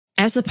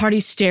As the party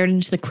stared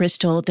into the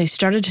crystal, they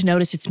started to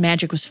notice its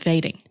magic was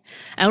fading.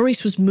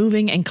 Elrys was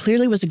moving and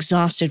clearly was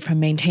exhausted from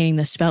maintaining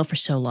the spell for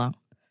so long.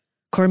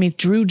 Cormith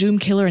drew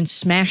Doomkiller and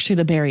smashed through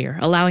the barrier,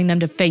 allowing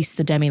them to face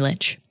the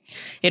Demi-Lich.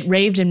 It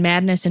raved in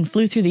madness and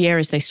flew through the air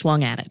as they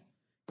swung at it.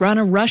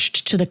 Grana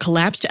rushed to the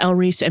collapsed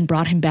Elrys and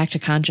brought him back to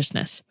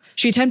consciousness.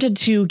 She attempted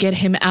to get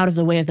him out of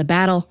the way of the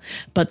battle,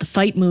 but the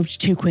fight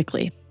moved too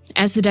quickly.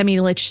 As the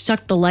Demi-Lich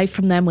sucked the life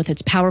from them with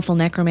its powerful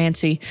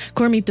necromancy,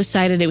 Cormith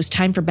decided it was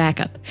time for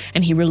backup,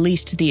 and he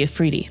released the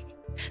Ifriti.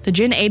 The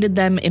Djinn aided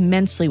them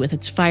immensely with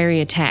its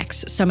fiery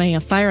attacks, summoning a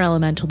fire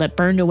elemental that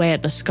burned away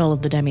at the skull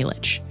of the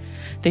Demi-Lich.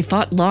 They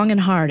fought long and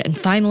hard, and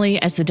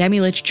finally, as the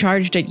Demi-Lich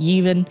charged at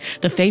Yevon,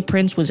 the Fey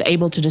Prince was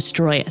able to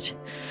destroy it.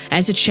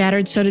 As it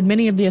shattered, so did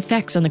many of the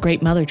effects on the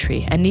Great Mother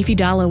Tree, and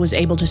Nifidala was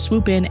able to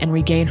swoop in and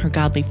regain her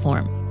godly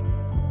form.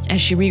 As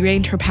she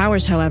regained her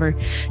powers, however,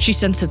 she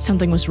sensed that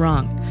something was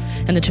wrong,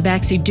 and the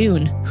Tabaxi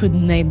Dune,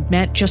 whom they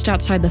met just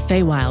outside the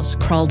Feywilds,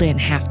 crawled in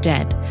half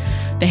dead.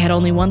 They had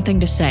only one thing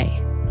to say.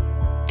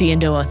 The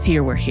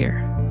Indo-Athir were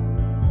here.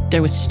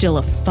 There was still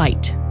a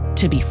fight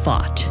to be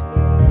fought.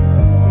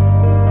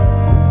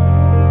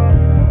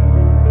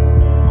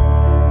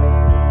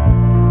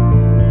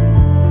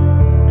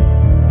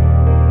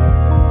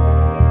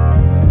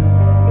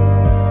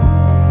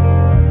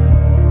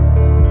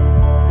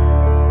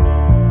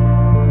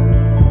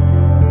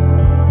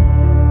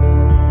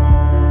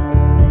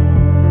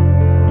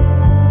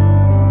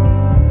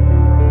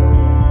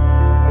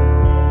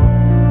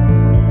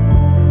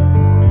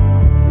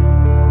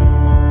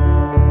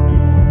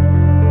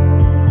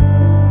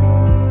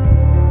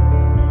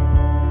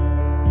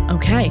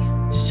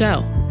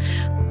 So,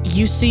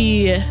 you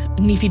see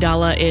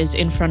Nifidala is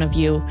in front of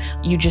you.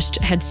 You just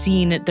had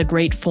seen the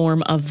great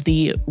form of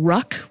the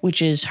Ruck,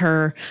 which is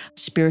her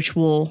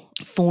spiritual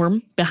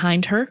form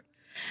behind her.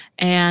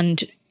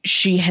 And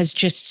she has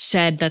just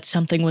said that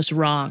something was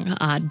wrong.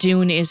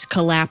 Dune is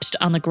collapsed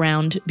on the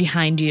ground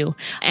behind you.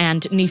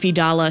 And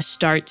Nifidala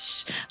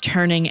starts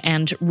turning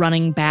and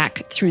running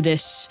back through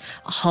this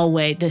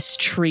hallway, this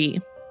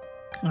tree.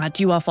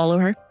 Do you all follow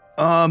her?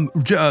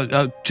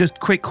 Just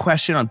quick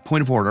question on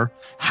point of order.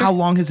 How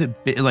long has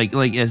it been,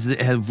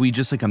 have we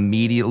just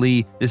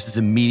this is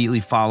immediately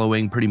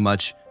following pretty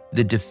much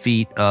the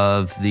defeat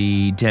of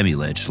the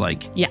Demi-Lich?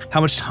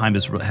 How much time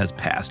has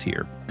passed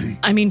here?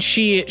 I mean,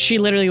 she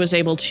literally was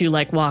able to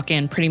walk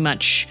in pretty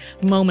much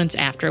moments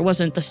after. It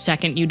wasn't the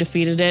second you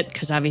defeated it,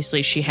 because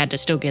obviously she had to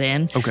still get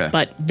in. Okay.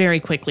 But very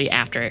quickly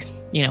after,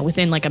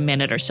 within a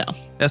minute or so.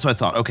 That's what I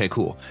thought. Okay,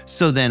 cool.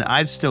 So then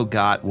I've still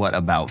got,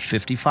 about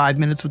 55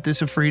 minutes with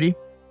this Ifriti?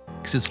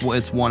 Because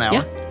it's 1 hour.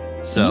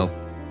 Yeah. So,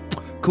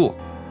 cool.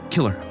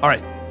 Killer. All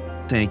right.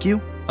 Thank you.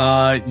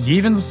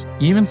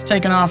 Yevon's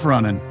taking off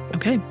running.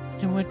 Okay.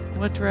 In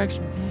what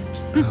direction?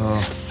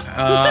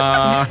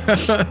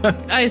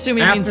 I assume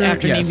he means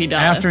after Nifidala.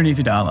 After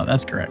Nifidala,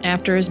 that's correct.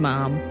 After his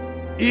mom.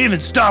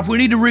 Yevon, stop. We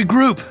need to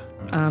regroup.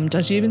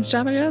 Does Yevon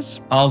stop, I guess?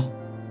 I'll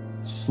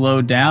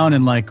slow down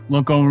and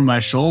look over my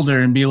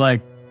shoulder and be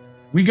like,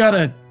 we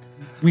gotta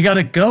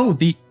go.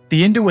 The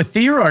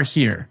Indo-Athir are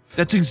here.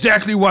 That's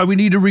exactly why we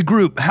need to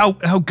regroup. How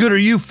good are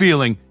you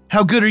feeling?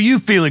 How good are you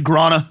feeling,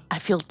 Grana? I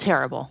feel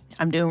terrible.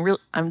 I'm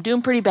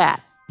doing pretty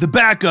bad. The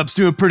backup's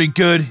doing pretty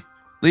good.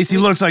 At least he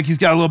looks like he's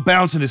got a little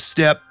bounce in his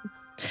step.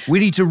 We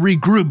need to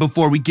regroup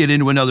before we get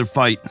into another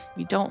fight.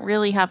 We don't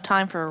really have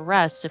time for a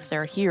rest if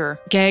they're here.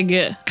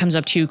 Geg comes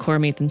up to you,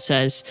 Cormith, and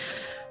says,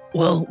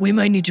 well, we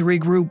might need to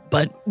regroup,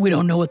 but we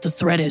don't know what the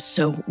threat is,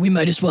 so we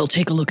might as well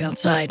take a look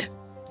outside.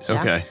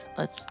 Yeah, okay.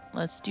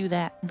 Let's do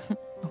that.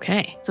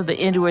 Okay. So the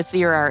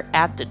Indo-Athir are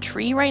at the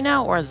tree right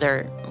now, or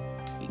they're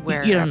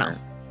where? You don't know.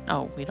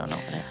 Oh, we don't know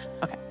where they're.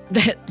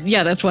 Okay.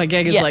 Yeah, that's why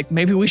Geg is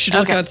maybe we should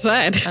look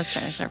outside. That's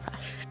trying to clarify.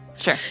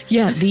 Sure.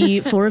 Yeah,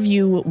 the four of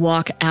you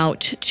walk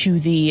out to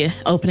the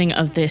opening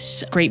of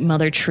this Great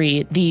Mother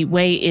Tree. The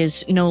way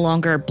is no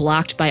longer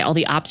blocked by all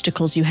the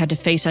obstacles you had to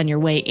face on your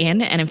way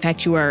in, and in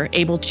fact, you are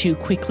able to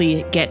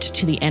quickly get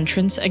to the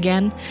entrance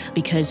again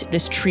because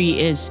this tree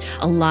is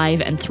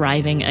alive and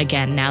thriving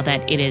again now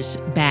that it is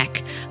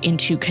back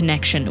into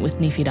connection with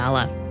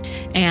Nifidala.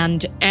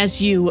 And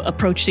as you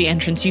approach the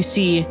entrance, you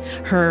see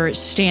her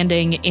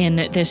standing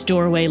in this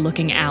doorway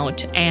looking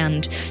out,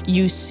 and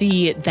you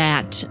see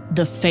that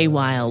the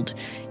Feywild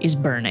is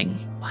burning.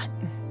 What?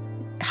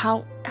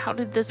 How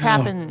did this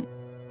happen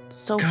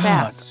so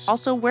fast?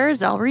 Also, where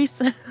is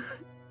Elrys?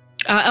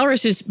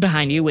 Elrys is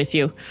behind you with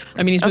you.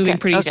 I mean, he's moving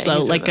pretty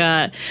slow.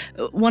 A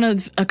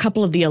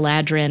couple of the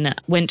Eladrin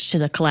went to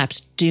the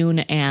collapsed dune,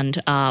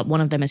 and one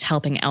of them is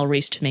helping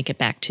Elrys to make it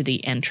back to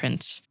the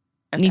entrance.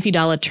 Okay.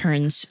 Nifidala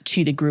turns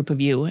to the group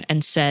of you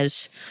and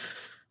says,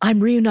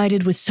 I'm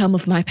reunited with some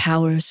of my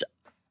powers.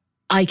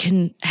 I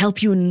can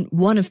help you in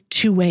one of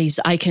two ways.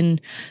 I can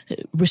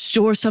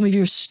restore some of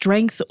your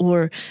strength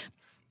or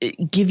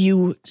give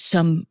you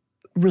some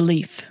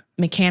relief.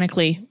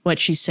 mechanically, what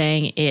she's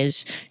saying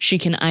is she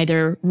can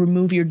either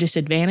remove your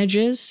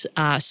disadvantages,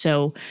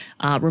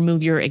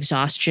 remove your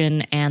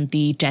exhaustion and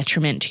the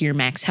detriment to your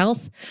max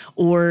health,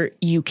 or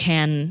you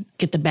can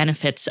get the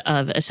benefits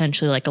of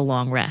essentially like a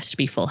long rest,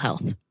 be full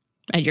health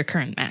at your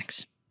current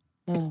max.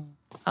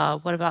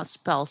 What about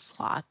spell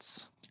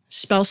slots?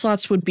 Spell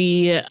slots would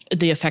be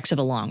the effects of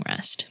a long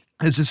rest.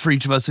 Is this for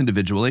each of us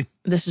individually?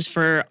 This is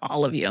for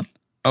all of you.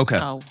 Okay.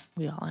 Oh,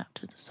 we all have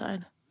to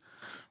decide.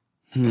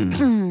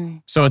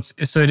 So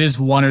it is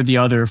one or the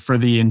other for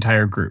the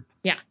entire group.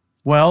 Yeah.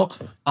 Well,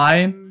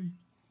 I'm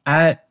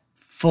at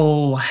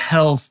full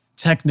health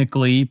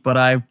technically, but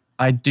I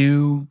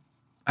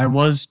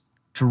was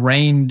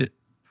drained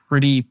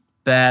pretty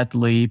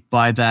badly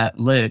by that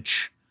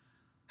lich.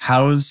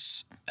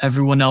 How's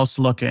everyone else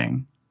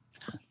looking?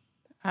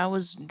 I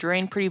was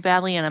drained pretty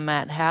badly and I'm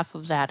at half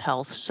of that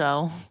health,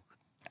 so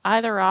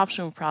either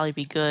option would probably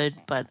be good,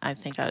 but I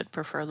think I would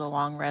prefer the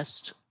long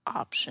rest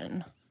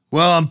option.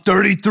 Well, I'm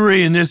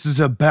 33 and this is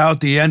about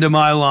the end of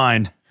my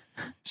line.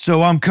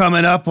 So I'm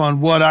coming up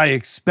on what I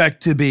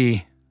expect to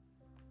be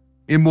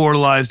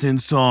immortalized in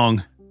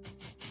song.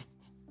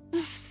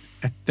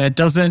 That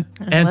doesn't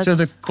answer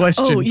the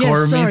question, Oh, yes,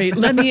 Cormith. sorry.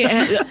 Let me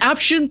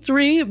option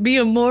 3, be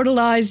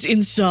immortalized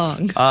in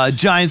song.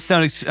 Goliaths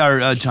don't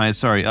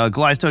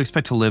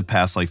expect to live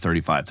past like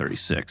 35,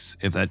 36,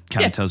 if that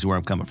kind of tells you where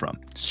I'm coming from.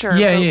 Sure.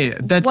 Yeah.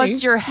 That's,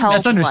 what's your health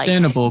that's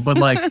understandable, but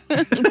like...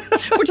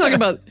 We're talking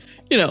about,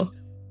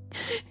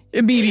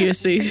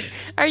 immediacy.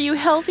 Are you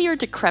healthy or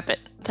decrepit?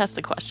 That's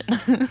the question.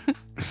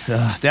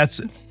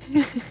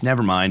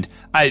 Never mind.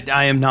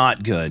 I am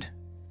not good.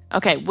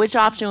 Okay, which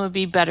option would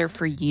be better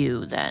for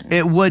you then?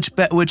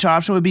 Which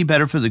option would be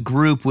better for the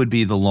group would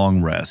be the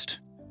long rest.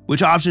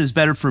 Which option is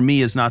better for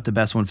me is not the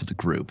best one for the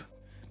group.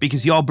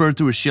 Because y'all burned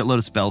through a shitload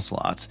of spell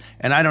slots,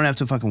 and I don't have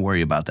to fucking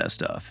worry about that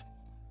stuff.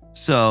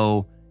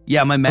 So,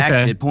 yeah, my max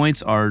hit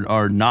points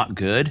are not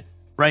good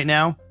right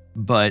now,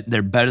 but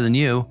they're better than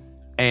you.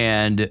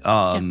 And,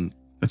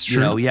 that's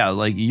true.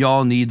 Like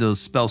y'all need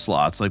those spell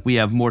slots. Like we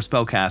have more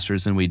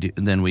spellcasters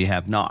than we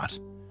have not.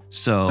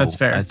 So that's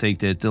fair. I think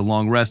that the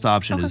long rest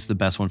option is the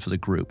best one for the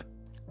group.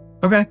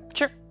 Okay.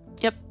 Sure.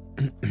 Yep.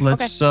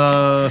 Let's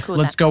Cool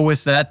let's go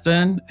with that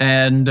then.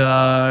 And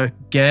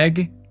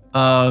Geg,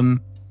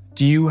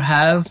 do you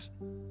have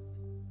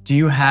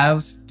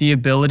the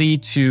ability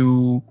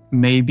to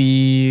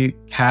maybe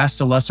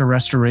cast a lesser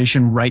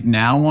restoration right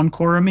now on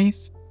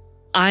Coromith?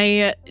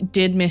 I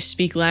did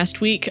misspeak last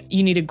week.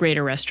 You need a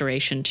greater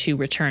restoration to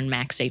return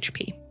max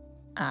HP.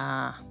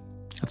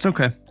 That's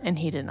okay. And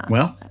he did not.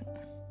 Well,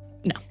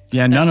 no.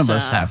 Yeah, none of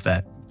us have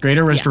that.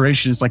 Greater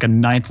restoration is like a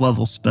 9th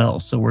level spell,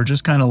 so we're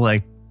just kind of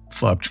like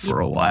fucked for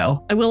a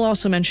while. I will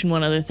also mention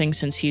one other thing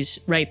since he's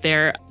right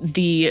there.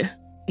 The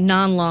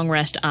non-long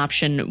rest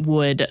option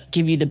would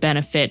give you the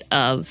benefit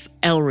of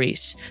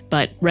Elrys,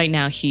 but right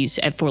now he's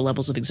at 4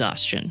 levels of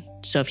exhaustion.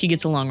 So if he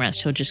gets a long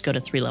rest, he'll just go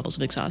to 3 levels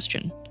of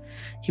exhaustion.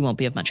 He won't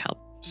be of much help.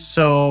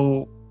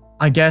 So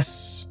I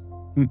guess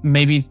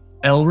maybe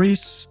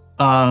Elrys,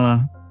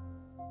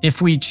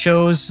 if we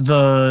chose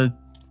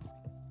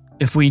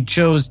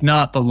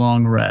not the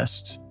long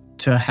rest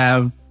to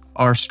have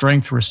our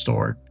strength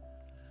restored,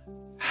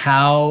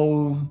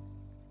 how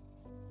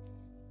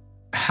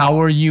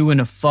are you in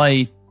a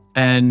fight,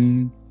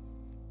 and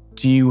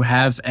do you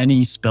have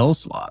any spell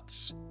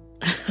slots?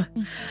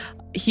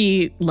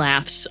 He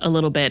laughs a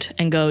little bit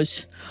and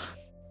goes,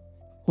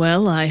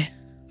 well, I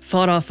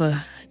fought off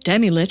a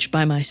demi-lich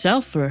by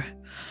myself for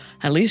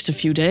at least a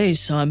few days,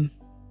 so I'm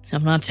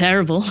not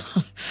terrible.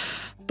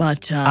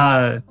 But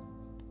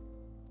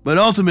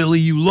ultimately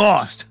you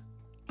lost.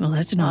 Well,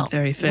 that's not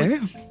very fair.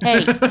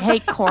 Hey,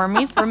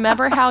 Cormith,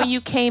 remember how you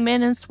came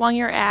in and swung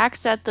your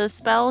axe at the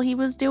spell he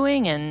was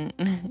doing? And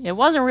it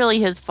wasn't really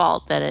his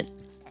fault that it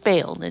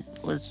failed. It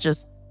was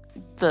just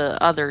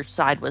the other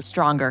side was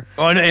stronger.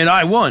 Oh, and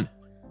I won.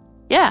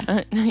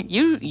 Yeah,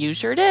 you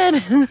sure did.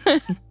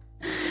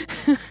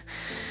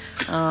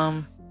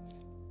 I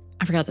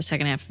forgot the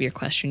second half of your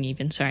question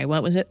even. Sorry,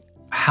 what was it?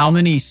 How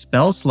many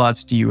spell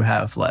slots do you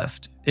have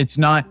left? It's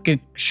not good.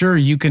 Sure,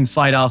 you can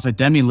fight off a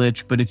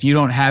demi-lich, but if you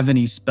don't have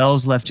any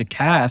spells left to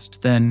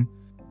cast, then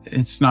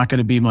it's not going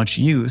to be much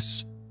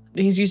use.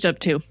 He's used up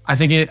 2. I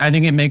think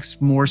it makes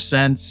more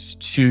sense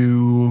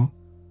to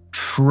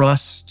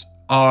trust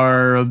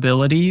our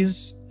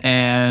abilities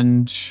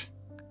and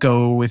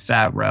go with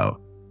that route.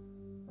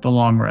 The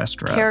long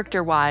rest route.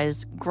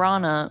 Character-wise,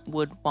 Grana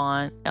would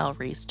want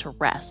Elrys to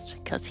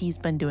rest because he's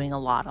been doing a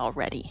lot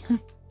already.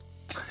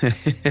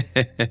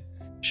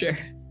 Sure.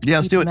 Yeah,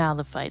 let's do Keep him it. out of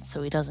the fight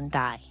so he doesn't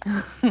die.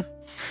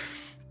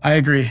 I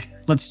agree.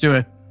 Let's do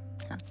it.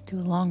 Let's do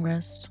a long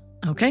rest.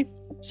 Okay.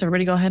 So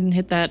everybody go ahead and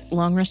hit that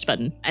long rest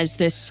button as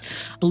this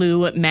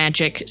blue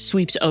magic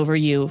sweeps over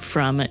you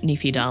from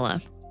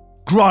Nifidala.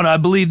 Grana, I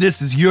believe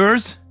this is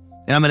yours.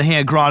 And I'm going to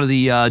hand Grana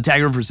the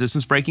Dagger of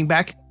Resistance Breaking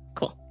back.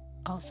 Cool.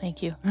 Oh,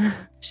 thank you.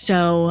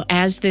 So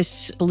as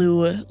this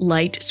blue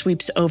light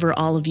sweeps over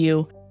all of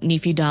you,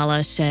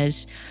 Nifidala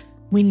says,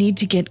 we need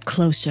to get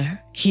closer.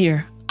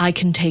 Here, I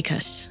can take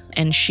us.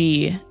 And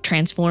she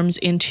transforms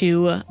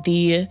into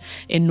the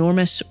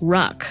enormous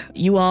rock.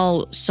 You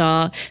all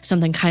saw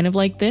something kind of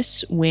like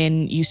this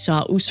when you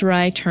saw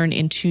Usurai turn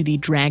into the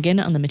dragon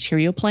on the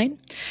material plane.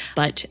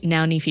 But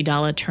now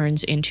Nifidala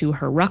turns into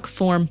her ruck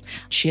form.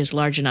 She is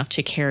large enough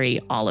to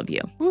carry all of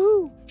you.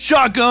 Woo!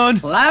 Shotgun!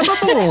 Lab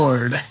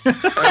aboard!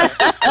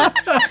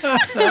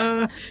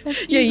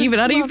 Yeah, even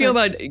how do you feel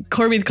about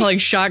Corby calling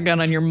shotgun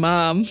on your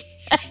mom?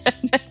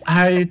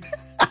 I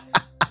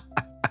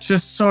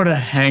just sort of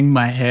hang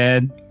my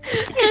head.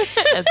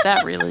 At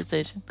that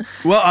realization.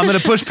 Well, I'm going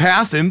to push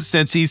past him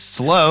since he's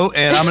slow,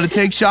 and I'm going to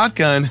take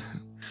shotgun.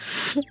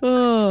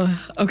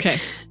 Oh, okay.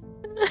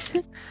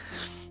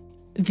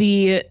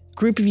 The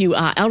group of you,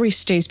 Elry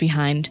stays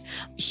behind.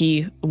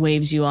 He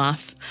waves you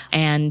off,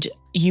 and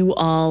you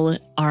all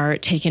are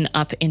taken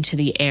up into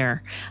the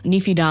air.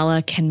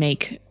 Nifidala can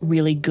make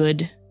really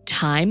good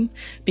time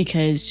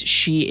because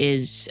she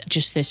is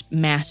just this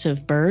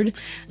massive bird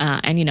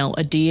and,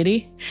 a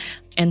deity.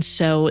 And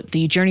so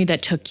the journey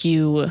that took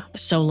you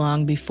so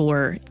long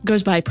before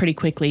goes by pretty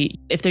quickly.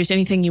 If there's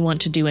anything you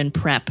want to do in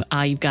prep,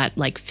 you've got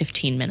like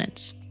 15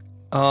 minutes.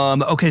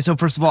 Okay, so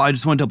first of all, I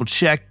just want to double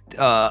check.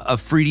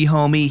 Afridi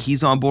homie,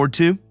 he's on board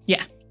too?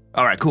 Yeah.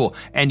 All right, cool.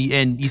 And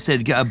you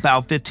said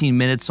about 15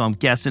 minutes, so I'm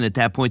guessing at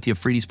that point the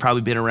Afridi's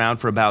probably been around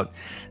for about,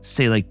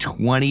 say, like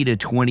 20 to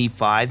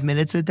 25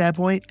 minutes at that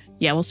point?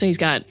 Yeah, we'll say he's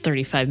got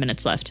 35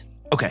 minutes left.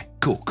 Okay,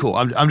 cool.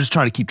 I'm just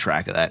trying to keep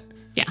track of that.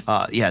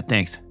 Yeah. Yeah,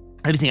 thanks.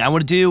 Anything I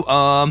want to do?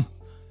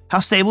 How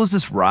stable is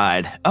this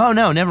ride? Oh,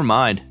 no, never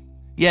mind.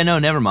 Yeah, no,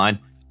 never mind.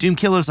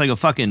 Doomkiller's like a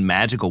fucking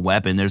magical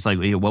weapon. There's like,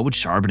 what would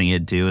sharpening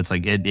it do? It's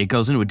like, it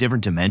goes into a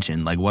different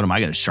dimension. Like, what am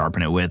I going to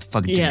sharpen it with?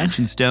 Fucking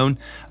dimension stone?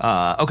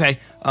 Okay.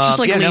 Just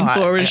lean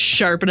forward,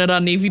 sharpen it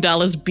on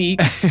Nifidala's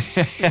beak.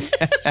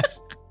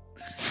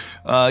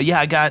 Yeah,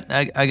 I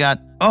got,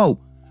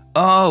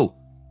 oh.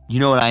 You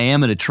know what I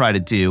am going to try to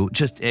do?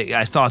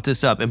 I thought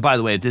this up. And by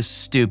the way, if this is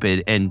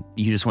stupid and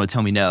you just want to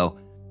tell me no,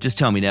 just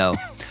tell me no.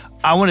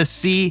 I want to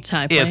see if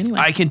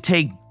I can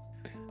take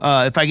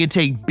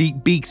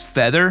Beak's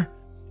feather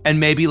and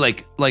maybe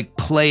like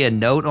play a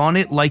note on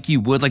it like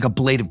you would like a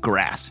blade of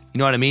grass. You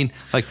know what I mean?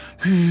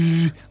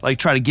 Like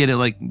try to get it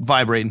like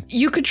vibrating.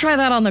 You could try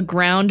that on the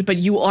ground, but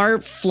you are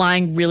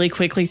flying really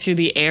quickly through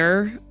the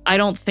air. I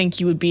don't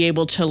think you would be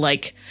able to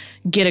like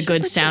get a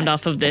good sound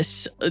off of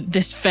this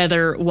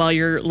feather while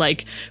you're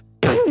like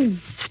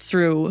poof,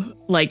 through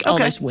like all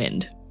this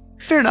wind.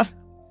 Fair enough.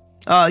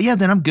 Yeah,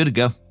 then I'm good to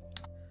go.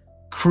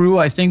 Crew,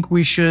 I think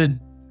we should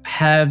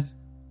have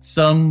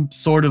some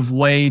sort of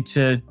way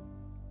to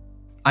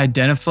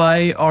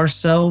identify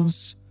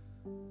ourselves.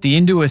 The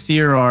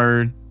Induathir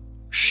are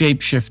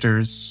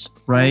shapeshifters,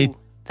 right? Ooh,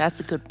 that's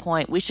a good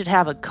point. We should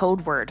have a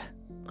code word,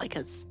 like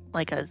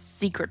a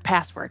secret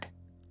password.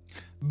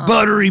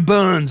 Buttery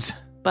buns.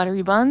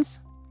 Buttery buns?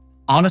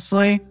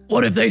 Honestly,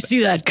 what if they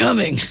see that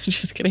coming?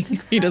 Just kidding.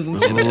 He doesn't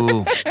see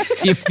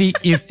that.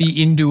 If the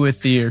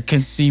Induathir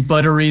can see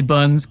buttery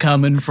buns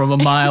coming from a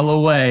mile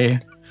away,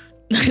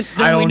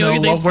 I don't know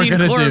what we're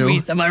gonna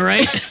do. Am I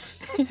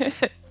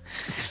right?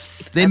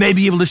 They may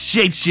be able to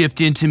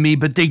shapeshift into me,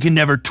 but they can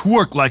never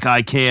twerk like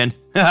I can.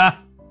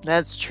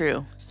 That's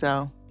true.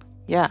 So,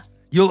 yeah.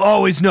 You'll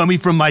always know me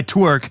from my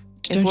twerk.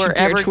 Don't you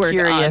dare twerk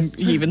curious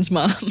on Even's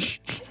mom.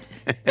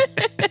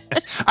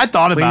 I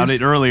thought about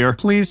it earlier.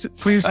 Please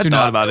do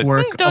not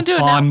twerk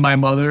upon my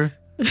mother.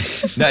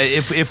 No,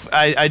 if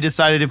I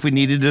decided if we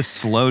needed to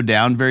slow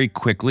down very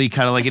quickly,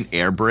 kind of like an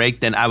air brake,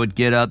 then I would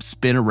get up,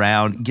 spin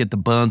around, get the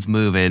buns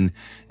moving,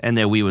 and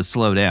then we would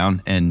slow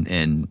down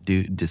and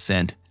do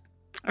descent.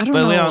 I don't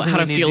know how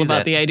to feel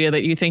about the idea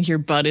that you think your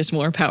butt is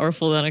more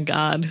powerful than a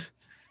god.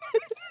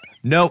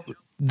 Nope.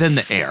 Then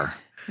the air.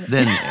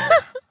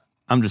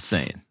 I'm just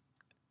saying.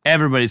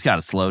 Everybody's got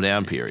to slow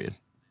down, period.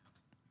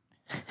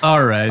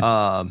 All right.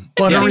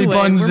 Buttery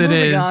buns it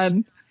is.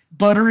 On.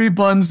 Buttery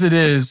buns it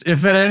is.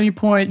 If at any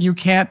point you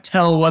can't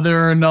tell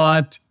whether or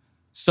not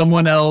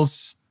someone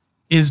else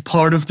is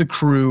part of the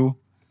crew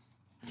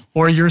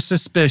or you're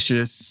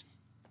suspicious,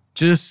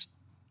 just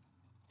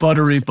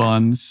buttery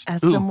buns.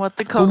 Ask them what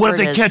the code word is. What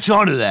if they catch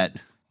on to that?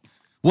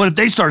 What if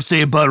they start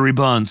saying buttery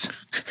buns?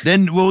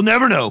 Then we'll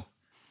never know.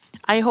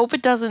 I hope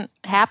it doesn't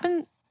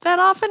happen that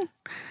often.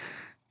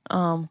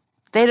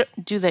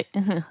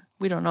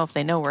 We don't know if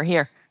they know we're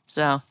here.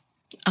 So,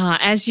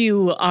 as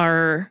you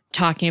are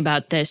talking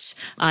about this,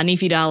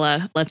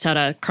 Nifidala lets out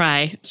a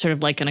cry, sort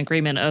of like an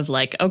agreement of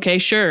like, okay,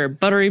 sure,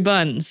 buttery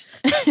buns.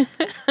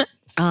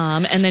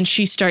 And then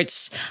she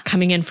starts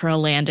coming in for a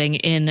landing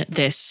in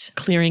this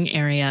clearing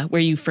area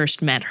where you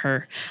first met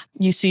her.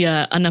 You see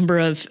a number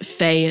of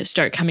Fae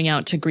start coming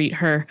out to greet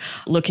her,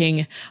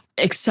 looking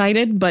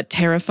excited but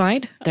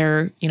terrified.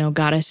 Their,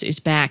 goddess is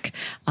back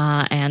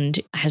and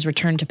has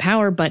returned to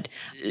power, but,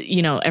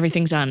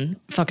 everything's on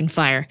fucking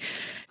fire.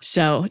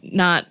 So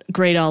not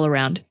great all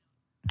around.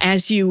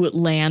 As you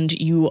land,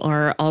 you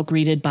are all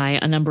greeted by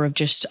a number of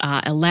just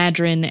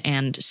Eladrin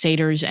and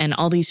satyrs and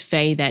all these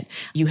fae that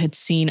you had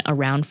seen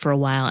around for a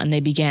while. And they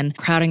began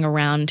crowding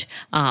around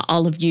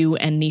all of you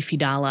and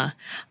Nifidala,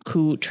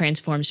 who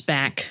transforms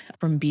back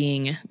from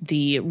being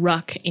the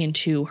Ruck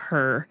into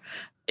her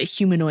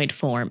humanoid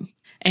form.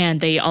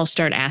 And they all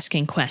start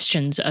asking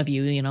questions of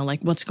you,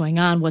 like what's going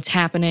on, what's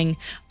happening.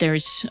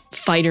 There's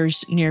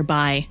fighters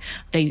nearby.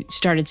 They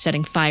started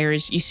setting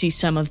fires. You see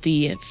some of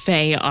the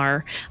fae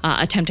are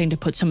attempting to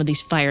put some of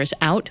these fires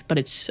out, but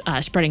it's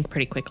spreading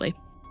pretty quickly.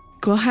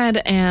 Go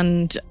ahead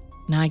and,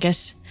 no, I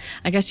guess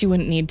you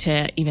wouldn't need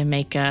to even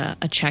make a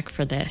check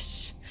for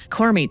this.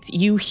 Cormith,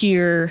 you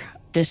hear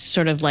this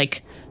sort of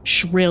like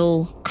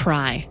shrill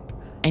cry,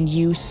 and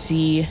you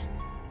see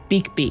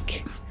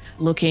Beak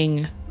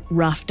looking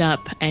roughed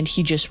up, and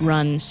he just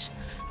runs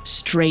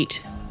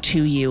straight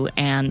to you,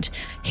 and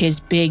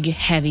his big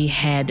heavy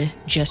head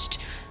just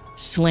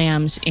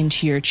slams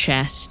into your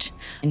chest,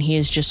 and he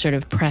is just sort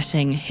of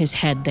pressing his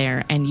head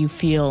there, and you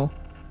feel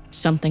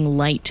something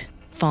light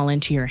fall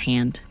into your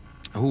hand.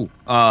 Oh,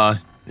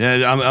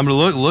 yeah, I'm gonna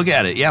look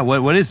at it. Yeah,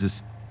 what is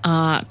this?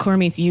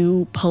 Cormith,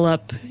 you pull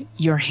up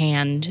your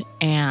hand,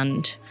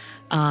 and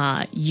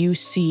you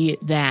see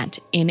that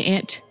in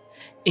it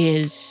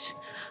is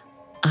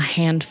a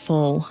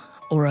handful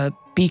or a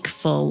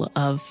beakful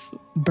of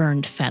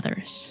burned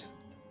feathers.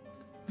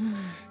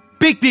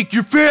 Beak,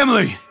 your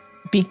family!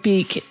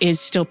 Beak is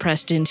still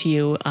pressed into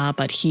you,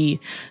 but he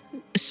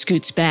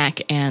scoots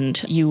back,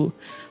 and you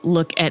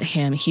look at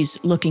him.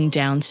 He's looking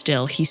down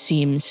still. He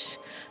seems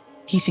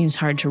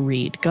hard to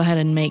read. Go ahead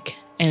and make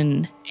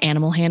an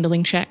animal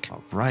handling check.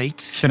 All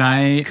right. Can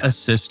I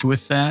assist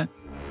with that?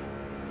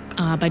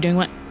 By doing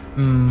what?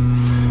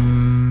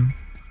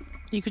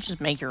 You could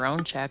just make your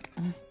own check.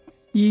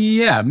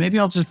 Yeah, maybe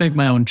I'll just make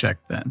my own check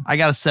then. I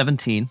got a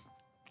 17.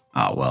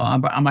 Oh, well,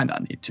 I might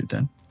not need to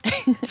then.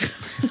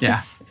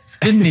 Yeah,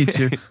 didn't need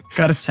to.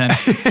 Got a 10.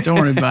 Don't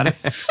worry about it.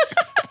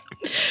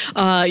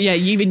 Yeah,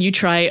 you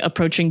try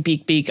approaching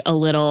Beak a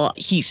little.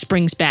 He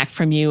springs back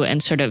from you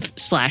and sort of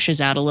slashes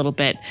out a little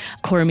bit.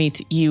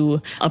 Cormith,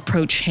 you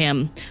approach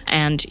him,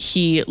 and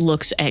he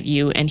looks at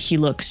you, and he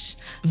looks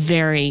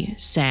very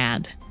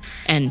sad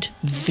and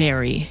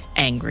very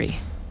angry.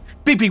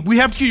 Beak, we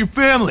have to get your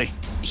family.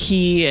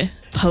 He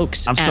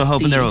pokes I'm still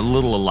hoping they're a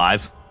little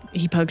alive.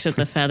 He pokes at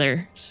the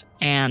feathers,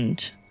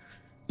 and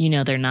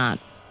they're not.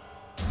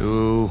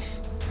 Ooh.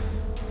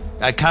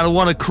 I kind of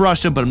want to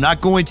crush them, but I'm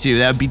not going to.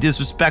 That would be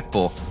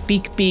disrespectful.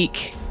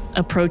 Beak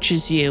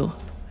approaches you,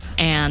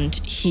 and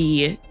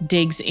he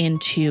digs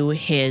into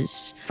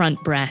his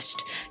front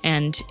breast,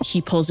 and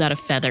he pulls out a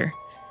feather,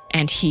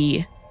 and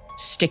he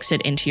sticks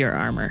it into your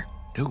armor.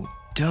 Ooh,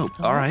 dope.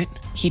 All right.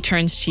 He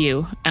turns to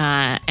you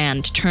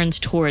and turns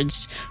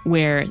towards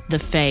where the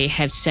Fae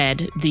have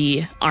said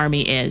the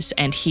army is,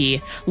 and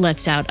he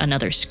lets out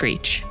another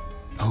screech.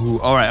 Oh,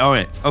 all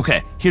right.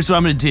 Okay, here's what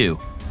I'm going to do.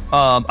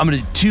 I'm going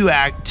to do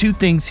two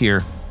things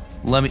here.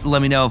 Let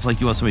me know if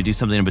you want somebody to do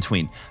something in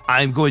between.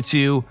 I'm going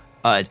to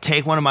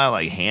take one of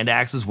my hand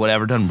axes,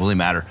 whatever, doesn't really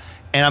matter.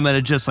 And I'm going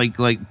to just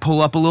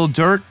pull up a little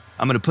dirt.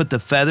 I'm going to put the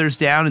feathers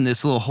down in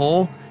this little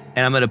hole,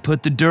 and I'm going to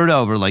put the dirt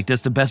over.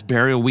 That's the best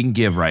burial we can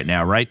give right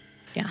now, right?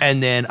 Yeah.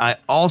 And then I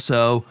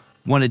also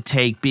want to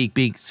take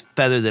Beak's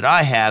feather that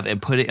I have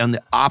and put it on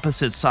the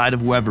opposite side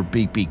of wherever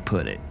Beak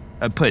put it.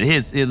 Put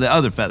the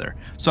other feather.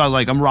 So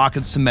I'm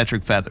rocking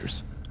symmetric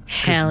feathers.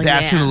 Hell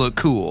that's yeah. going to look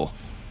cool.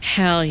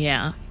 Hell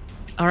yeah.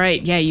 All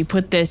right, yeah, you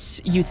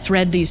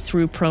thread these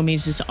through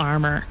Promes'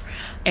 armor,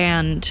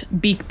 and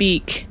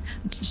Beak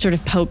sort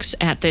of pokes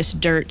at this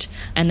dirt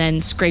and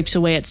then scrapes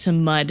away at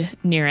some mud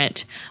near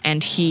it,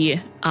 and he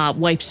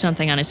wipes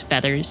something on his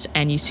feathers,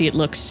 and you see it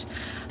looks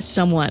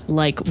somewhat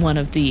like one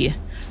of the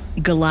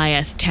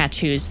Goliath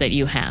tattoos that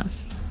you have.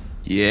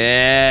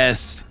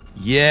 Yes.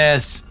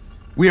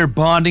 We are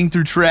bonding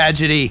through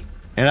tragedy,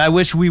 and I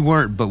wish we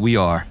weren't, but we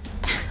are.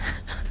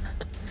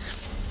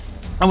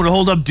 I'm going to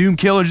hold up Doom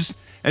Killer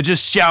and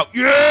just shout,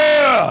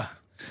 yeah!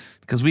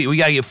 Because we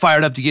got to get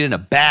fired up to get in a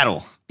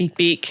battle.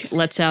 Beak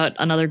lets out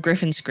another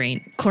Griffin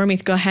screen.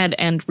 Cormith, go ahead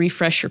and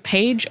refresh your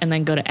page and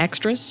then go to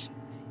extras.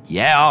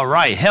 Yeah, all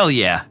right. Hell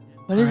yeah.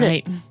 What is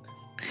it?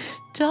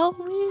 Tell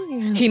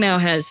me. He now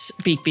has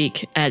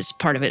Beak as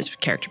part of his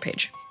character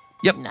page.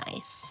 Yep.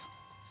 Nice.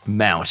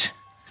 Mount.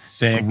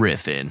 Sick.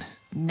 Griffin.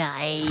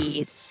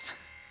 Nice.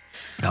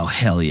 Oh,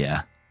 hell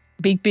yeah.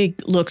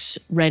 Beak looks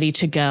ready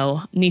to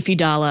go.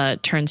 Nifidala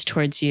turns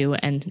towards you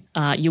and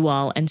you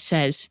all and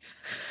says,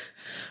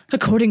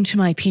 according to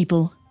my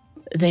people,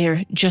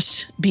 they're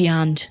just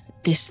beyond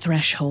this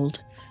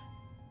threshold.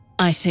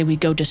 I say we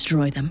go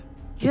destroy them.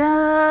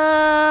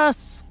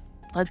 Yes.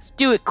 Let's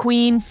do it,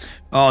 Queen.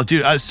 Oh,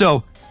 dude.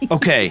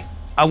 Okay.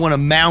 I want to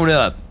mount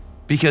up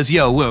because,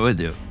 we'll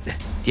do.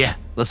 Yeah,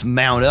 let's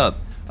mount up.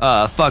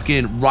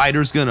 Fucking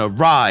Ryder's gonna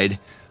ride.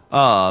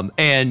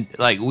 And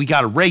we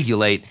gotta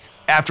regulate.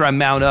 After I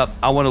mount up,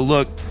 I want to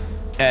look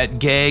at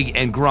Gag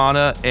and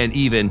Grana and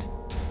even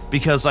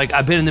because like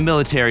I've been in the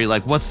military.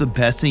 Like, what's the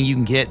best thing you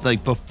can get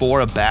like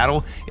before a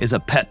battle is a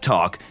pep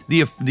talk.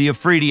 The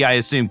Afridi, I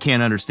assume,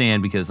 can't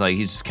understand because like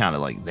he's just kind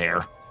of like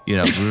there, you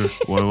know.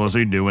 What was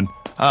he doing?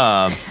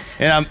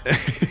 And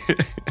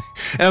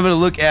I'm gonna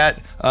look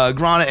at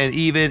Grana and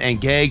Even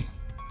and Geg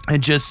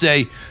and just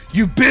say,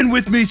 "You've been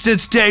with me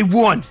since day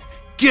one,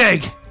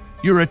 Geg.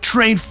 You're a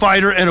trained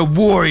fighter and a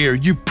warrior.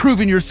 You've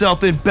proven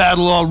yourself in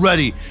battle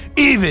already.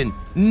 Even,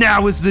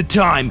 now is the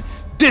time.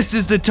 This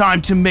is the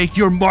time to make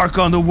your mark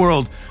on the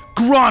world.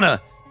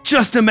 Grana,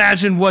 just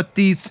imagine what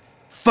these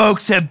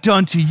folks have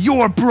done to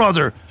your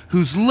brother,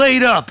 who's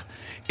laid up.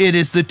 It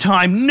is the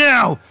time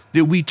now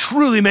that we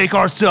truly make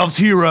ourselves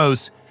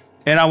heroes."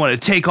 And I want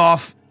to take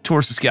off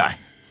towards the sky.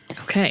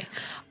 Okay.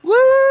 Woo!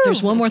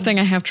 There's one more thing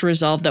I have to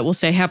resolve that we'll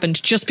say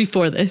happened just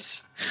before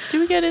this. Do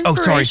we get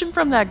inspiration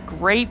from that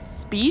great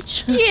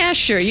speech? Yeah,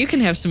 sure. You can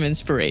have some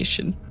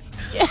inspiration.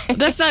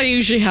 That's not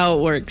usually how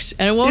it works,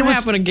 and it won't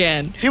happen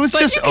again. It was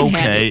just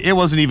okay. It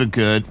wasn't even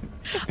good.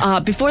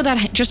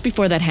 Just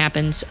before that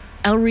happens,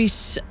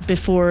 Elrys,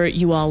 before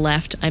you all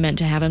left, I meant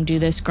to have him do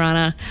this,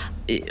 Grana.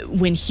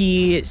 When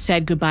he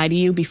said goodbye to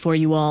you before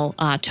you all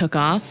took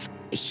off,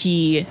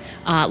 he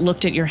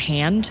looked at your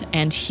hand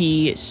and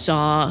he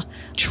saw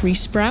tree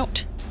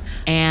sprout,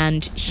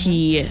 and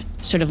he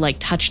sort of like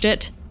touched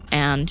it,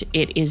 and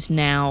it is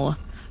now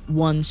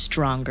one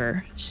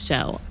stronger.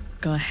 So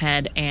go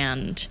ahead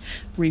and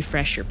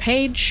refresh your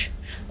page,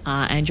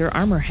 and your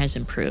armor has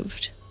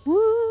improved.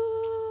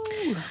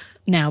 Woo!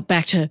 Now,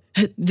 back to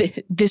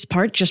this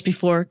part, just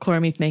before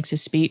Cormith makes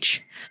his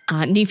speech.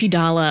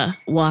 Nifidala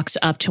walks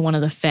up to one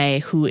of the Fae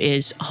who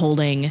is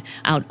holding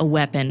out a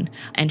weapon,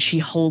 and she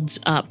holds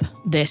up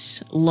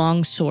this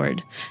long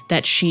sword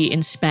that she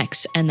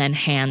inspects and then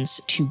hands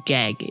to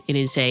Geg. It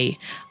is a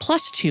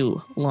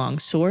 +2 long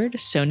sword,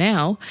 so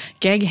now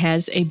Geg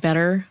has a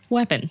better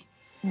weapon.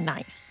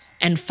 Nice.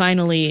 And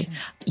finally,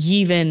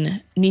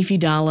 Yevon,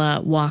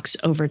 Nifidala walks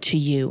over to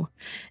you,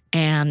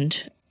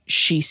 and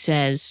she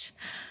says,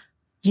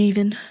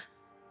 "Yevon,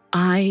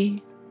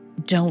 I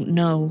don't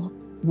know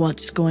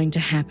what's going to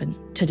happen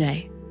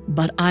today,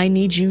 but I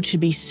need you to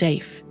be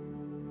safe.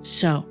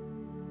 So,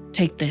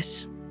 take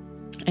this."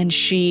 And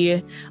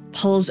she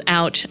pulls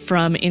out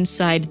from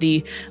inside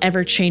the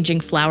ever-changing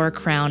flower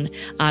crown,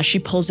 she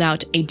pulls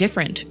out a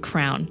different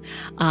crown,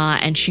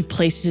 and she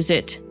places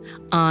it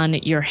on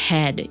your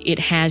head. It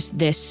has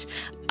this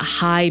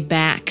high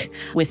back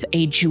with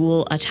a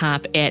jewel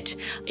atop it,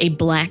 a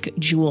black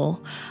jewel.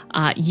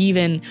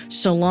 Even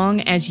so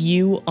long as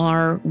you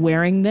are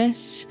wearing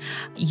this,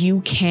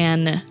 you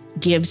can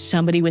give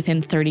somebody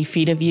within 30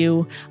 feet of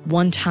you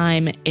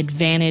one-time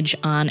advantage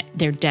on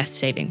their death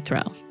saving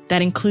throw.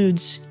 That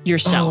includes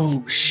yourself.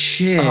 Oh,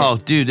 shit. Oh,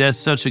 dude, that's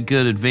such a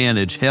good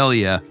advantage. Hell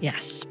yeah.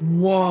 Yes.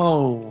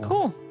 Whoa.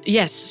 Cool.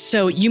 Yes,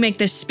 so you make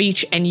this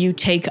speech and you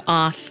take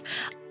off,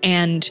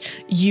 and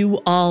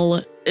you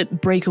all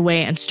break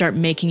away and start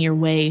making your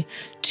way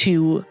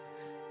to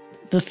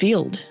the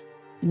field,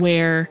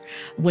 where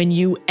when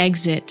you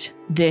exit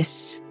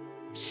this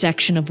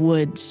section of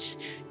woods,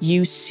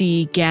 you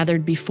see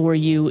gathered before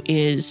you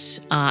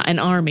is an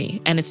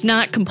army. And it's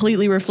not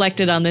completely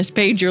reflected on this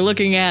page you're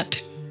looking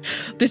at.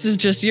 This is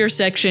just your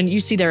section. You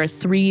see there are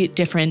 3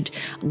 different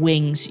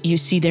wings. You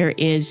see there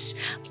is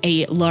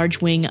a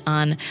large wing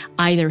on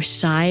either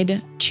side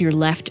to your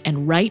left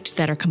and right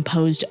that are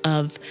composed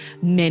of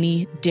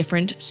many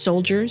different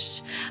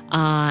soldiers.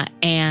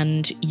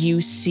 And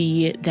you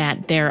see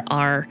that there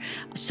are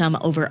some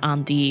over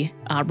on the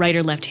right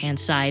or left-hand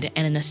side.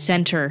 And in the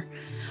center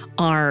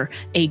are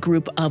a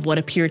group of what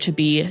appear to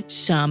be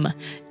some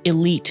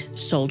elite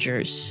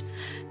soldiers.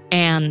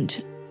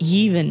 And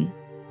even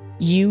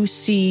you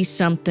see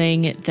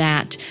something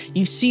that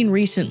you've seen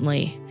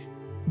recently,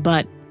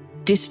 but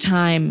this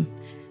time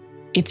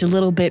it's a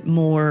little bit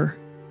more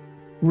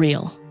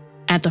real.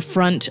 At the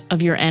front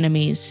of your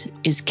enemies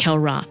is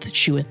Kelroth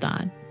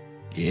Shuathad.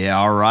 Yeah,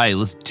 all right,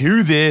 let's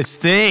do this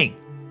thing.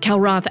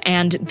 Kelroth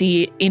and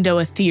the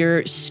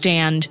Indo-Athir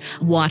stand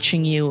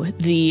watching you.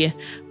 The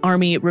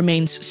army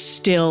remains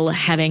still,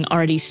 having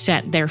already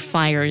set their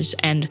fires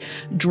and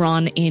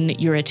drawn in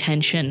your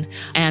attention.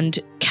 And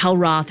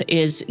Kelroth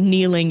is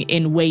kneeling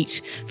in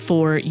wait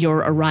for your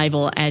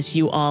arrival as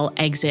you all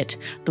exit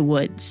the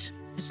woods.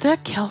 Is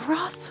that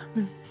Kelroth?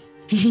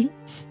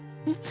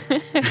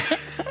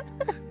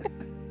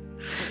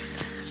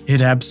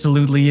 It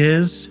absolutely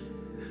is.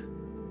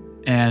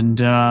 And,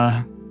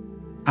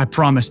 I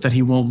promise that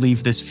he won't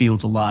leave this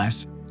field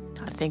alive.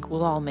 I think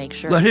we'll all make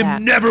sure Let of him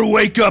that. never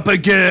wake up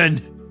again.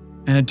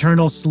 An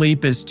eternal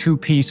sleep is too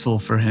peaceful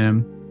for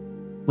him.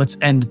 Let's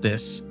end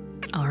this.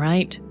 All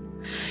right.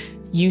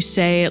 You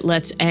say,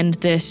 let's end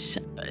this.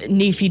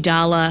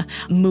 Nifidala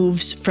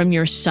moves from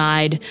your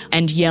side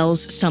and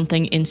yells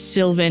something in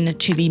Sylvan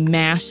to the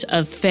mass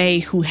of Fae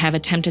who have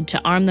attempted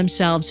to arm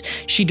themselves.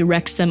 She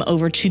directs them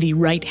over to the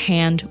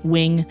right-hand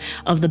wing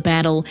of the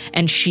battle,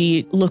 and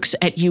she looks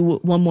at you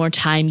one more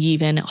time,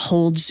 Yevon,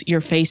 holds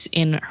your face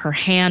in her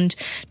hand,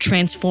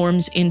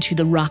 transforms into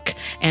the ruck,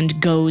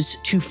 and goes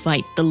to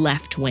fight the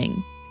left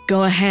wing.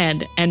 go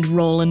ahead and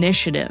roll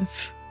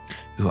initiative.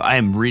 Ooh, I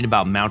am reading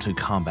about mounted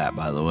combat,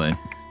 by the way.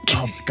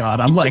 Oh my god,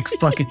 I'm like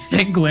fucking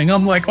tingling.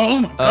 I'm like,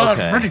 oh my god,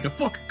 Okay. I'm ready to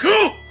fucking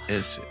go.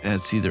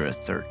 It's either a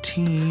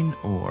 13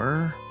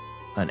 or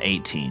an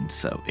 18,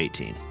 so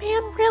 18.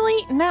 Man,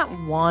 really? Not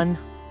one.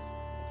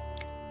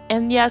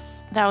 And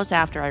yes, that was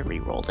after I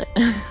re-rolled it.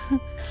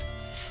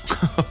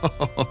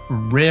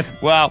 Rip.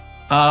 Wow.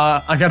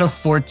 I got a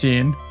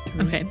 14.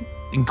 Okay.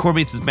 And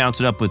Cormith is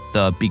mounted up with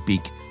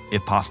Beak,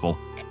 if possible.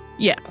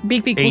 Yeah,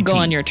 Beak will go 18.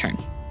 on your turn.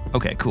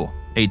 Okay, cool.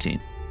 18.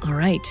 All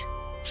right.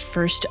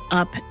 First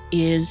up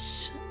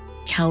is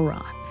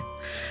Kelroth.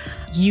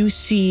 You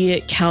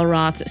see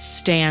Kelroth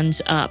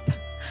stands up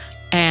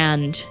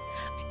and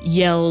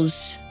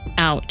yells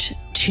out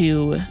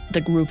to the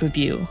group of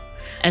you,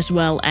 as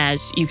well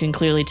as you can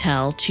clearly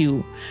tell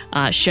to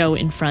show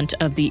in front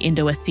of the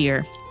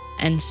Indo-Aether,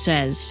 and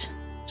says,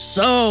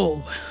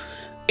 "So,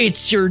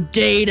 it's your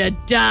day to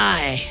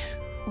die."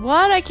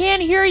 What? I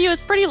can't hear you.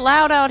 It's pretty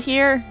loud out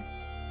here.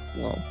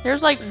 Whoa.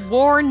 There's like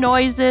war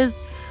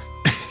noises.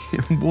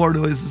 War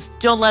noises.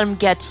 Don't let him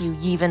get to you,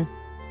 Yevon.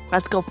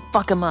 Let's go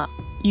fuck him up.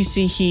 You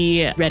see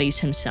he readies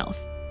himself.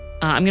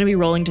 I'm going to be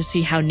rolling to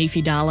see how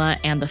Nifidala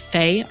and the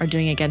Fae are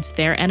doing against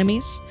their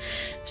enemies.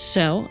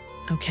 So,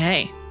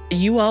 okay.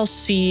 You all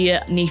see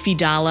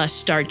Nifidala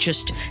start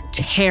just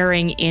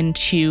tearing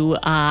into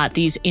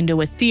these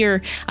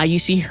Indo-Aether. You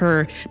see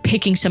her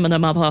picking some of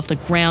them up off the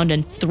ground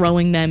and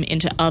throwing them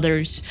into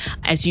others,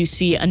 as you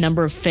see a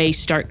number of Fae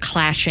start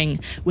clashing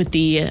with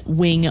the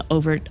wing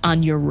over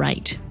on your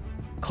right.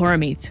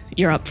 Cormith,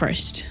 you're up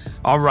first.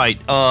 All right.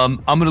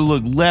 I'm going to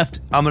look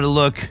left. I'm going to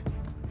look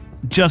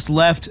just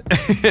left,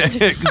 because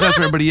that's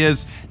where everybody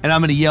is. And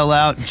I'm going to yell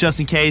out, just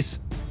in case,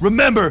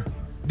 remember,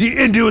 the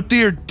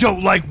Indo-Aether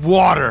don't like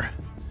water.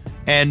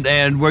 And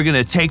we're going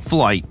to take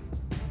flight.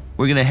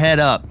 We're going to head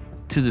up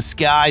to the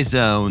sky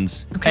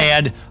zones. Okay.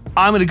 And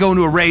I'm going to go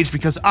into a rage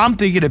because I'm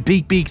thinking of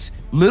Beak's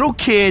little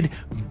kid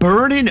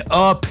burning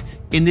up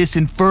in this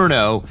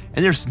inferno.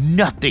 And there's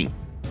nothing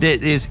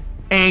that is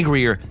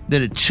angrier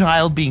than a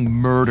child being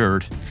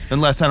murdered,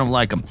 unless I don't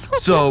like them.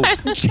 So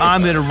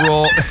I'm going to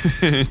roll.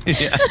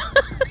 Yeah.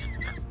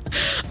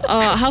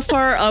 How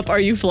far up are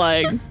you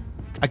flying?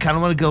 I kind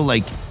of want to go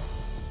like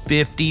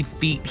 50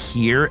 feet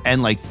here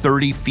and like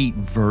 30 feet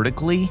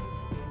vertically.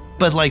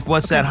 But like,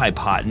 what's that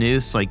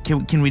hypotenuse? Like,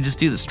 can we just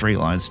do the straight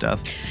line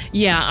stuff?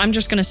 Yeah, I'm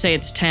just going to say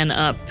it's 10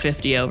 up,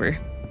 50 over.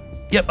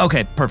 Yep.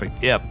 Okay.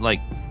 Perfect. Yep. Like,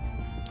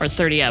 Or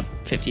 30 up,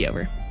 50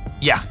 over.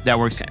 yeah, that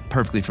works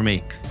perfectly for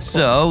me.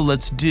 So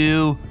let's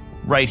do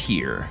right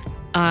here.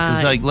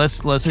 Cause like,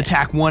 let's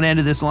attack one end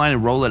of this line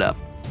and roll it up.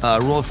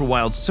 Roll it for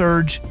Wild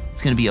Surge.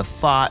 It's going to be a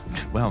thought.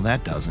 Well,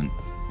 that doesn't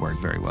work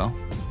very well.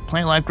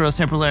 Plant life grows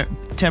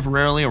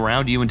temporarily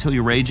around you until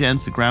your rage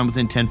ends. The ground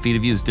within 10 feet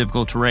of you is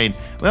difficult terrain.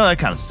 Well, that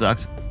kind of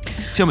sucks.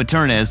 Till my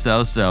turn ends,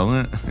 though, so...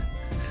 man,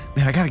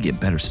 I gotta get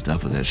better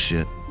stuff with this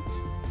shit.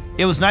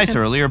 It was nice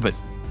earlier, but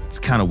it's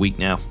kind of weak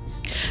now.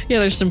 Yeah,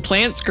 there's some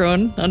plants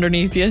growing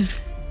underneath you.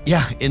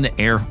 Yeah, in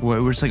the air.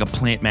 We're just like a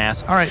plant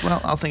mass. All right,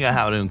 well, I'll think of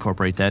how to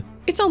incorporate that.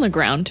 It's on the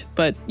ground,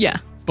 but yeah.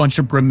 Bunch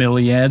of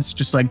bromeliads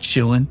just like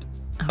chilling.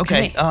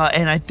 Okay,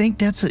 and I think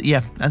that's it.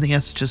 Yeah, I think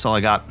that's just all I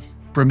got.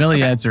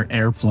 Bromeliads are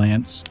air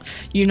plants.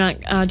 You're not,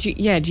 do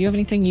you have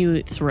anything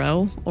you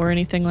throw or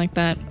anything like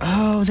that?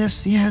 Oh,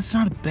 it's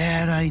not a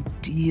bad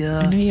idea.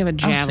 I know you have a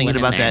javelin I was thinking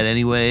in about there. that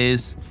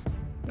anyways.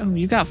 Oh,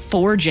 you got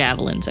 4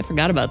 javelins. I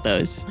forgot about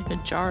those. Like a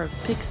jar of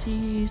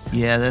pixies.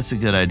 Yeah, that's a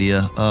good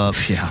idea.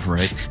 Yeah,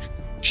 right.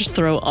 Just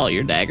throw all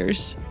your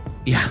daggers.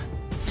 Yeah,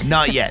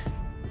 not yet.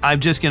 I'm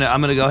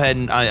gonna go ahead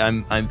and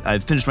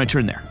I've finished my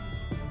turn there.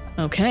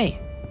 Okay.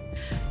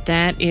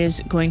 That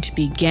is going to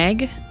be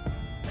Geg.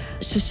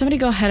 So somebody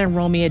go ahead and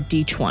roll me a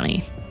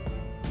d20.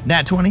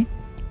 Nat 20.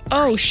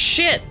 Oh,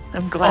 shit.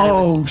 I'm glad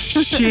it was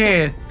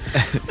Shit.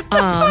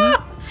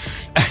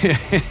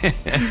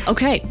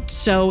 Okay,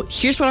 so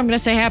here's what I'm going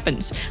to say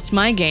happens. It's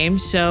my game,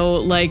 so,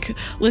 like,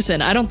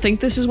 listen, I don't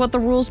think this is what the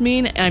rules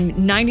mean. I'm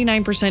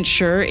 99%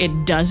 sure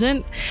it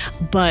doesn't,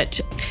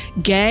 but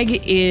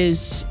Geg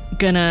is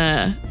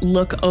gonna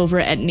look over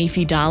at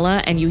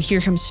Nifidala, and you hear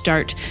him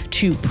start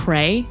to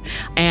pray,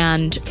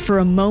 and for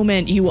a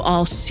moment you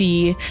all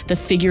see the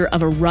figure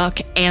of a ruck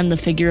and the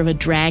figure of a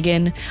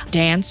dragon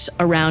dance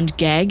around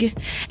Geg,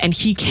 and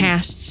he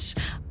casts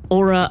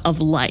Aura of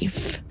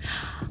Life,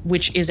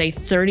 which is a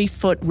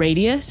 30-foot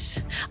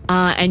radius,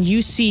 and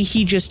you see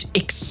he just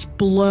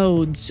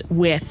explodes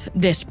with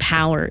this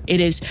power. It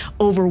is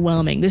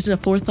overwhelming. This is a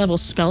 4th level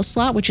spell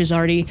slot, which is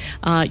already,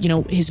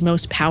 his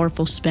most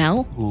powerful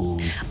spell. Ooh.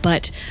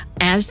 But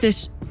as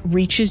this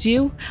reaches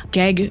you,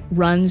 Geg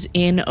runs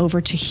in over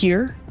to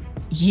here.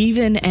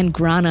 Yevon and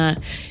Grana,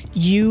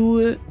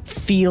 you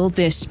feel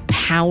this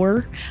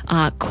power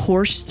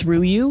course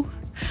through you,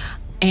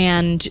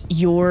 and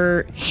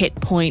your hit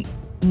point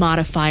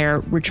modifier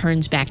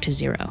returns back to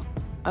 0.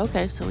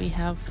 Okay, so we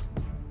have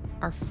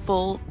our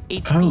full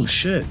HP. Oh,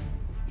 shit.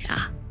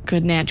 Yeah.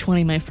 Good nat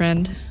 20, my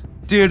friend.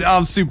 Dude,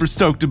 I'm super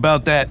stoked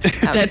about that.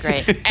 That's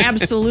great.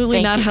 Absolutely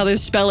Thank not you. how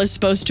this spell is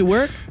supposed to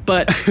work,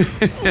 but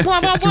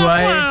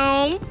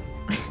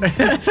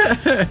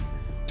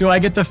Do I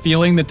get the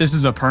feeling that this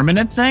is a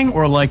permanent thing,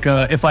 or like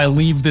if I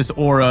leave this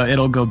aura,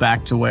 it'll go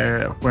back to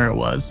where it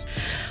was?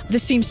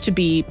 this seems to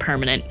be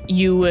permanent.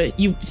 You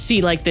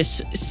see like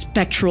this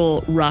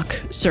spectral ruck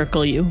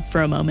circle you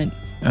for a moment.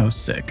 Oh,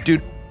 sick.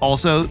 Dude,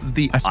 also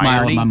the I smile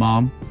irony at my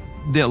mom.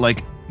 that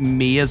like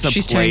me as a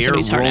She's tearing player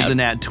somebody's heart rolled out. an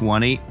at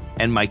 20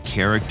 and my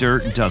character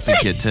doesn't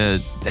get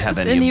to have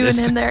any Isn't of even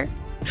this. in there.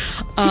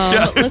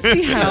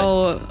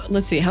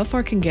 Let's see how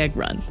far can Geg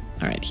run.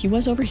 All right, he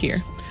was over here.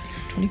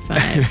 25.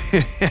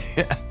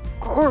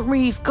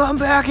 Cormith, come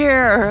back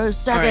here a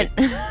second.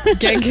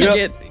 Geg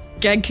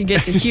can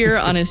get to here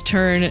on his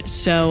turn,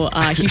 so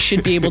he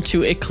should be able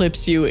to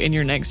eclipse you in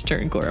your next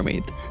turn,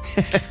 Cormith.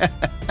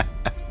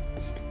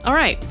 All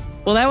right.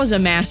 Well, that was a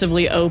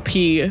massively OP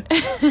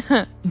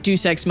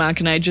Deus Ex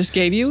Machina I just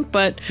gave you,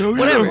 but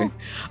whatever.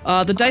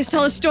 The dice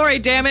tell a story,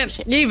 damn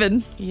it.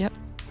 Even. Yep.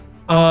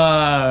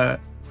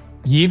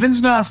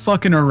 Yevon's not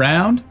fucking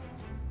around,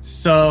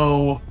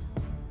 so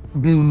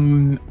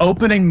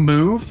opening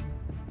move,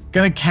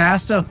 gonna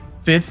cast a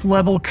 5th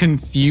level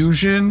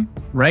confusion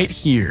right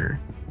here.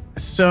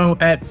 So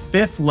at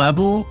 5th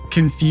level,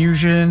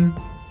 confusion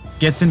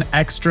gets an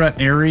extra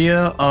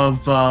area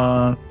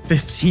of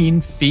 15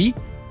 feet.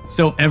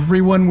 So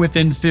everyone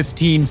within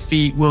 15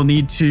 feet will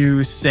need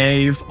to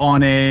save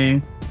on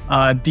a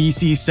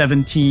DC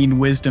 17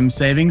 wisdom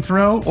saving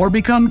throw or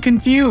become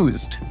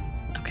confused.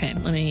 Okay,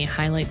 let me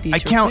highlight these I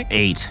real count quick.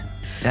 8.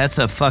 That's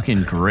a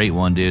fucking great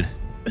one, dude.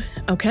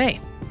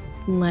 Okay.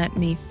 Let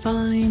me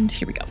find.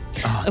 Here we go.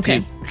 Oh, Okay.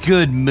 Dude,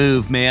 good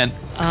move, man.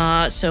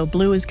 So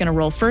blue is gonna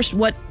roll first.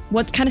 What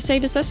kind of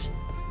save is this?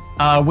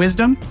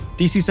 Wisdom,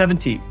 DC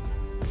 17.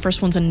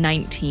 First one's a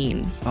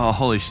 19. Oh,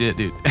 holy shit,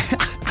 dude.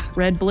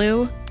 Red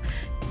blue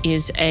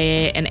is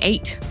an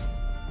 8.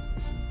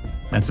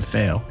 That's a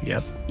fail.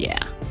 Yep.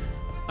 Yeah.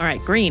 All right,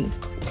 green.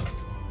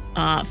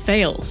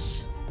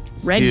 Fails.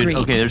 Red Dude, green.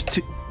 okay, there's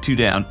two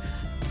down.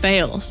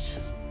 Fails.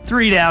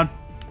 3 down.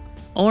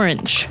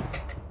 Orange.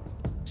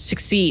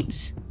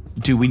 Succeeds.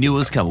 Dude, we knew it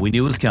was coming. We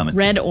knew it was coming.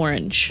 Red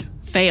orange.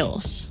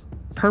 Fails.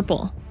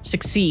 Purple.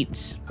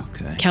 Succeeds.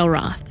 Okay.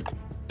 Kelroth.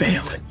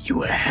 Fail it,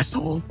 you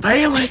asshole.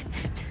 Fail it.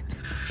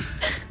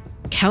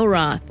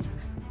 Kelroth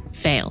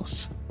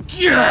fails.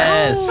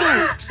 Yes.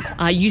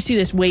 You see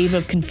this wave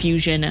of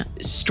confusion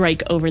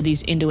strike over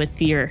these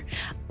Indoethir.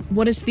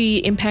 What is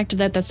the impact of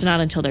that? That's not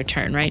until their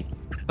turn, right?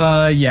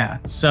 Yeah.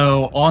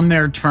 So on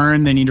their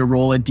turn, they need to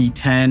roll a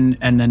d10,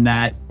 and then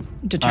that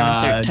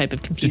Determines their type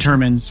of confusion.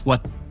 determines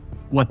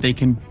what they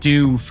can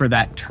do for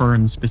that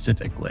turn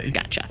specifically.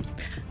 Gotcha.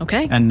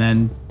 Okay. And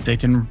then they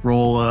can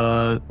roll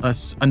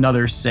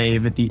another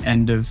save at the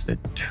end of the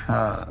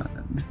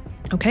turn.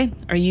 Okay.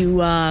 Are you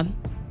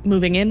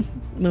moving in?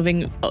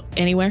 Moving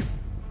anywhere?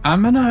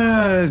 I'm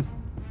gonna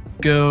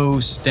go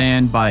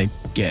stand by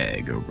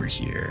Geg over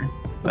here.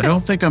 I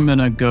don't think I'm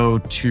gonna go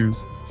too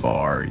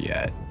far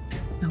yet.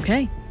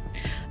 Okay.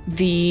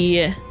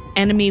 The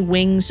enemy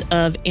wings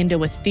of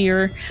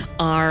Indoethir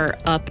are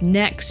up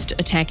next,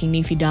 attacking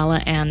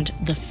Nifidala and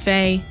the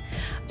Fae.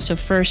 So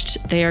first,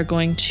 they are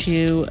going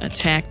to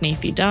attack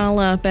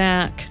Nifidala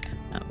back.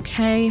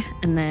 Okay.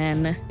 And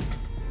then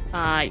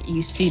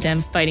you see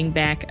them fighting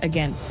back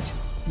against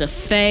the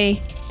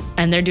Fae,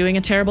 and they're doing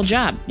a terrible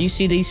job. You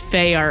see these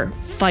Fae are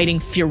fighting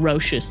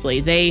ferociously.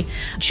 They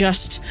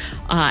just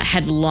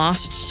had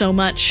lost so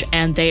much,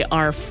 and they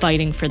are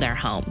fighting for their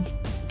home.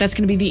 That's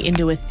going to be the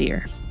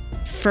Indoethir.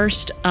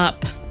 First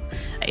up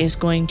is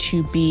going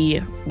to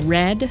be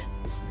red.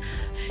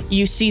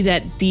 You see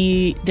that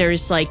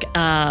there's like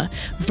a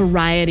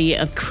variety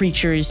of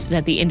creatures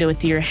that the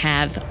Indoethir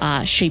have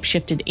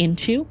shapeshifted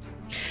into.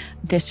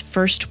 This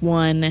first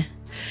one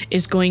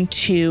is going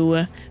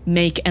to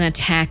make an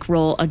attack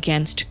roll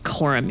against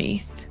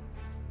Cormith.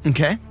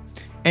 Okay.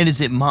 And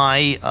is it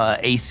my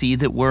AC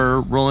that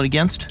we're rolling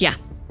against? Yeah,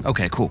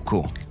 Okay,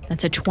 cool.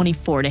 that's a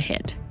 24 to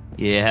hit.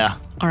 Yeah.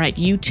 All right,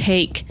 you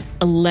take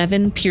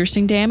 11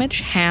 piercing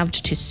damage,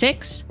 halved to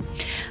 6.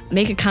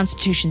 Make a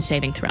Constitution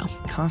saving throw.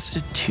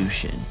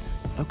 Constitution.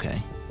 Okay.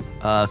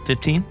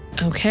 15?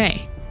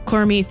 Okay.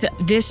 Cormith,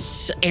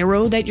 this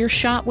arrow that you're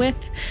shot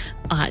with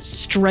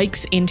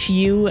strikes into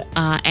you,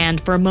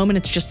 and for a moment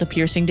it's just the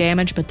piercing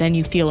damage, but then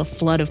you feel a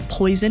flood of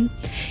poison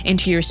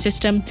into your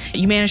system.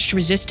 You manage to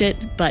resist it,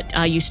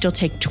 but you still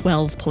take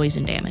 12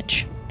 poison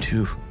damage.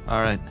 2.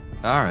 All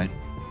right.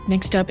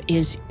 Next up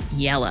is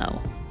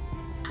yellow.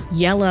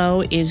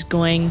 Yellow is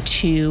going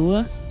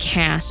to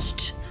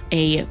cast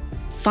a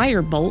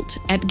firebolt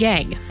at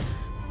Geg.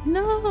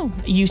 No.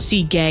 You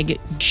see Geg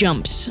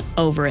jumps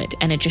over it,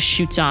 and it just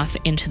shoots off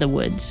into the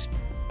woods.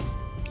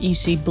 You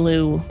see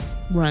blue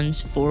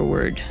runs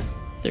forward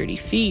 30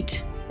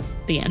 feet.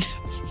 The end.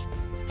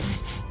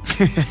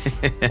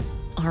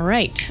 All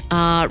right.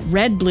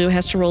 Red blue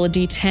has to roll a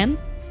d10.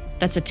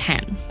 That's a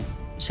 10.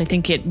 So I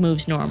think it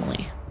moves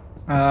normally.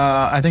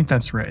 I think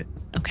that's right.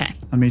 Okay.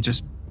 Let me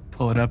just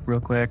pull it up real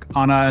quick.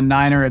 On a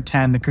 9 or a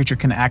 10, the creature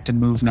can act and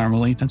move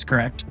normally. That's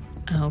correct.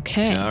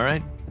 Okay. All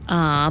right.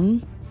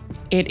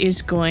 It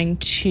is going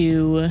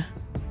to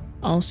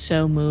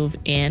also move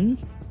in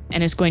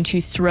and is going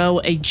to throw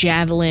a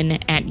javelin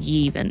at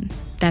Yevon.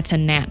 That's a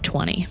nat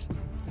 20.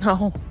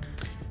 No.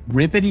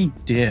 Rippity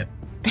dip.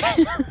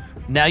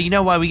 Now you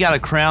know why we got a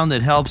crown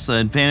that helps the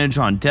advantage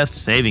on death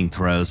saving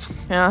throws.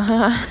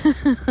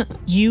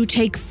 You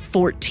take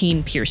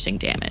 14 piercing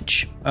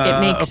damage.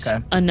 It makes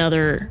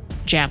another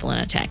javelin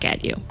attack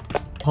at you.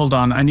 Hold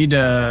on. I need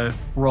to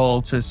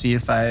roll to see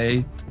if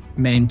I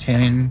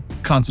maintain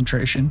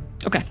concentration.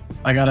 Okay.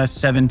 I got a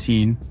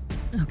 17.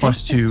 Okay.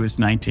 Plus 2 is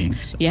 19.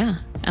 So. Yeah.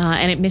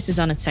 And it misses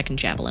on its second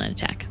javelin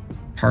attack.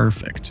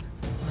 Perfect.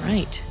 All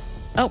right.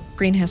 Oh,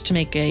 green has to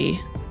make a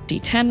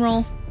d10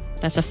 roll.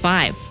 That's a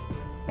 5.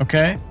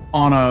 Okay.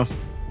 On a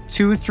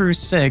 2 through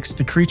 6,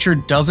 the creature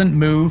doesn't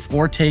move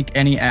or take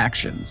any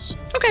actions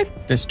Okay.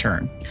 this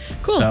turn.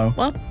 Cool. So,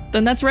 well,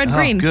 then that's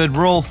red-green. Good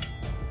roll.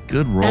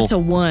 Good roll. That's a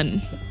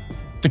 1.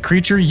 the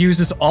creature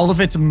uses all of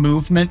its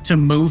movement to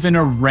move in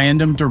a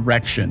random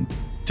direction.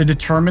 To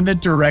determine the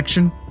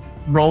direction,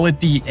 roll a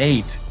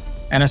d8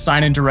 and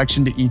assign a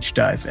direction to each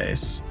die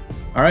face.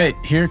 All right,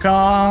 here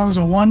comes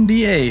a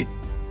 1d8.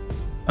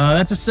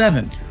 That's a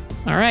 7.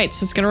 All right,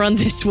 so it's going to run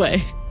this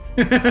way.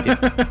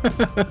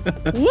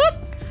 Whoop!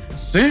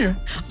 See ya.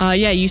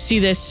 Yeah, you see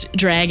this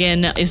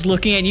dragon is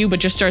looking at you, but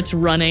just starts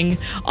running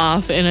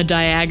off in a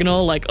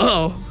diagonal, like,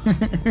 oh.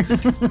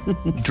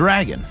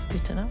 Dragon.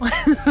 Good to know.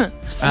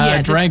 Yeah,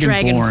 this Dragonborn.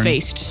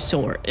 dragon-faced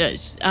sword.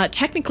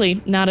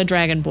 Technically not a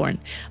dragonborn,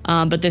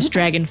 but this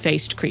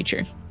dragon-faced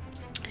creature.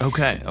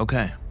 Okay.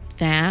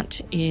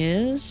 That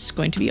is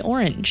going to be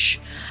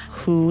Orange,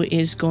 who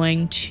is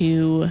going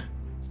to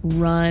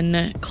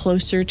run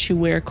closer to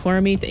where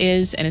Cormith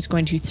is and is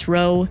going to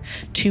throw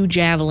 2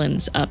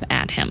 javelins up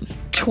at him.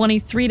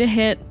 23 to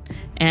hit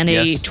and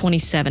a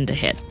 27 to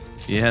hit.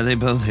 Yeah, they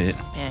both hit.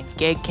 Man,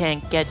 Gig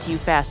can't get to you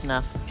fast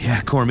enough.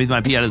 Yeah, Cormith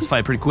might be out of this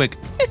fight pretty quick.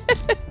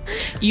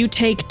 You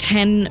take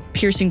 10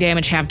 piercing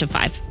damage, half to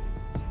 5.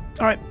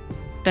 All right.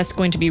 That's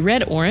going to be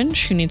Red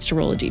Orange, who needs to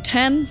roll a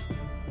d10.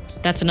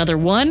 That's another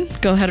 1.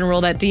 Go ahead and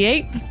roll that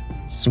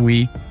d8.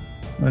 Sweet.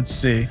 Let's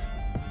see.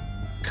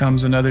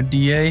 Comes another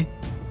DA.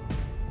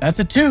 That's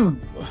a 2.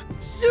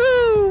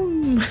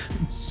 Zoom!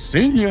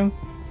 See ya.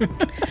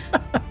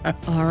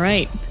 All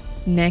right.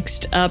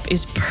 Next up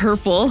is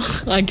Purple,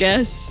 I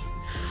guess,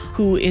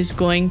 who is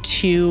going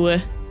to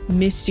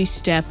Misty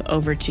Step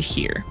over to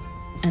here.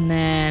 And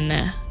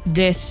then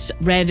this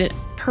red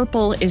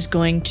purple is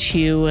going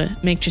to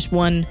make just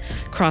 1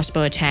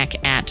 crossbow attack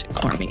at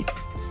Cormith.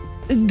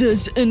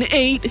 Does an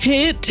 8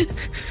 hit?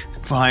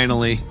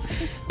 Finally.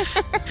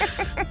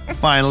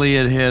 Finally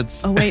it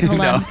hits. Oh wait,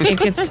 hold on.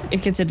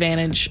 It gets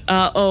advantage.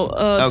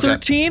 Okay.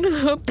 13.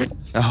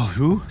 Oh,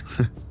 who?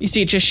 You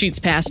see, it just shoots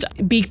past.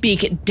 Beak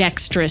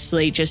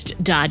dexterously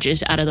just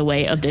dodges out of the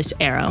way of this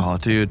arrow. Oh,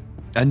 dude.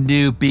 I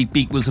knew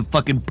Beak was a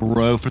fucking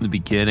bro from the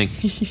beginning.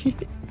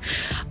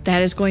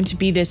 That is going to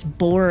be this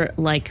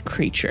boar-like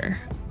creature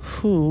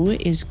who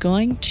is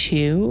going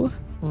to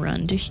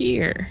run to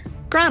here.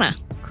 Grana.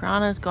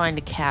 Grana is going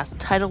to cast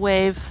Tidal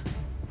Wave,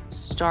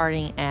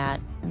 starting at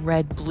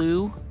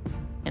red-blue,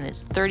 and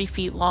it's 30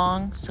 feet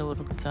long, so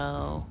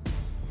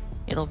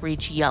it'll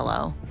reach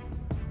yellow.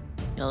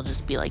 It'll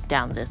just be like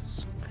down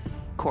this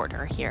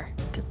corridor here.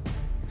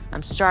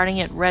 I'm starting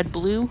at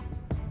red-blue.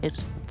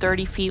 It's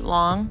 30 feet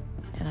long,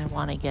 and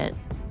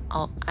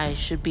I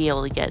should be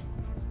able to get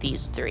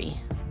these 3.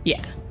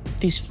 Yeah.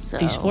 These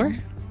 4,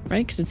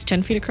 right? Because it's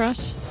 10 feet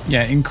across?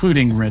 Yeah,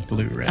 including red,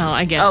 blue, red. Oh,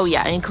 I guess. Oh,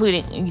 yeah,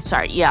 including,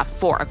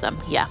 4 of them,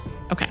 yeah.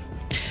 Okay.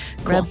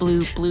 Cool. Red,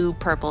 blue,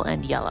 purple,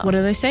 and yellow. What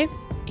do they save?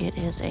 It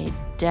is a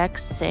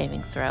Dex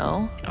saving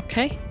throw.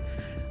 Okay.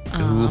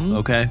 Ooh,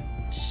 okay.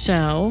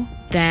 So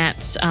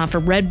that's for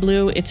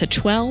red-blue, it's a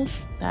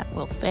 12. That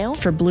will fail.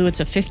 For blue,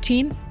 it's a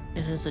 15.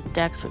 It is a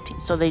Dex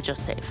 15, so they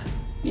just save.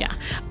 Yeah.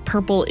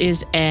 Purple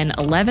is an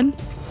 11.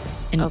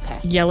 And Okay.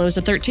 yellow is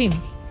a 13.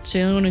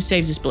 So the one who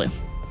saves is blue.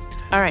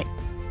 All right.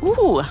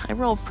 Ooh, I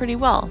rolled pretty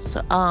well.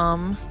 So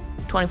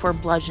 24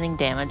 bludgeoning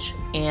damage,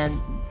 and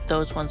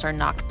those ones are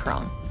knocked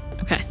prone.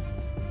 Okay.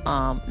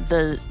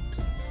 The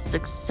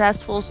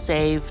successful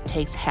save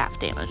takes half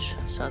damage,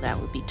 so that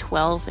would be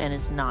 12 and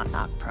is not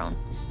knocked prone.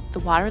 The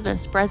water then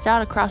spreads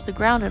out across the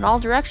ground in all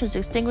directions,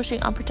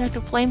 extinguishing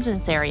unprotected flames in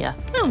this area.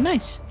 Oh,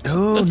 nice.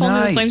 Oh, If only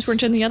nice. the flames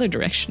weren't in the other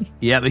direction.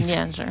 Yeah,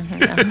 Yeah, sure.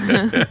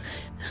 Yeah.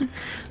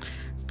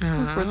 It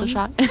was worth a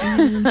shot.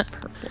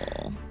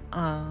 Purple.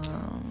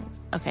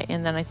 Okay,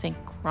 and then I think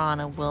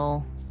Grana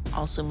will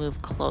also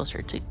move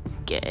closer to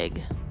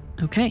Gig.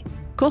 Okay,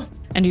 cool.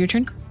 End of your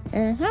turn?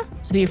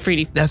 Mm-hmm. So the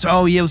Afridi.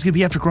 it was gonna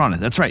be after Grana.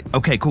 That's right.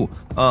 Okay, cool.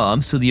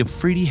 So the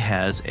Afridi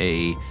has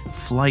a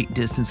flight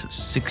distance of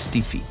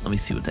 60 feet. Let me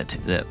see what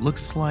that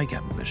looks like. I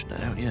haven't measured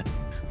that out yet.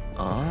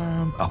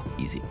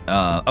 Easy.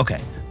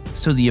 Okay.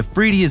 So the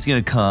Afridi is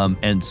gonna come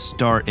and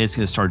start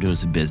doing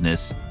some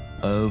business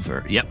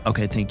over. Yep.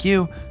 Okay, thank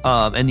you.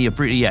 And the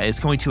Afridi, it's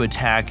going to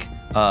attack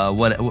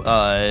what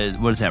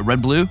is that?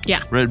 Red blue?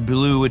 Yeah. Red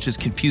blue, which is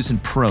confused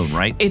and prone,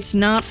 right? It's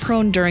not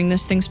prone during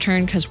this thing's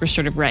turn because we're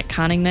sort of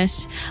retconning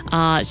this.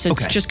 So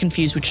it's Okay. just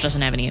confused, which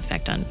doesn't have any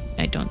effect on,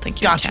 I don't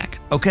think, your Gotcha. attack.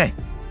 Okay,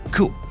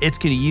 cool. It's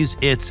going to use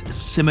its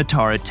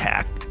scimitar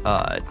attack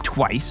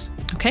twice.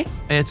 Okay.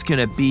 It's going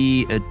to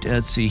be,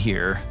 let's see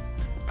here.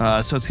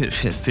 So it's going to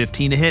hit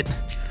 15 to hit.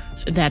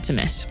 That's a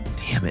miss.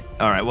 Damn it.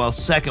 All right, well,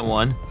 second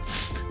one.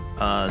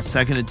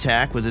 Second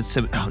attack with its,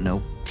 oh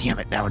no, damn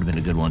it. That would have been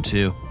a good one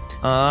too.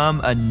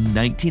 A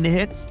 19 to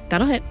hit.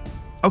 That'll hit.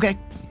 Okay,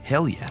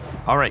 hell yeah.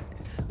 All right.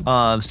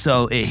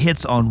 So it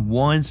hits on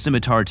one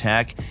scimitar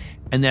attack,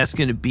 and that's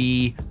going to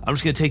be, I'm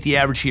just going to take the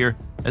average here.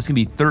 That's going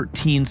to be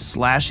 13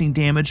 slashing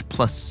damage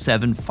plus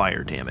 7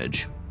 fire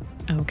damage.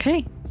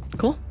 Okay.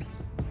 Cool.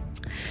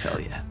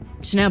 Hell yeah.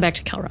 So now back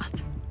to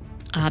Kelroth.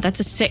 That's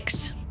a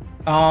 6.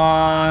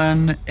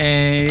 On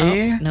a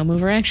Oh, no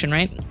move or action,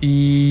 right?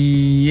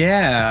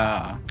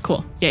 yeah.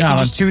 Cool. Yeah, Yeah, he on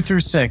just 2 through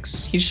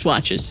 6. he just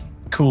watches.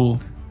 Cool.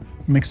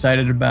 I'm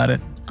excited about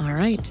it. All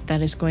right,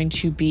 that is going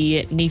to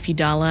be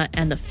Nifidala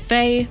and the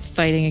Fae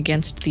fighting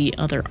against the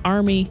other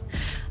army.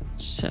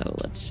 So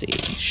let's see.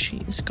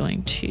 She's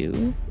going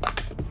to.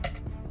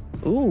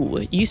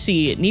 Ooh, you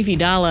see,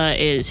 Nifidala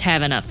is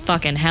having a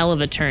fucking hell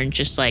of a turn,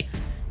 just like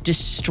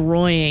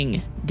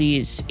destroying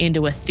these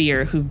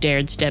Indoathir who've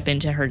dared step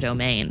into her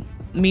domain.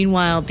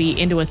 Meanwhile, the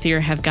Indoathir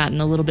have gotten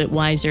a little bit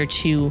wiser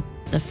to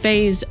the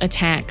Fae's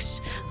attacks.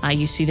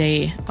 You see,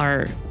 they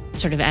are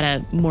sort of at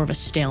a more of a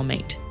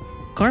stalemate.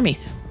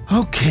 Cormith.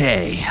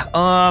 Okay.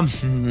 I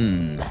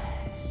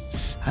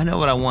know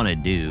what I want to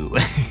do.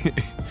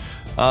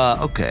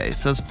 Okay,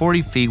 so it's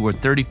 40 feet. We're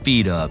 30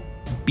 feet up.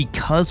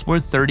 Because we're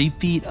 30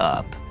 feet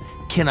up,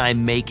 can I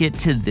make it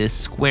to this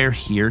square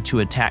here to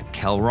attack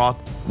Kelroth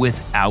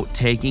without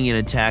taking an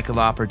attack of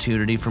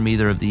opportunity from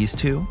either of these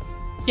two?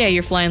 Yeah,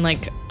 you're flying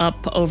like up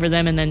over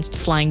them and then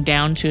flying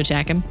down to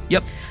attack him.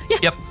 Yep. Yeah.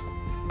 Yep.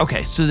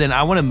 Okay, so then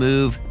I want to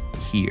move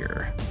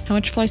here. How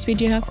much fly speed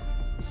do you have?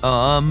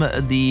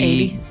 The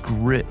 80?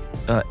 grit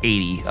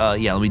 80.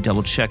 Yeah, let me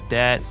double check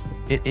that.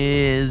 It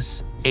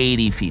is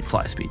 80 feet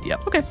fly speed.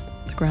 Yep. Okay.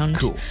 The ground.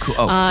 Cool.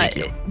 Oh, thank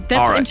you.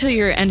 That's All right. until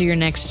your end of your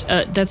next.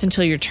 That's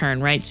until your turn,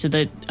 right? So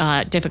the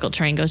difficult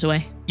terrain goes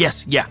away.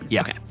 Yes. Yeah.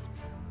 Okay.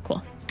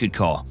 Cool. Good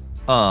call.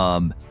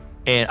 And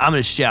I'm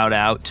gonna shout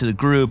out to the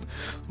group.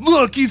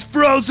 Look, he's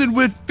frozen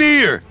with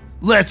fear.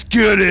 Let's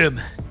get him.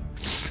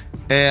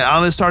 And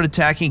I'm gonna start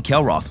attacking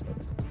Kelroth.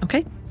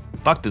 Okay.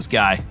 Fuck this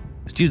guy.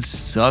 This dude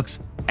sucks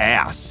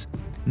ass.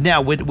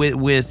 Now with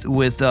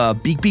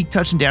Beak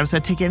touching down, does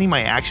that take any of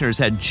my action or is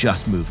that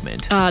just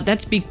movement?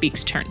 That's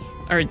Beak's turn,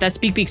 or that's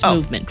Beak's Oh.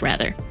 movement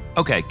rather.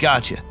 Okay,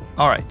 gotcha.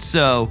 All right,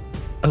 so,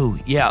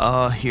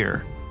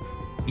 here.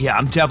 Yeah,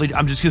 I'm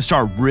just gonna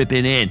start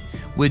ripping in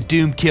with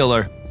Doom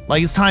Killer.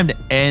 Like, it's time to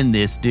end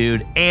this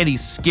dude, and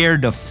he's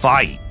scared to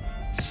fight.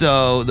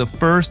 So the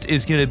first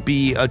is gonna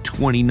be a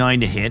 29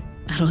 to hit.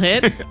 That'll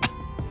hit.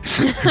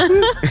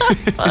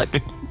 Fuck.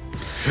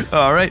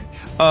 All right.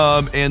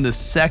 And the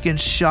second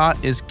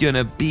shot is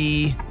gonna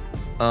be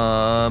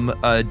no.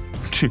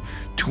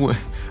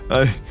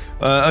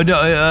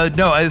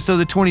 So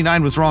the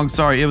 29 was wrong.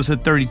 Sorry, it was a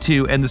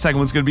 32, and the second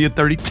one's gonna be a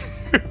 32.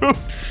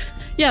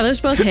 Yeah,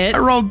 those both hit. I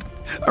rolled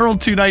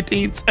 2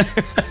 19s.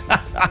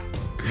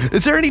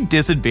 Is there any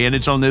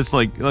disadvantage on this?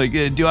 Like,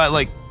 do I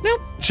like?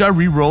 Nope. Should I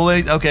re-roll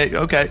it? Okay.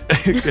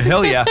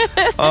 Hell yeah.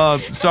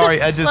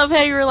 Sorry, I just. Love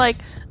how you were like,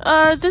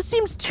 this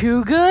seems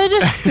too good.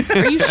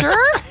 Are you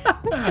sure?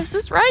 Is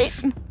this right?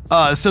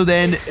 So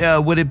then,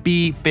 would it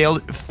be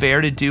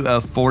fair to do a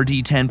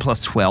 4d10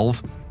 plus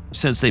 12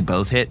 since they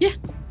both hit? Yeah.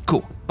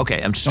 Cool.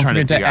 Okay, I'm just Don't trying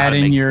to forget to figure out add how to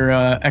in make your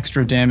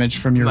extra damage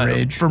from your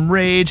rage. From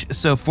rage,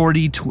 so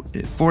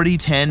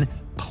 4d10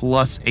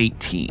 plus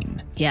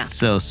 18. Yeah.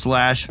 So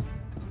slash,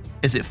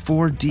 is it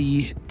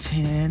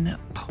 4d10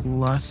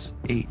 plus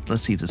 8?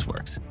 Let's see if this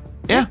works.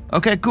 Yeah.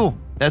 Okay. Cool.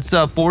 That's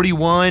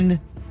 41.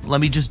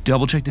 Let me just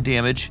double check the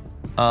damage.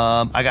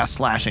 I got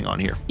slashing on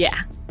here. Yeah.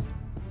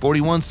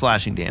 41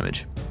 slashing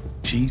damage.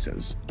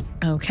 Jesus.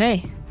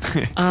 Okay.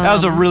 That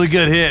was a really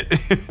good hit.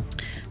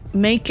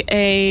 Make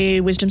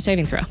a wisdom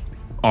saving throw.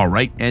 All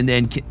right, and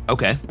then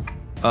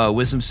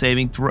wisdom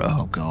saving throw.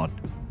 Oh god,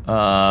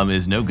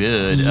 is no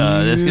good.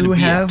 That's gonna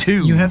be a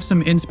 2. You have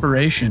some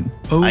inspiration.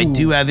 Oh, I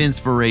do have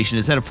inspiration.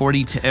 Is that a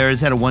 40 or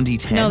is that a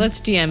 1d10? No, that's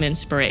DM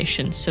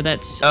inspiration. So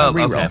that's a oh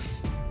reroll. okay.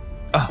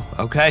 Oh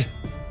okay.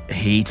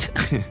 Hate.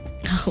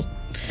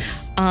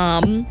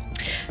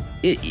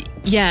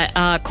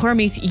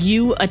 Cormith,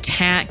 you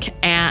attack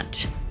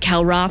at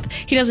Kelroth.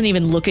 He doesn't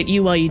even look at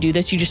you while you do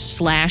this. You just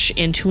slash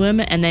into him,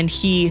 and then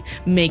he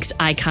makes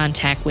eye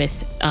contact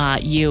with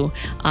you.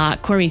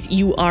 Cormith,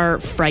 you are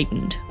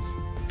frightened.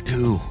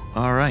 Ooh.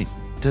 All right.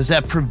 Does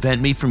that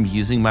prevent me from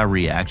using my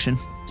reaction?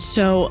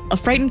 So a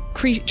frightened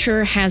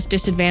creature has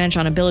disadvantage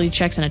on ability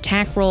checks and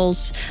attack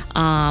rolls,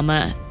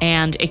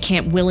 and it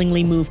can't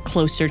willingly move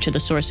closer to the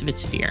source of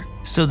its fear.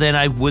 So then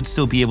I would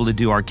still be able to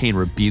do arcane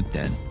rebuke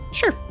then.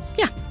 Sure.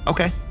 Yeah.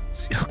 Okay.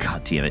 Oh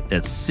god damn it.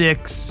 That's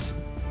 6.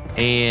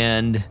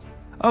 And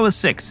Oh, a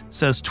 6.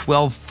 So it's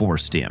 12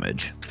 force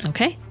damage.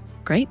 Okay,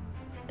 great.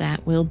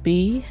 That will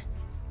be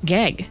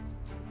Geg.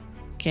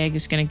 Geg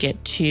is going to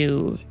get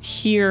to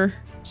here.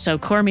 So,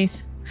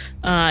 Cormith,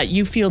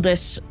 you feel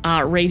this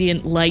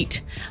radiant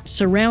light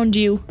surround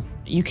you.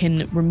 You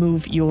can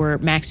remove your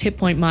max hit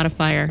point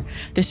modifier.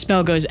 This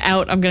spell goes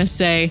out. I'm going to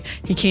say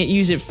he can't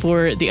use it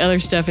for the other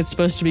stuff it's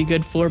supposed to be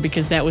good for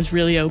because that was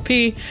really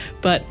OP.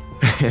 But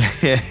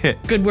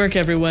good work,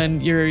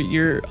 everyone.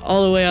 You're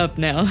all the way up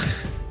now.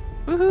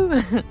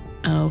 Woohoo.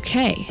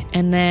 Okay,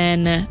 and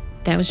then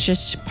that was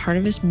just part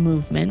of his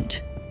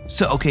movement.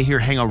 So, okay, here,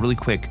 hang on really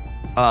quick.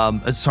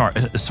 Sorry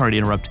to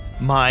interrupt.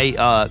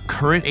 My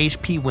current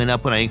HP went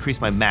up when I increased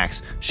my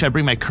max. Should I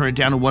bring my current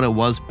down to what it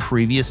was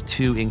previous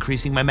to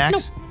increasing my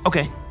max?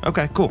 Nope.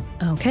 Okay, cool.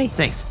 Okay.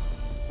 Thanks.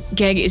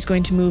 Geg is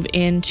going to move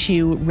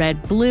into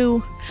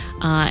red-blue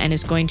and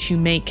is going to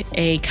make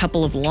a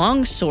couple of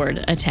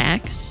longsword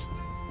attacks.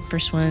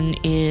 First one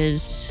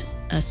is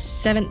a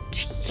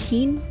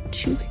 17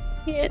 to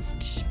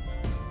hit,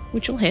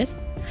 which will hit.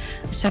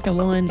 The second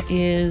one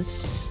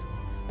is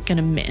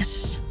gonna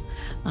miss,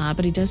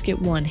 but he does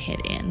get one hit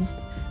in.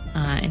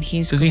 And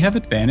Does he have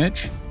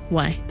advantage?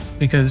 Why?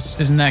 Because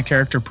isn't that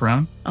character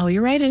prone? Oh,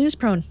 you're right. It is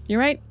prone. You're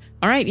right.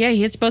 All right. Yeah,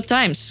 he hits both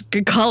times.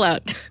 Good call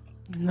out.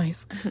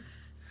 Nice.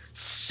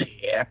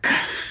 Sick.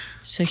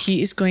 So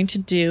he is going to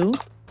do,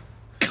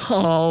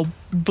 oh,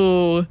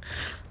 boo,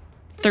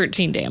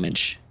 13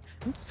 damage.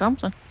 That's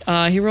something.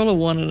 He rolled a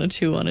 1 and a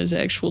 2 on his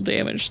actual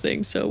damage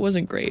thing, so it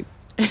wasn't great.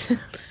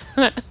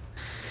 And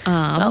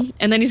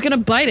then he's going to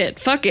bite it.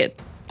 Fuck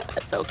it.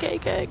 That's okay,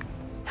 Geg.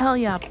 Hell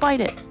yeah,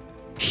 bite it.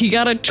 He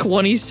got a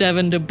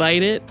 27 to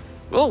bite it.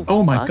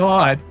 Oh my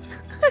god.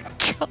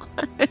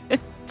 God.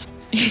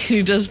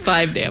 He does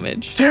 5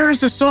 damage. Tear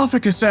his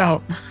esophagus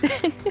out.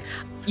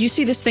 You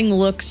see this thing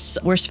looks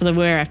worse for the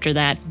wear after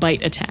that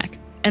bite attack.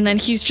 And then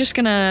he's just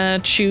gonna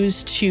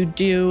choose to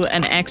do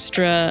an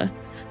extra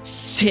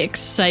 6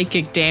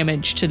 psychic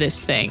damage to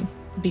this thing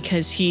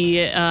because he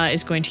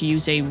is going to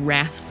use a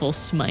Wrathful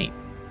Smite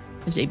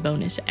as a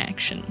bonus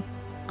action.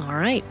 All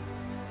right.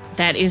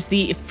 That is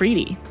the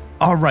Ifriti.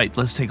 All right,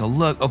 let's take a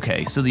look.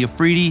 Okay, so the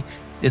Ifriti,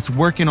 it's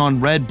working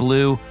on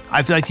red-blue.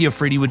 I feel like the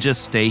Ifriti would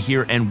just stay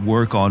here and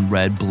work on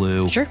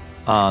red-blue. Sure.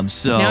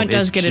 So now it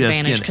does get just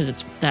advantage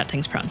because that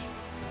thing's prone.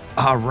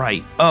 All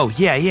right. Oh,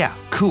 yeah,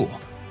 cool.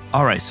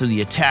 All right, so the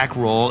attack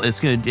roll,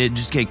 it's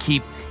just gonna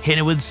keep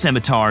hitting it with the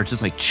scimitar,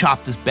 just like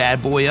chop this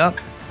bad boy up.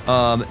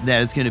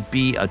 That is gonna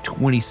be a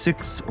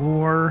 26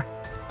 or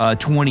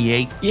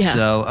 28. Yeah.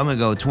 So I'm gonna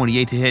go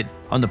 28 to hit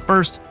on the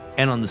first,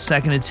 and on the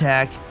second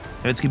attack,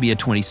 it's gonna be a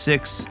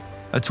 26,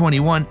 a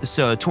 21,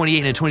 so a 28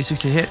 and a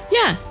 26 to hit.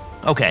 Yeah.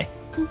 Okay,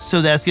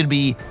 so that's gonna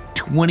be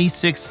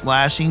 26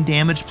 slashing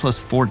damage plus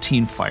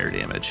 14 fire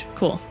damage.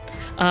 Cool.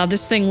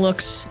 This thing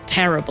looks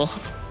terrible.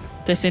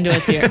 This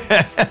Inuithir.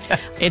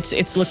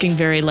 It's looking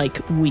very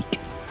weak.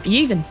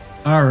 Even.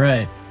 All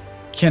right.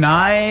 Can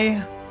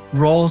I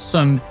roll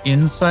some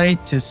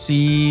insight to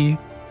see?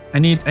 I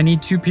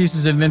need 2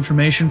 pieces of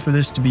information for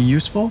this to be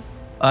useful.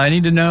 I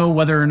need to know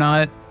whether or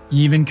not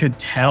Yevon could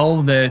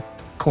tell that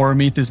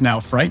Cormith is now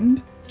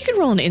frightened. You could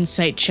roll an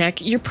insight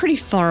check. You're pretty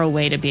far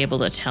away to be able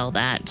to tell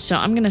that. So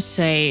I'm going to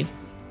say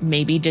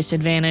maybe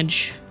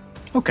disadvantage.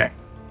 Okay.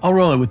 I'll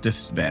roll it with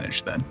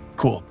disadvantage then.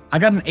 Cool. I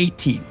got an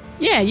 18.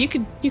 Yeah, you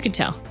could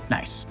tell.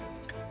 Nice.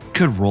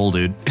 Good roll,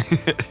 dude.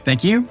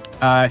 Thank you.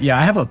 Yeah,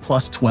 I have a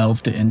plus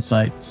 12 to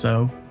insight,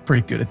 so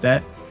pretty good at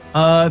that.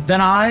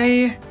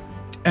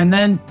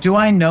 Then do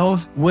I know,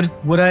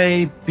 would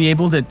I be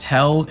able to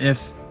tell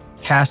if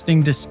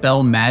casting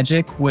Dispel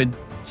Magic would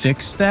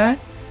fix that?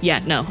 Yeah,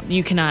 no,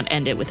 you cannot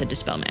end it with a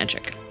Dispel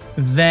Magic.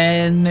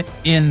 Then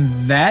in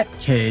that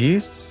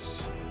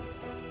case,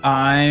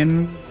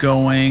 I'm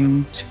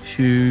going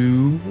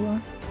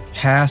to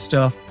cast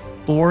a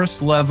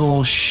 4th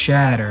level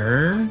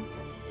Shatter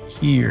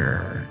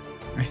here,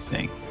 I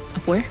think.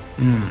 Up where?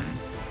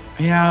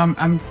 Yeah,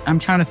 I'm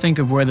trying to think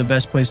of where the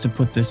best place to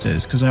put this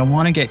is, because I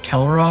want to get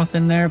Kelroth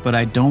in there, but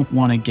I don't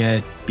want to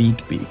get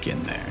Beak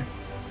in there.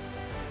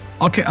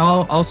 Okay,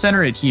 I'll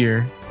center it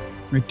here,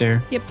 right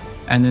there. Yep.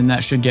 And then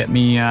that should get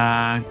me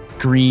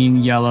green,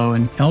 yellow,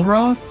 and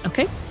Kelroth.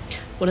 Okay.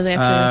 What do they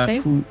have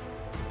to save?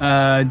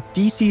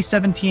 DC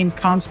 17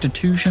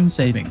 Constitution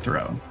saving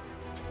throw.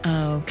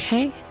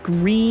 Okay.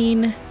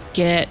 Green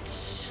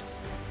gets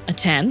a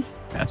 10.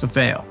 That's a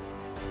fail.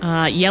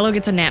 Yellow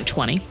gets a nat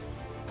 20.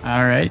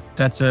 All right,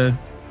 that's a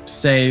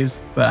save,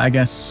 but I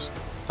guess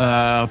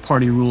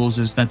party rules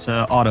is that's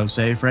a auto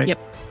save, right? Yep.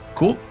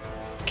 Cool.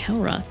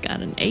 Kelroth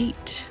got an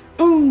 8.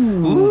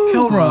 Ooh,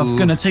 Kelroth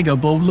gonna take a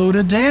boatload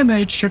of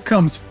damage. Here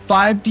comes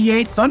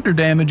 5d8 thunder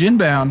damage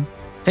inbound.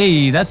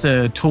 Hey, that's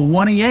a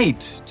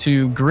 28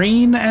 to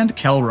Green and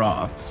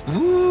Kelroth.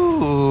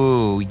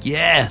 Ooh,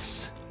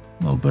 yes.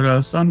 A little bit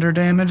of thunder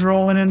damage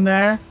rolling in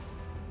there.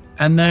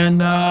 And then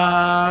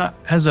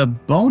as a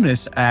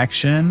bonus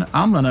action,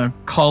 I'm gonna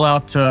call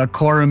out to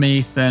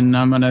Cormith and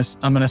I'm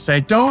gonna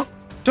say, don't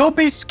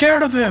be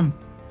scared of him.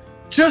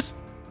 Just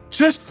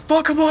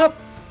fuck him up.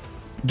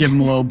 Give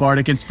him a little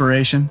bardic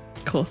inspiration.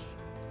 Cool.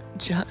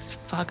 Just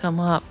fuck him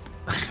up.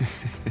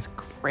 It's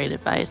great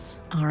advice.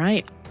 All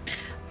right.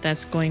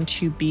 That's going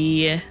to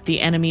be the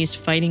enemies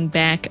fighting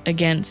back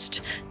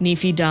against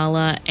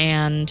Nefi-Dala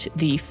and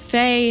the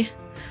Fae.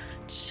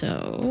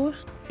 So,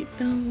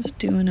 Nefi-Dala's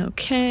doing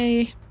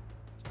okay.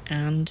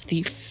 And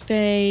the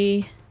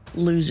Fae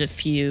lose a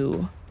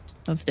few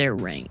of their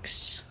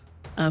ranks.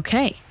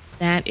 Okay.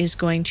 That is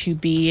going to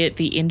be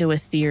the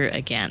Indo-Aether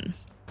again.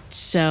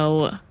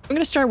 So, I'm going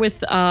to start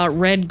with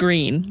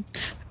red-green.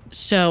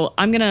 So,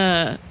 I'm going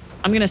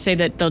to say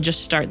that they'll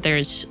just start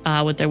theirs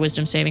with their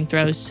wisdom saving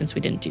throws since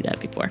we didn't do that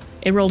before.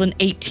 It rolled an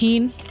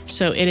 18,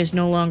 so it is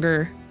no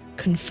longer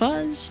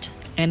confuzzed,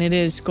 and it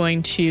is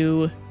going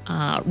to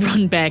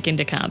run back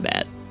into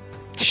combat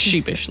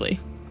sheepishly.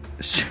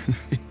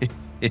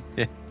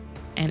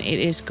 And it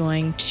is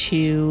going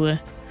to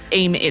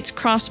aim its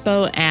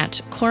crossbow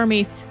at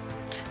Cormith.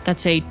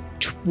 That's a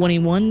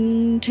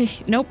 21 to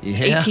nope,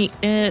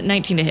 Yeah.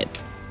 19 to hit.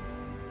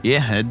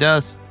 Yeah, it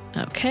does.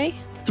 Okay.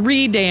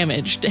 3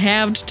 damage,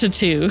 halved to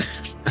 2.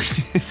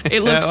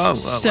 It looks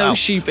so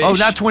sheepish. Oh,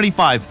 not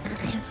 25.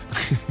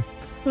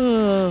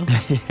 Oh.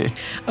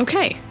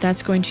 Okay,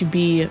 that's going to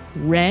be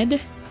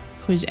Red,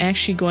 who's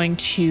actually going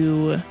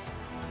to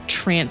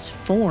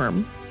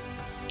transform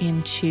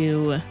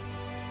into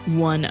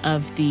one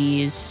of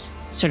these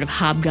sort of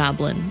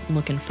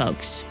hobgoblin-looking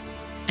folks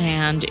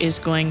and is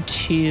going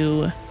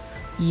to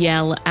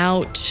yell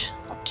out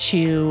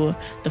to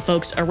the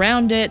folks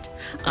around it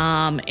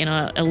in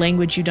a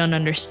language you don't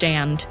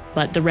understand,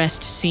 but the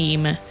rest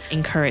seem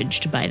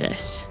encouraged by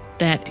this.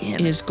 That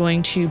is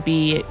going to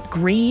be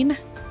Green,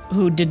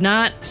 who did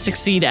not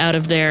succeed out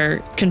of their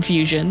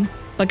confusion,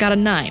 but got a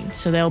 9,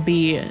 so they'll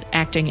be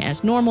acting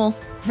as normal.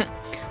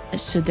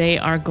 So they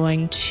are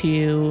going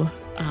to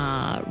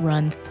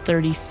run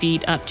 30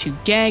 feet up to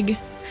Geg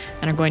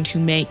and are going to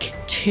make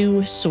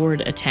 2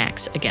 sword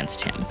attacks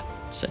against him.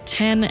 So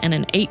 10 and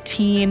an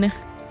 18.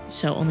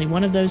 So only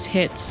one of those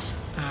hits.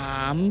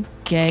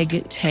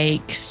 Geg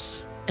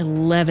takes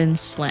 11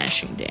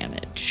 slashing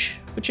damage,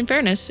 which in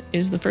fairness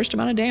is the first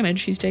amount of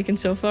damage he's taken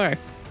so far.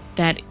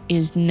 That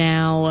is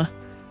now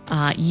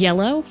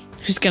Yellow,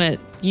 who's going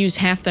to use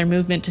half their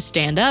movement to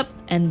stand up,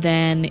 and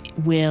then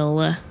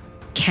will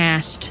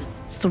cast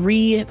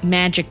 3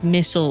 magic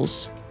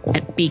missiles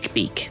at Beak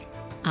Beak.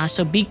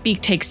 So Beak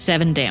Beak takes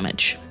 7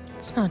 damage.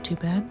 It's not too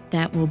bad.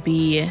 That will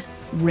be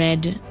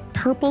Red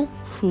Purple,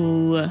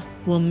 who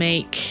will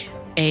make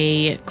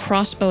a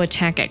crossbow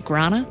attack at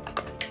Grana.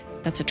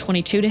 That's a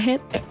 22 to hit.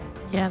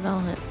 Yeah, that'll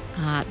hit.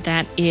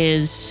 That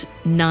is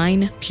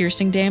 9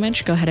 piercing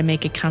damage. Go ahead and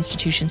make a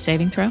Constitution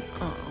saving throw.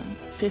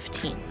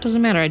 15.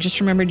 Doesn't matter. I just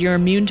remembered you're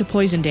immune to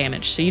poison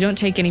damage, so you don't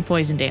take any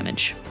poison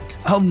damage.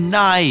 Oh,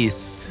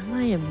 nice. Am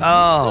I immune?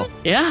 Oh,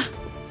 Yeah.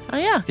 Oh,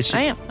 yeah. Is she-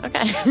 I am.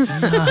 Okay.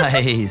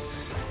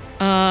 nice.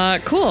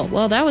 Cool.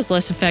 Well, that was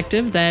less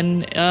effective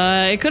than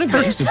it could have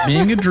been. Perks of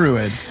being a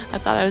druid. I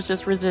thought I was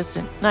just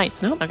resistant.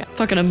 Nice. Nope. Okay.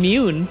 Fucking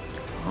immune.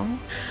 I'll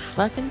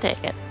fucking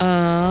take it.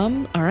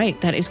 All right.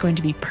 That is going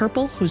to be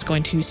Purple, who's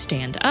going to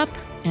stand up,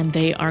 and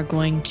they are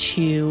going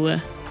to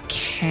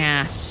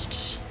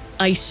cast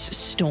Ice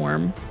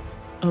Storm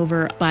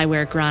over by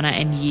where Grana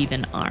and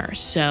Yevon are.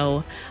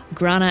 So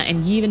Grana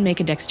and Yevon make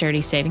a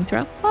dexterity saving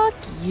throw. Fuck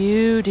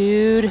you,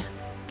 dude.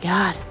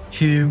 God.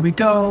 Here we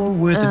go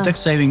with a dex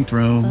saving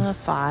throw.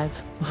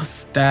 5.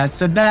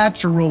 That's a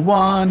natural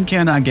 1.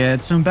 Can I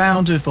get some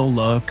bountiful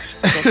luck?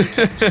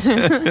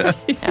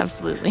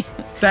 Absolutely.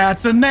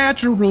 That's a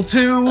natural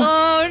 2.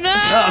 Oh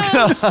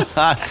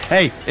no!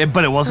 Hey,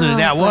 but it wasn't in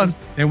that one.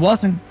 It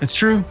wasn't. It's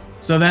true.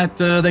 So that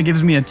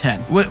gives me a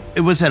 10.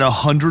 It was at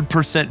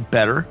 100%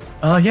 better.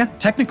 Yeah,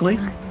 technically.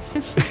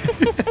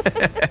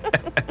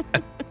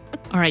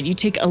 All right, you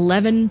take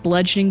 11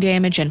 bludgeoning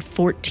damage and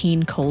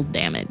 14 cold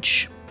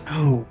damage.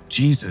 Oh,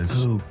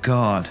 Jesus. Oh,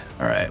 God.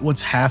 All right,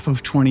 what's half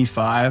of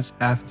 25?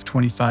 Half of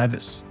 25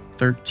 is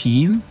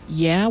 13?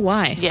 Yeah,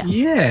 why? Yeah.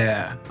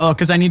 Yeah. Oh,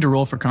 because I need to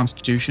roll for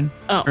Constitution.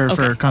 Oh, Or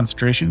for okay.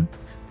 concentration.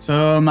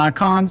 So my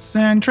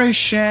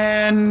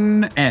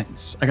concentration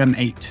ends. I got an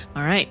 8.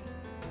 All right.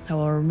 I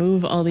will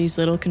remove all these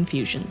little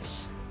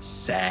confusions.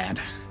 Sad.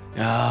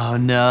 Oh,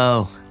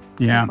 no.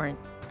 Yeah.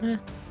 There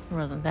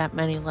wasn't that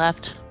many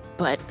left,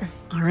 but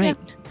All right.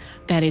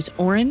 That is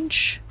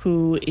Orange,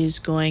 who is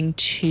going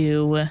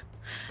to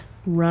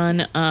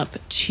run up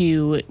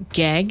to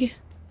Geg.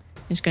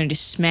 Is going to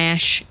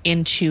smash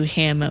into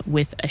him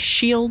with a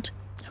shield.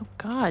 oh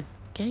god,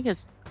 Geg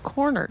is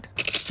cornered.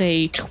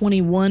 Say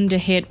 21 to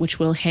hit, which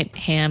will hit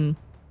him.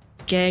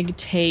 Geg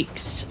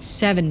takes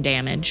 7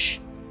 damage.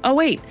 Oh,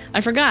 wait,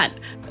 I forgot.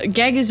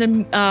 Geg is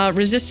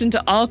resistant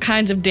to all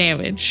kinds of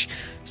damage.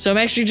 So I'm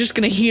actually just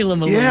going to heal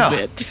him a little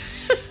bit.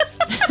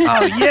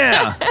 Oh,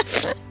 yeah.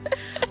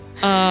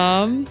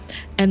 And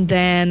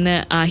then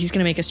he's going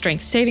to make a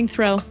strength saving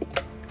throw.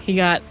 He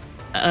got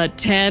a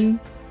 10,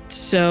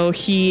 so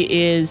he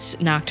is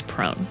knocked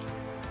prone.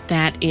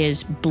 That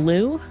is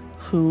Blue,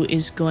 who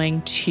is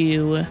going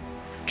to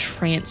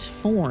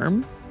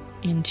transform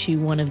into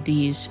one of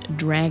these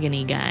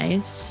dragony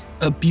guys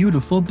A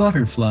beautiful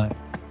butterfly.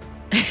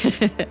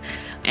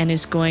 and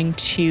is going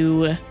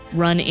to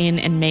run in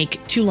and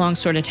make 2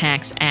 longsword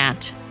attacks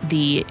at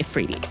the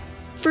Ifriti.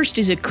 First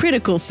is a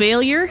critical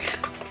failure.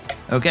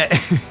 Okay.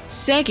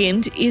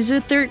 Second is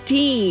a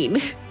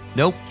 13.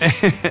 Nope.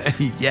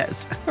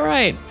 Yes. All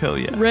right. Hell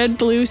yeah. Red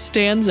Blue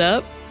stands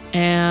up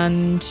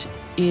and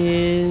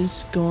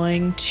is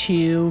going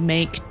to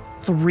make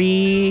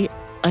 3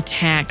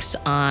 attacks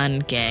on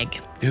Gag.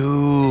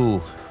 Ooh.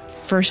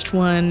 First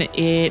one,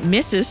 it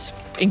misses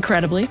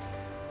incredibly.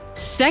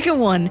 Second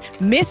one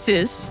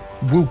misses.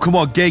 Woo, come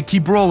on, Gag,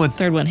 keep rolling.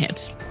 Third one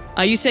hits.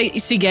 You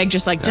see Gag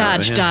just like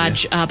dodge, yeah,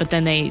 dodge, but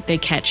then they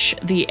catch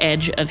the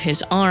edge of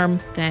his arm.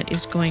 That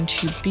is going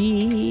to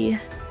be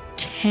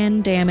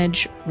 10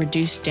 damage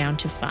reduced down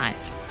to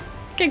 5.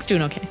 Gag's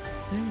doing okay.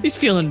 He's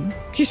feeling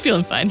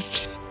fine.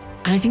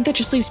 And I think that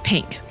just leaves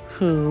Pink,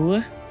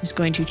 who is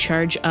going to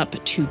charge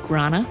up to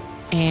Grana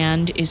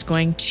and is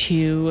going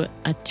to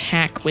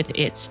attack with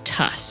its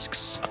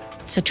tusks.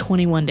 It's a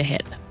 21 to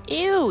hit.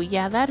 Ew,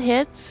 yeah, that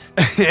hits.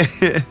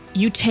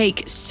 You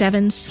take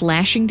 7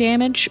 slashing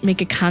damage.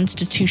 Make a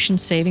Constitution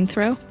saving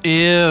throw.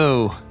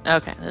 Ew.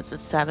 Okay, that's a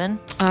 7.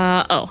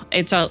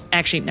 It's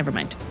actually never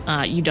mind.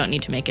 You don't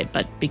need to make it,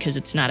 but because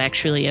it's not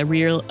actually a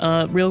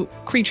real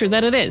creature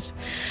that it is.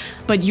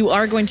 But you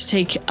are going to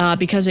take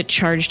because it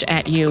charged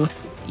at you.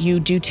 You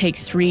do take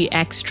 3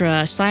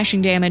 extra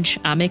slashing damage.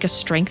 Make a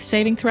Strength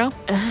saving throw.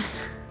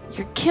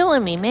 You're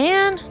killing me,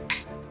 man.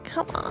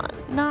 Come on,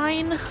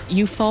 9.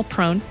 You fall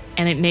prone,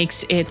 and it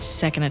makes its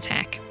second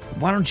attack.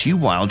 Why don't you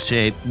wild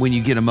shape when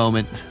you get a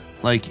moment?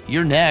 Like,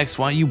 you're next.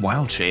 Why don't you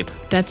wild shape?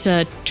 That's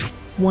a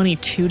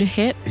 22 to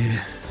hit.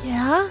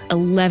 Yeah?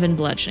 11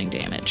 bludgeoning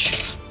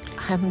damage.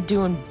 I'm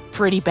doing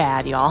pretty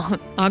bad, y'all.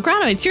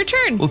 Grano, it's your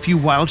turn. Well, if you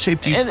wild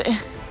shaped, you... It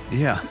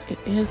Yeah.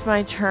 is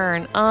my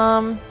turn.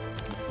 Well,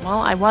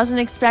 I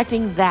wasn't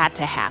expecting that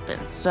to happen,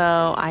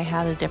 so I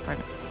had a different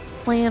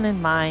plan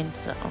in mind,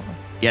 so...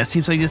 Yeah, it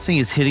seems like this thing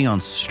is hitting on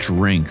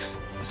strength.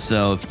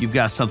 So if you've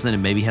got something that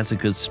maybe has a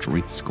good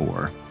strength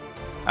score.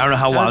 I don't know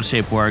how wild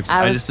shape works.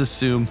 I just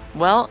assume.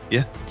 Well,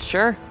 yeah.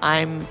 Sure.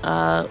 I'm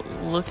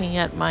looking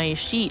at my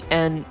sheet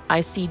and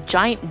I see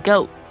giant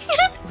goat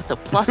with a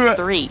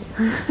 +3.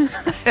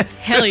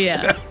 Hell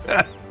yeah.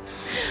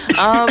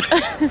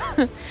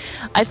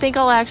 I think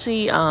I'll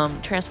actually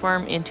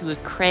transform into a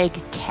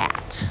Craig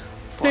cat.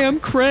 Hey, I'm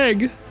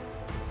Craig.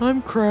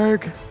 I'm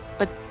Craig.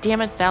 But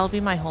damn it, that'll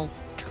be my whole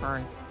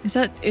turn.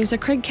 Is a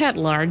Craig cat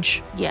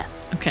large?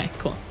 Yes. Okay,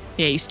 cool.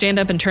 Yeah, you stand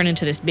up and turn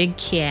into this big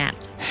cat.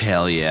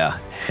 Hell yeah.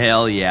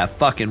 Hell yeah.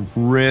 Fucking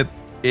rip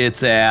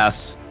its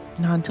ass.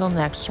 Not until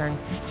next turn.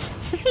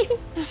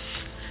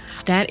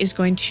 That is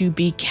going to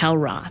be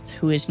Kelroth,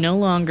 who is no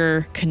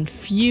longer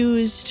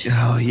confused.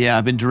 Oh yeah,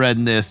 I've been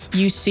dreading this.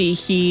 You see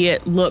he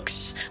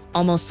looks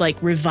almost like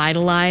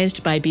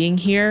revitalized by being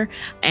here,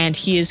 and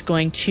he is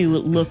going to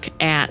look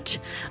at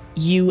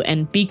you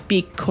and Beak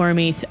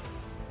Cormith.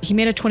 He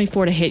made a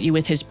 24 to hit you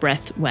with his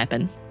breath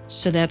weapon.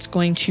 So that's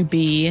going to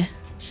be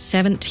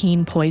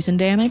 17 poison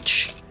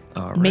damage.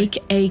 All right. Make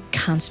a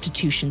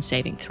Constitution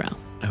saving throw.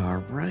 All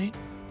right.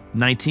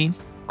 19.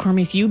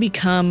 Cormith, you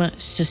become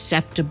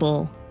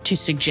susceptible to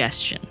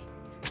suggestion.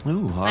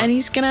 Ooh, all right. And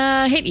he's going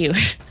to hit you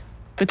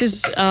with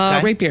his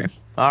rapier.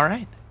 All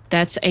right.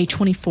 That's a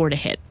 24 to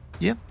hit.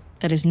 Yep.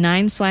 That is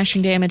 9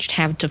 slashing damage,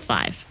 halved to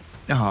 5.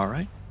 All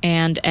right.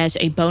 And as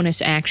a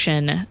bonus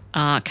action,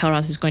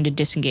 Kelroth is going to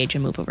disengage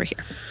and move over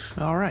here.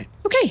 All right.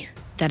 Okay.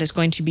 That is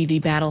going to be the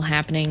battle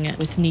happening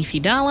with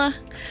Nifidala.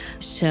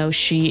 So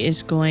she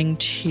is going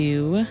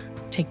to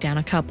take down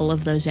a couple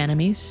of those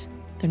enemies.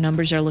 Their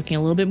numbers are looking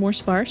a little bit more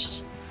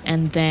sparse.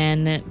 And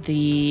then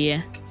the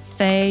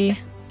Fae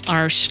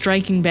are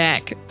striking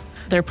back.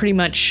 They're pretty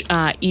much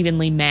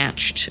evenly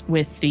matched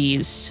with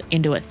these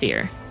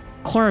Indoathir.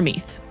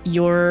 Cormith,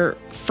 your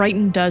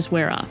frighten does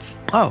wear off.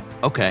 Oh,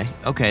 okay.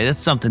 Okay,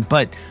 that's something.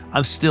 But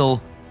I'm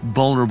still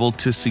vulnerable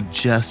to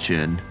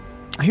suggestion.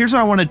 Here's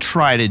what I want to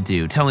try to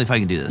do. Tell me if I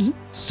can do this. Mm-hmm.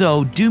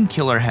 So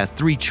Doomkiller has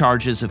 3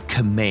 charges of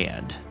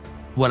command.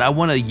 What I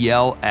want to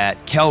yell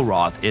at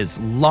Kelroth is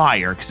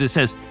liar, because it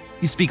says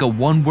you speak a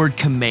 1-word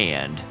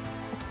command.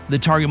 The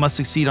target must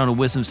succeed on a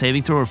wisdom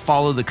saving throw or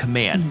follow the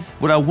command. Mm-hmm.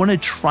 What I want to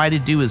try to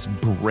do is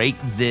break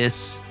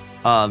this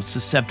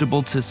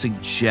susceptible to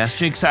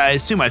suggestion, because I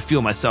assume I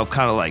feel myself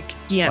kind of like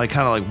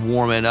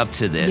warming up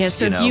to this. Yeah,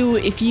 so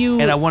if you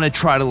and I want to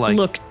try to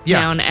look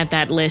down at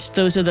that list,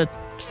 those are the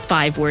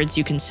 5 words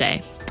you can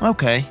say.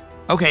 Okay,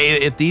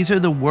 if these are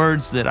the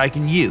words that I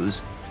can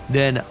use,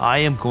 then I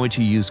am going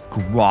to use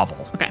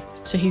grovel. Okay,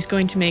 so he's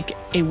going to make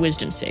a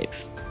wisdom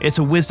save. It's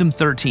a wisdom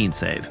 13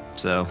 save,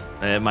 so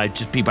it might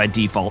just be by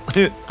default.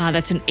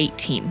 That's an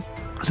 18.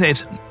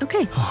 Saves.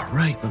 Okay. All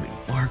right, let me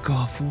mark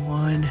off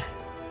 1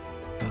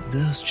 of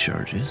those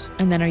charges.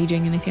 And then are you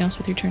doing anything else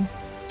with your turn?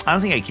 I don't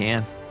think I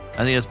can.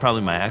 I think that's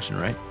probably my action,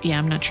 right? Yeah,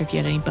 I'm not sure if you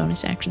had any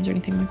bonus actions or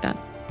anything like that.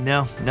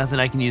 No, nothing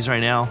I can use right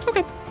now.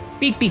 Okay.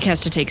 Beak has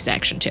to take his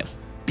action too.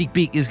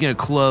 Beak is going to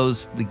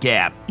close the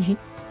gap.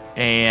 Mm-hmm.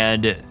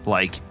 and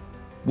like,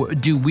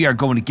 dude, we are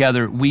going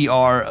together. We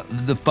are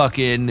the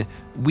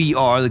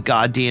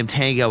goddamn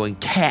Tango and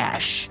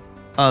Cash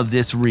of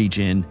this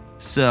region.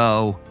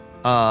 So,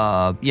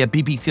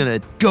 BB's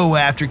gonna go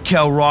after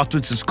Kelroth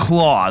with his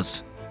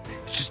claws.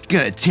 He's just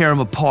gonna tear him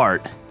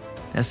apart.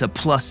 That's a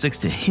 +6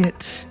 to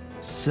hit.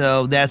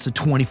 So that's a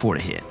 24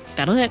 to hit.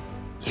 That'll hit.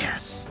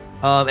 Yes.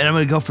 And I'm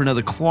gonna go for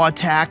another claw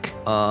attack.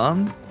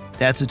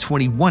 That's a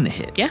 21 to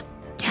hit. Yeah.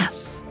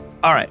 Yes.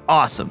 All right,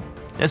 awesome.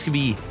 That's gonna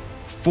be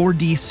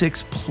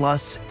 4d6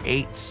 plus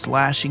 8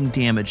 slashing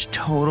damage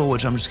total,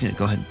 which I'm just gonna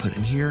go ahead and put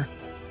in here.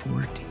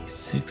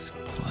 4d6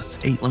 plus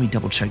 8. Let me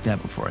double check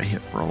that before I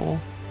hit roll.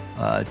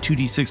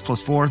 2d6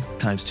 plus 4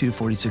 times 2,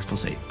 46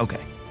 plus 8.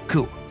 Okay,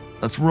 cool.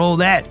 Let's roll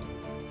that.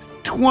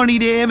 20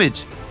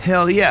 damage.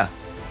 Hell yeah.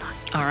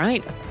 Nice. All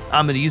right.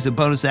 I'm gonna use a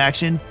bonus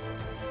action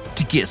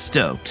to get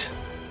stoked.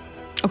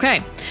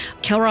 Okay.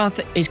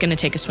 Kelroth is going to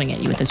take a swing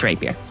at you with his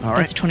rapier. All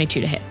That's right.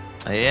 22 to hit.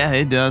 Yeah,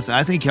 it does.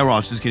 I think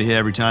Kelroth's just gonna hit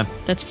every time.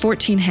 That's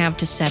 14 half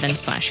to 7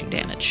 slashing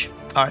damage.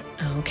 All right.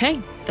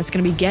 Okay. That's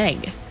going to be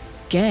Geg.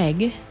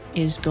 Geg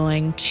is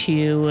going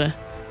to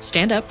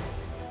stand up,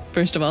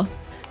 first of all,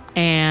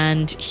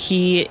 and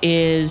he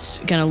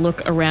is going to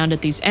look around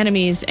at these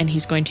enemies, and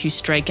he's going to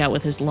strike out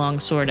with his long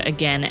sword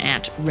again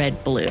at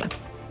Red Blue.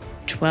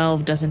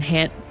 12 doesn't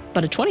hit,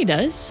 but a 20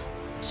 does.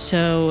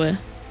 So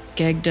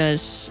Geg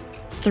does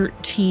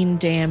 13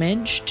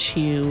 damage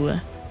to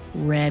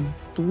Red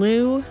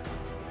Blue.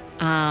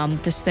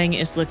 This thing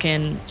is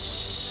looking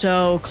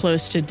so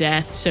close to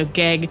death. So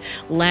Geg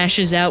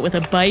lashes out with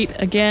a bite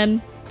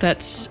again.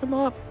 That's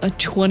a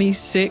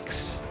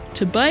 26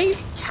 to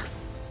bite.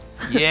 Yes.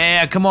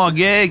 Yeah, come on,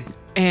 Gig.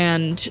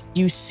 And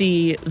you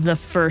see the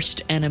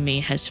first enemy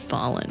has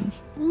fallen.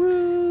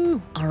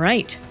 Woo. All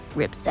right.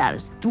 Rips out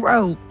his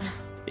throat.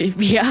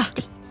 Yeah,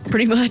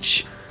 pretty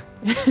much.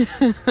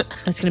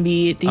 That's going to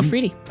be the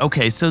Ifriti.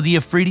 Okay, so the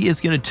Ifriti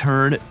is going to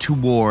turn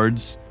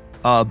towards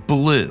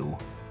Blue,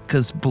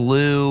 because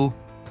Blue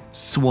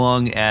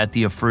swung at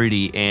the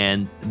Ifriti,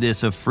 and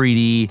this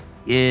Ifriti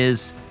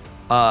is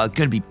going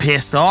to be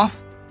pissed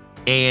off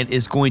and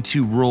is going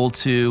to roll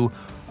to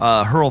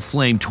hurl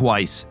flame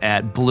twice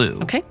at Blue.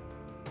 Okay.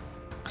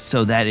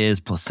 So that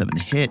is +7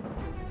 to hit.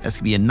 That's going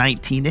to be a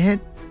 19 to hit.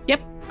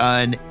 Yep.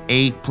 An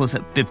 8 plus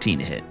 15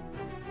 to hit.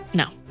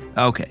 No.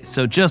 Okay,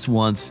 so just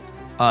once.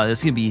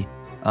 That's going to be,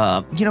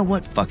 you know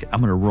what? Fuck it.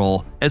 I'm going to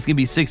roll. That's going to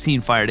be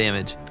 16 fire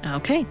damage.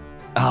 Okay.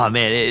 Oh,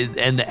 man.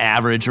 And the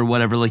average or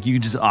whatever, like you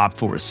just opt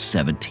for is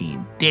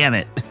 17. Damn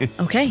it.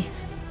 Okay.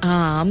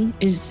 And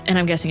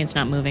I'm guessing it's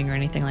not moving or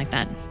anything like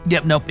that.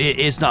 Yep, nope.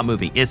 It's not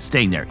moving. It's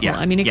staying there. Yeah.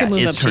 Well, I mean, it can move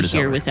its up to turn is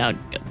here over. without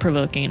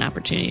provoking an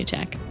opportunity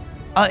attack.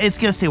 It's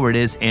going to stay where it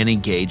is and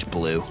engage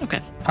Blue.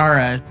 Okay. All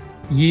right.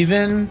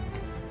 Yevon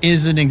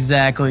isn't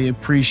exactly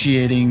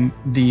appreciating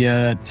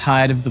the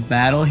tide of the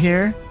battle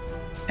here,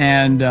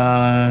 and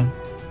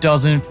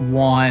doesn't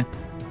want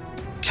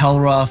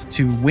Kelroth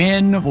to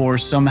win or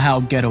somehow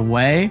get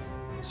away.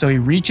 So he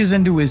reaches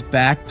into his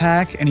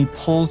backpack and he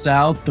pulls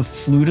out the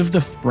Flute of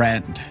the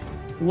Friend.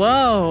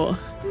 Whoa.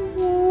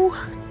 Woo.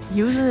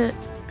 Using it.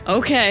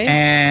 Okay.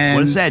 And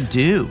What does that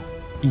do?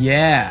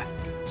 Yeah.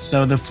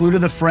 So the Flute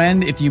of the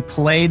Friend, if you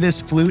play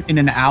this flute in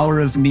an hour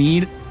of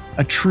need,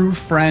 a true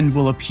friend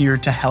will appear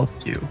to help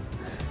you.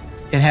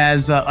 It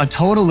has a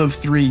total of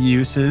 3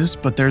 uses,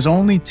 but there's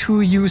only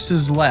 2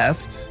 uses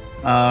left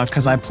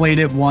because I played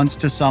it once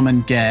to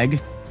summon Geg.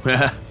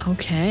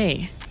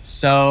 Okay.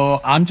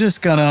 So I'm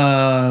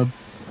gonna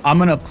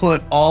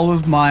put all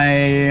of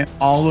my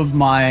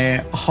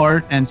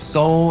heart and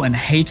soul and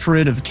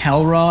hatred of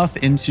Kelroth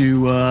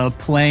into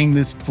playing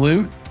this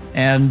flute,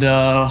 and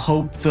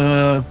hope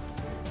the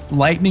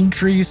lightning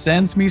tree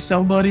sends me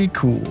somebody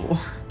cool.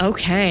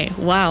 Okay.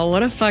 Wow.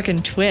 What a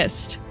fucking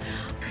twist.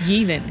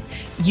 Yevon,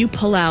 you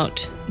pull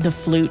out the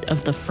Flute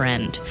of the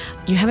Friend.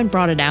 You haven't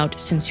brought it out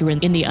since you were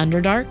in the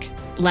Underdark.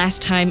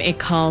 Last time it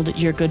called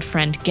your good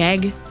friend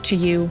Geg to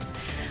you.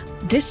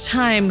 This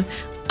time,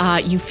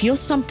 you feel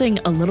something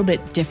a little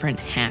bit different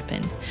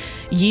happen.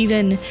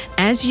 Yevon,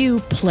 as you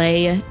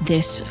play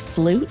this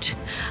flute,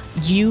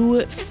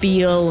 you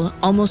feel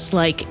almost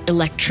like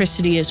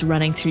electricity is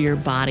running through your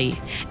body,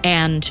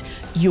 and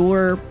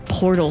your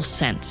portal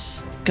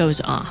sense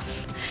goes off.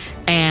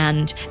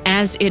 And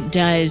as it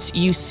does,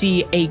 you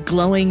see a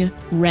glowing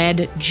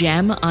red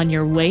gem on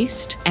your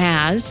waist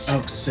as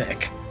Oh,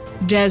 sick.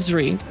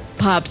 Desri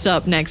pops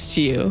up next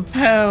to you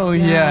Hell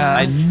yeah.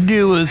 I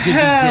knew it was going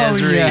to be Hell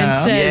Desiree. yeah. and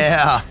says,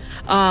 Yeah.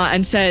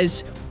 and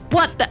says,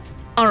 "What the?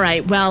 All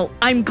right, well,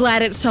 I'm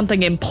glad it's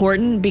something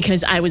important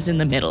because I was in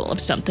the middle of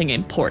something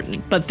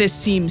important, but this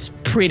seems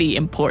pretty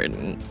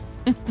important."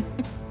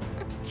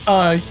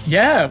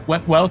 Yeah,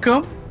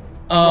 welcome.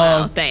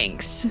 Wow,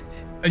 thanks.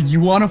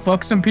 You want to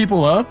fuck some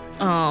people up?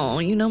 Oh,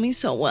 you know me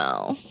so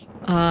well.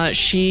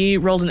 She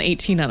rolled an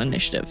 18 on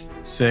initiative.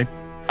 Sick.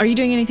 Are you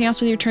doing anything else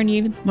with your turn,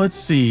 Yevon? Let's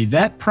see.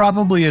 That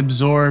probably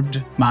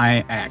absorbed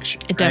my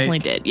action. It definitely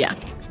did, yeah.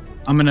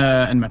 I'm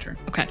gonna end my turn.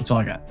 Okay. That's all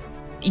I got.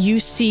 You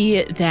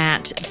see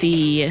that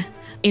the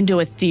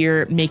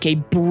Indo-Aether make a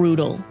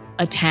brutal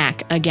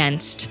attack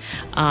against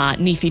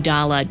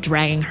Nifidala,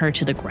 dragging her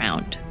to the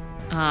ground.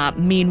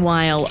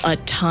 Meanwhile, a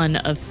ton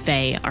of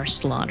Fae are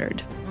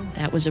slaughtered.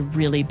 That was a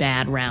really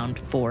bad round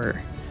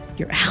for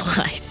your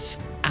allies.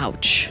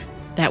 Ouch.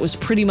 That was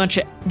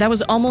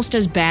almost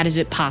as bad as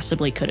it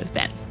possibly could have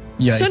been.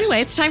 Yikes. So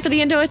anyway, it's time for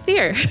the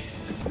Indo-Aether.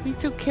 We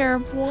took care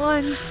of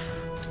one.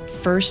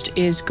 First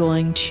is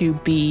going to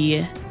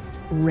be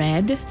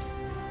Red,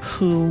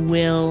 who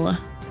will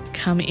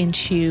come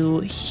into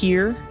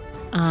here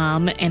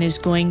and is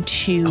going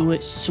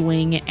to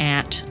swing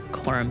at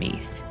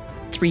Cormith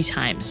 3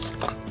 times.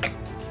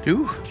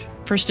 Ooh.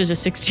 First is a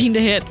 16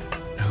 to hit.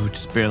 Oh,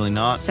 just barely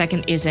not.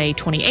 Second is a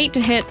 28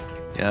 to hit.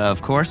 Yeah,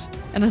 of course.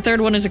 And the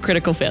third one is a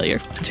critical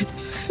failure.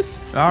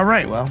 All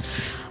right, well.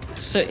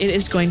 So it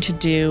is going to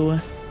do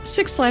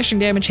 6 slashing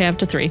damage, half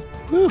to 3.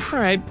 Whew. All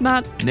right,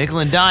 not... Nickel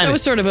and dime. That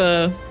was sort of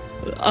a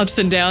ups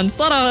and downs.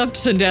 A lot of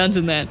ups and downs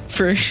in that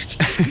for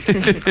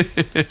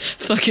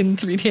fucking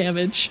 3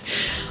 damage.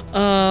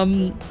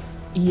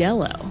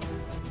 Yellow.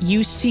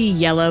 You see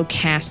Yellow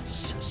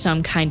casts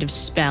some kind of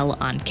spell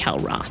on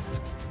Kelroth.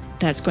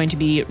 That's going to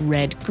be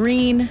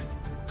Red-Green,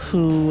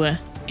 who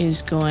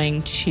is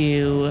going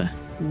to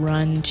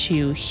run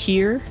to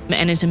here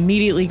and is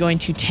immediately going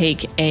to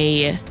take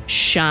a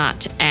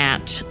shot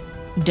at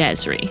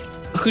Desri,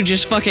 who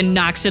just fucking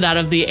knocks it out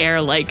of the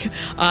air like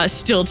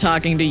still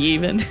talking to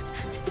Yevon.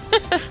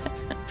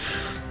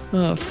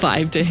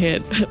 5 to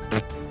hit.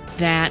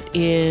 That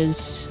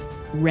is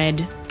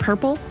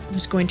Red-Purple,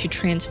 who's going to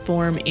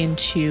transform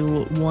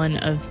into one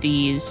of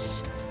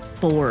these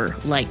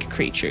boar-like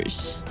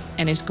creatures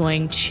and is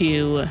going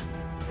to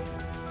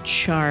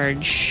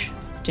charge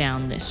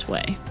down this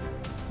way.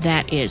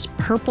 That is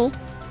Purple,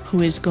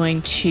 who is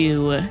going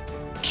to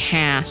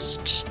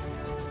cast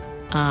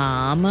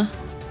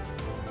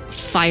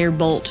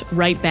Firebolt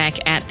right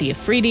back at the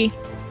Ifriti.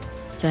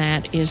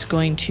 That is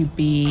going to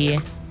be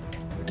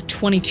a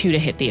 22 to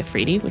hit the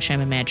Ifriti, which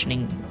I'm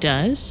imagining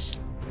does.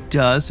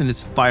 Does, and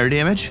it's fire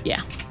damage?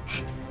 Yeah.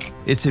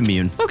 It's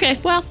immune. Okay,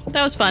 well,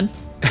 that was fun.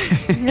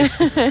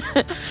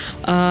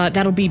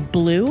 That'll be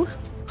Blue,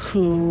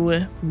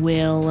 who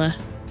will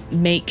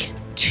make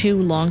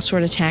 2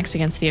 longsword attacks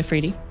against the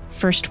Ifriti.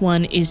 First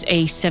one is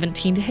a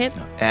 17 to hit.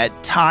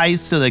 At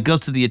ties, so that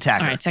goes to the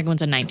attacker. All right, second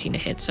one's a 19 to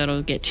hit, so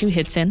it'll get 2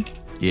 hits in.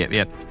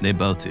 Yep. They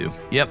both do.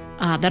 Yep.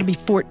 That'll be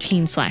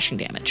 14 slashing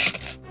damage.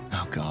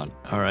 Oh, God.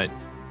 All right.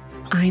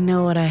 I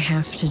know what I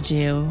have to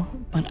do,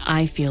 but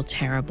I feel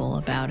terrible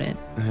about it.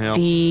 Yep.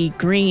 The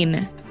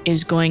green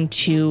is going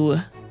to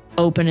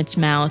open its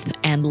mouth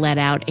and let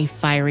out a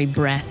fiery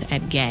breath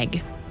at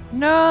Geg.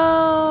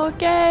 No,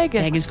 Geg.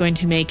 Geg is going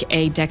to make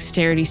a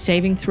dexterity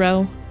saving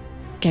throw.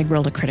 Geg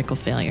rolled a critical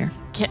failure.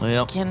 Can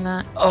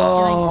I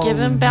Oh, give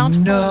him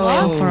bountiful no.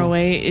 How love? far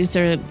away? Is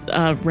there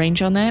a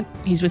range on that?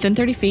 He's within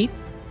 30 feet.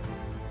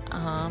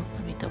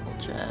 Let me double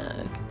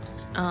check.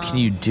 Can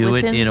you do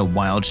it in a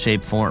wild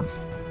shape form?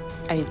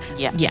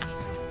 Yes. Yeah.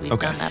 We've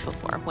Okay. done that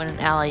before. When an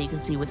ally you can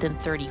see within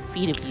 30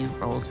 feet of you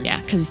rolls. Yeah,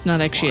 because it's not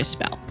actually a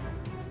spell.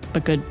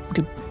 But good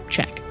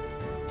check.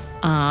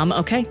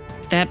 Okay.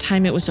 That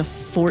time it was a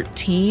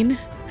 14,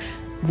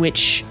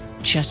 which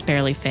just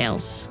barely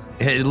fails.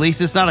 At least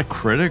it's not a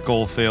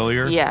critical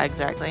failure. Yeah,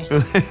 exactly.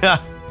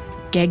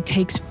 Geg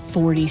takes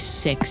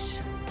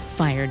 46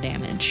 fire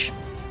damage.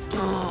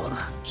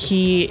 Oh,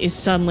 He is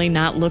suddenly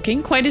not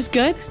looking quite as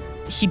good.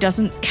 He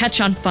doesn't catch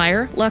on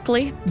fire,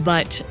 luckily,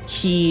 but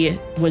he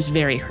was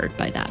very hurt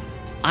by that.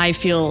 I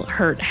feel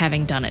hurt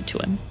having done it to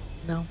him.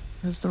 no,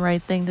 it was the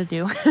right thing to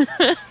do.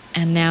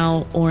 And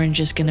now Orange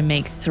is going to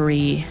make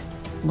 3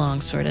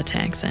 longsword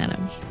attacks at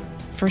him.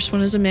 First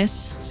one is a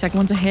miss, second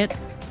one's a hit,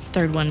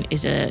 third one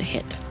is a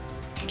hit.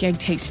 Geg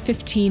takes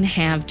 15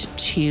 halved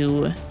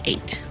to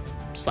 8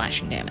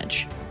 slashing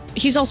damage.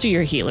 He's also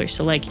your healer,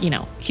 so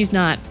he's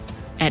not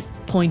at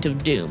point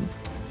of doom.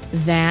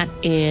 That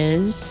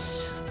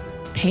is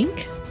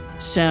Pink.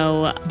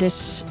 So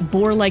this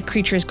boar-like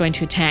creature is going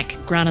to attack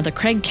Grana the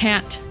Craig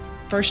Cat.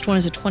 First one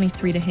is a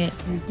 23 to hit.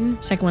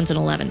 Second one's an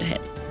 11 to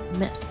hit.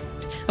 Miss.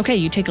 Okay,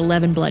 you take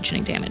 11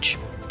 bludgeoning damage.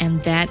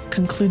 And that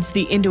concludes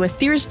the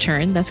Indo-Aether's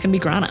turn. That's going to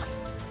be Grana.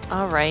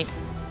 All right.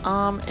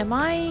 Am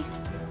I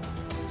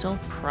still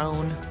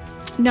prone?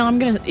 No, I'm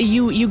going to...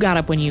 You got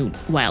up when you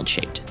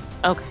wild-shaped.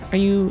 Okay. Are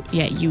you...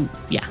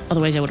 Yeah.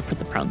 Otherwise, I would have put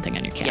the prone thing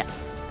on your cat. Yeah,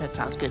 that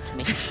sounds good to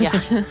me. Yeah.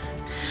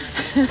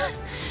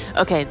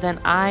 Okay, then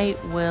I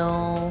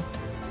will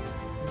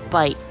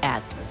bite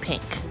at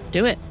Pink.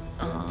 Do it.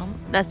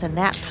 That's a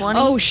nat 20.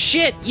 Oh,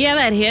 shit. Yeah,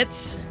 that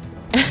hits.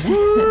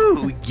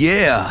 Woo!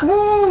 Yeah.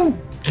 Woo!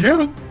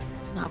 Get him.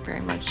 It's not very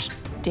much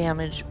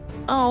damage.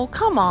 Oh,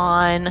 come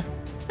on.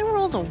 I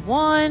rolled a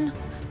 1.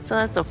 So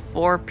that's a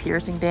 4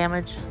 piercing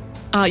damage.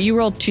 You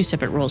rolled 2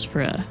 separate rolls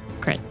for a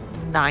crit.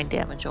 9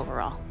 damage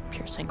overall.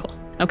 Piercing. Cool.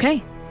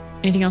 Okay.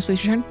 Anything else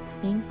with your turn?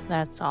 I think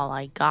that's all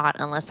I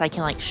got, unless I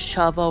can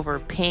shove over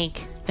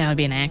Pink That would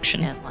be an action.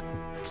 and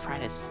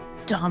try to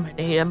dominate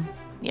him.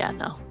 Yeah,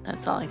 no,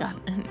 that's all I got.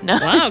 No.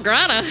 Wow,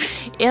 Grana.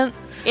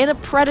 In a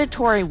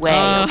predatory way,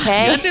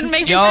 okay? That didn't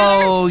make it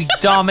better. Yo,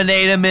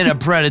 dominate him in a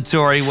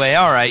predatory way.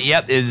 All right,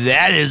 yep,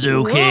 that is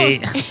okay.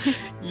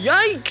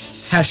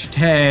 Yikes.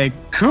 Hashtag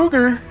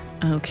cougar.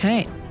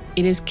 Okay,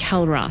 it is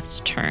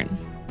Kelroth's turn.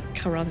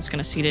 Kelroth is going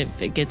to see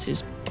if it gets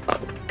his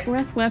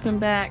breath weapon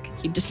back.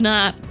 He does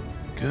not.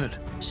 Good.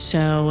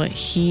 So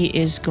he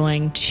is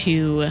going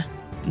to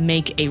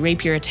make a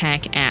rapier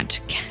attack at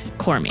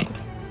Cormy.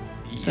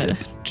 So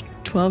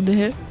 12 to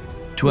hit.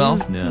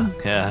 12? No.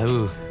 Yeah.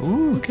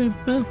 Ooh. Okay,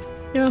 well,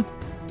 yeah.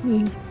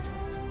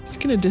 It's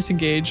going to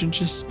disengage and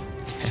just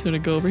sort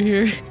of go over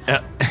here. All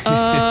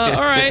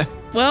right.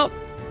 Well,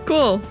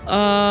 cool.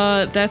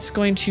 That's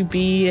going to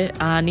be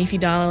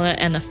Nifidala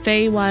and the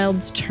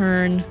Feywild's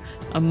turn.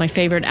 My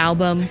favorite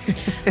album.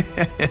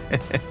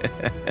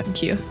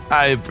 Thank you.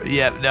 That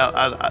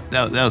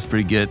was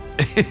pretty good.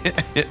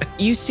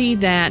 You see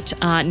that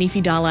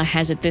Nifidala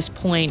has at this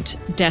point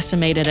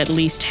decimated at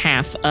least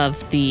half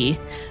of the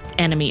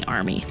enemy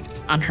army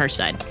on her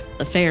side.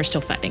 The Fey are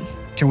still fighting.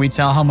 Can we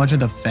tell how much of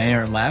the Fae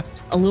are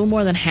left? A little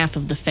more than half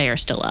of the Fey are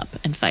still up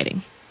and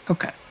fighting.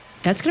 Okay.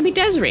 That's going to be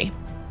Desiree.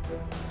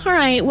 All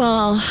right,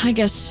 well, I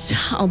guess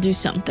I'll do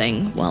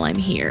something while I'm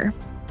here.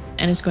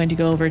 And it's going to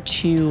go over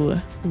to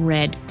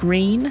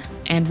Red-Green,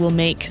 and we'll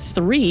make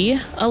 3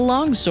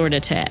 longsword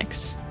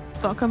attacks.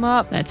 Fuck him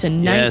up. That's a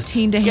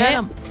 19 to Get hit.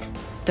 him.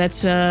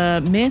 That's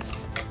a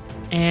myth,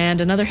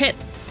 and another hit.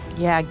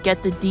 Yeah,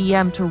 get the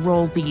DM to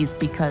roll these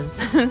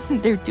because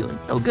they're doing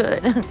so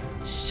good.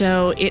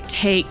 So it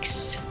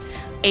takes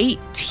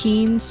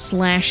 18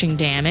 slashing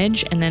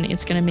damage, and then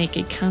it's going to make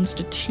a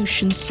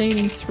Constitution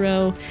saving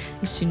throw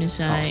as soon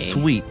as I... Oh,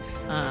 sweet.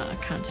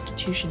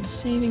 Constitution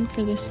saving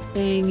for this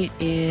thing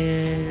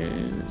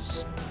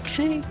is...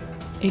 Okay.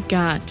 It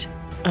got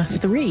a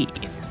 3,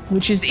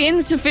 which is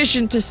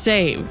insufficient to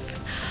save.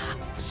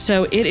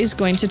 So it is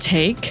going to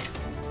take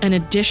an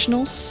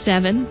additional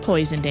 7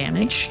 poison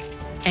damage,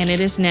 and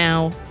it is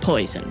now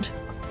poisoned,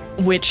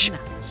 which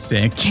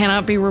Sick.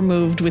 cannot be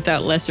removed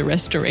without lesser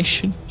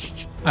restoration.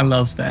 I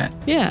love that.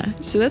 Yeah,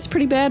 so that's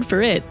pretty bad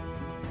for it.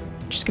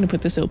 Just gonna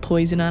put this little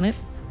poison on it.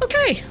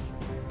 Okay,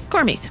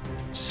 Cormith.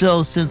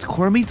 So since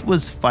Cormith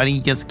was fighting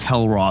against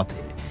Kelroth,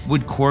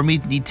 would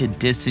Cormith need to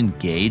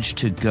disengage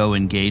to go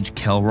engage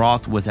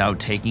Kelroth without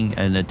taking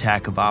an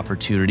attack of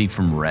opportunity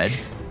from Red?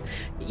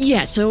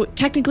 Yeah, so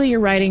technically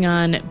you're riding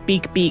on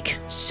Beak,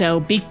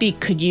 so Beak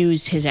could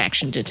use his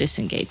action to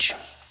disengage.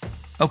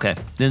 Okay,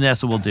 then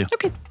that's what we'll do.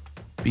 Okay.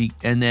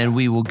 And then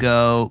we will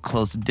go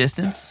close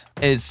distance.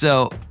 And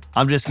so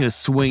I'm just going to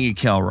swing at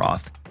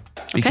Kelroth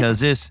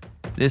because this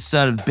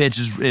son of a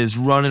bitch is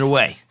running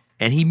away.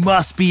 And he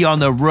must be on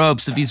the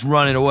ropes if he's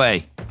running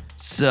away.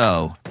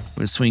 So I'm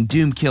going to swing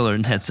Doom Killer,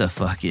 and that's a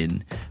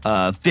fucking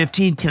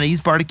 15. Can I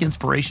use Bardic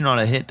Inspiration on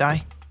a hit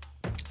die?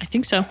 I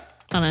think so.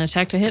 On an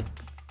attack to hit.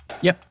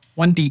 Yep.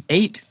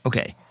 1d8.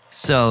 Okay,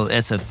 so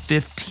that's a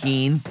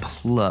 15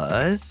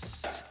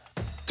 plus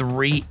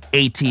 3,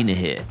 18 to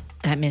hit.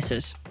 That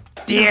misses.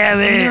 Damn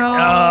it! No.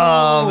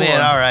 Oh,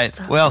 man, all right.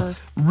 So Well,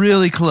 close.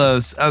 really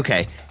close.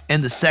 Okay,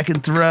 and the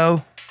second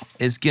throw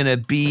is going to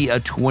be a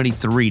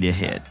 23 to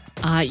hit.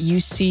 You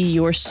see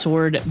your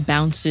sword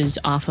bounces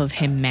off of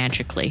him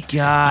magically.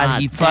 God,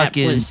 he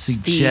fucking that was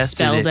suggested the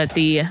spell it. that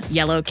the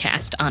yellow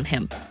cast on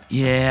him.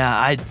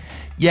 Yeah,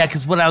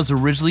 because what I was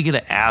originally going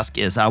to ask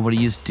is I would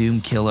have used Doom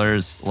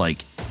Killer's,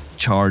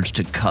 charge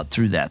to cut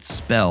through that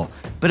spell,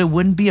 but it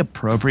wouldn't be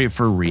appropriate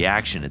for a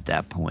reaction at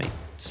that point.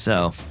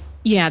 So...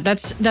 Yeah,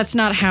 that's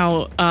not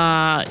how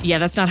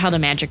that's not how the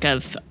magic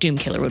of Doom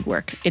Killer would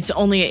work. It's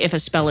only if a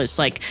spell is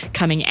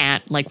coming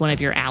at one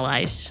of your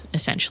allies,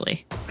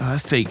 essentially. I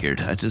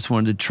figured. I just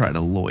wanted to try to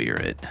lawyer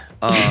it.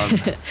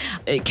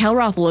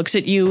 Kelroth looks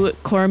at you,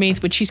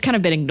 Cormith, which she's kind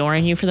of been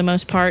ignoring you for the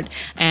most part,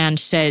 and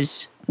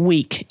says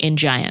weak in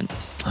giant.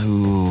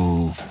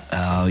 Ooh.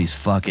 Oh,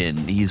 he's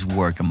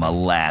working my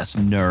last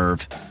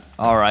nerve.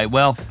 All right,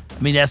 well,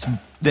 I mean,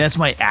 that's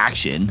my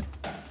action.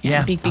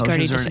 Yeah, Beak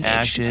already potions are an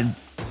disengaged. action.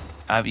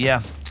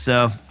 Yeah,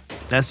 so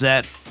that's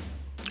that.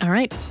 All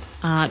right.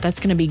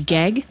 That's going to be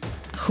Geg,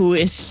 who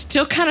is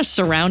still kind of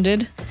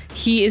surrounded.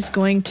 He is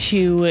going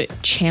to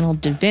channel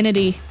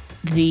divinity.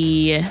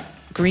 The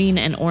green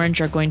and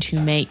orange are going to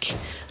make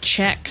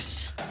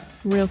checks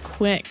real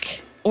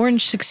quick.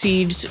 Orange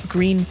succeeds,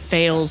 green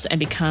fails, and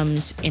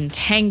becomes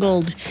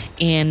entangled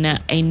in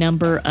a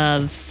number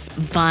of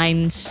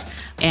vines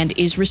and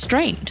is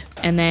restrained.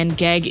 And then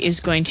Geg is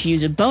going to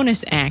use a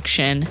bonus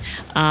action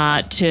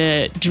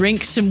to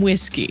drink some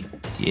whiskey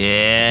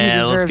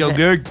Yeah, let's deserves go, it.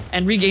 Gurg.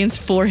 and regains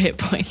 4 hit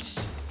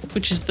points,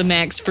 which is the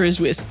max for his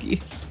whiskey.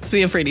 It's the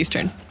Euphrates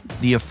turn.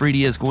 The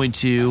Afridia is going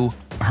to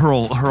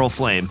hurl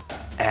flame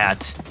at...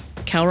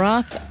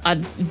 Kelroth,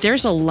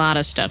 there's a lot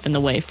of stuff in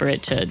the way for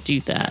it to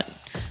do that.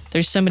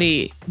 There's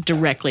somebody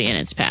directly in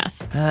its path.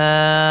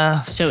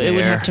 So it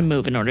would have to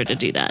move in order to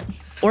do that.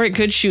 Or it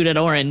could shoot at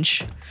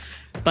orange,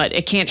 but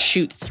it can't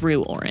shoot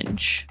through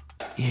orange.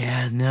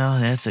 Yeah, no,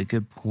 that's a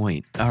good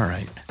point. All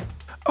right.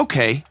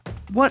 Okay,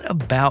 what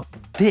about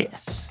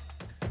this?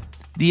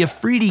 the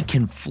Afridi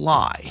can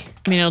fly.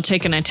 I mean, it'll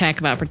take an attack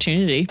of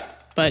opportunity,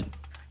 but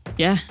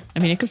yeah, I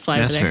mean, it could fly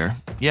That's over there.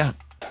 fair. Yeah.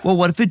 Well,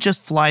 what if it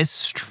just flies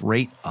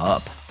straight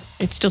up?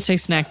 It still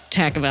takes an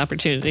attack of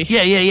opportunity.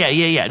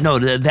 Yeah. No,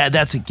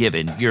 that's a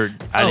given. I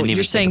didn't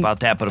even saying- think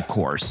about that, but of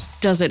course.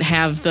 Does it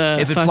have the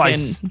If it fucking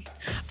flies-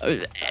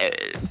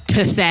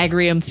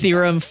 Pythagorean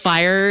theorem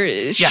fire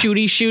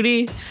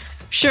shooty?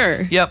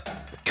 Sure. Yep.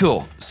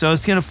 Cool. So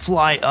it's going to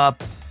fly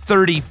up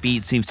 30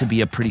 feet. Seems to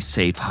be a pretty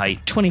safe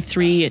height.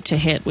 23 to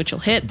hit, which will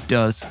hit.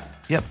 Does.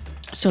 Yep.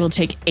 So it'll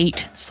take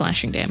 8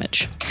 slashing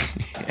damage.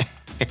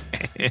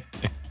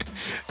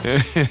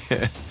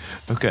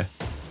 Okay.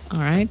 All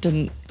right.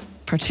 Didn't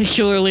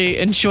particularly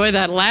enjoy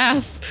that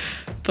laugh,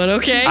 but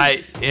okay.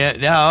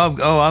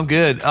 I'm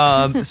good.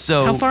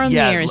 So How far in the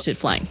air is it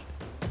flying?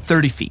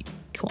 30 feet.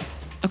 Cool.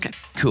 Okay.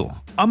 Cool.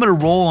 I'm going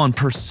to roll on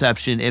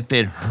perception if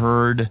it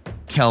heard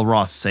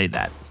Kelroth say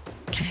that.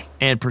 Okay.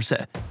 And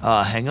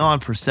hang on,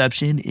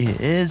 perception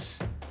is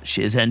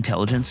that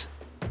intelligence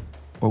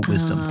or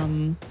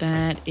wisdom?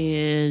 That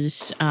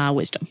is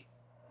wisdom.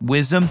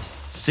 Wisdom,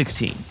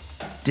 16.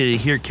 Did it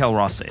hear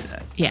Kelroth say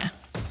that? Yeah.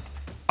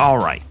 All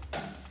right.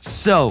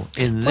 So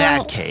in Well,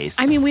 that case,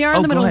 I mean, we are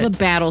in the middle go of the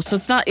battle, so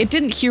it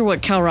didn't hear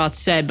what Kelroth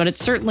said, but it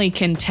certainly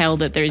can tell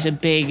that there's a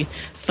big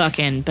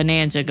fucking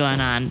bonanza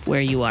going on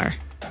where you are.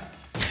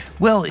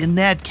 Well, in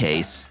that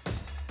case,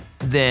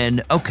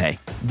 then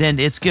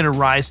it's gonna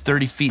rise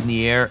 30 feet in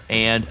the air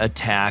and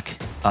attack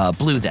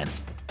Blue. Then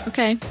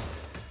Okay.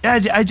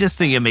 I just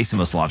think it makes the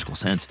most logical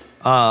sense.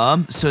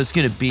 So it's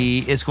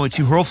going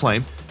to hurl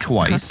flame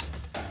twice,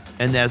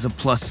 and that's a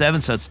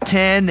 +7, so it's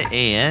 10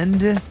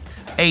 and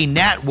a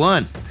nat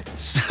 1.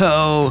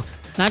 So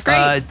Not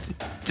great.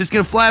 just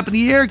gonna fly up in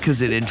the air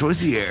because it enjoys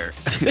the air.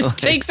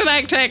 Takes an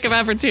attack of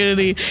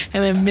opportunity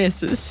and then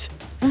misses.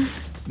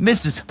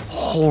 Misses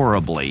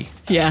horribly.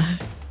 Yeah.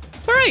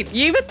 All right,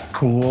 even.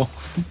 Cool.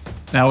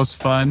 That was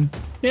fun.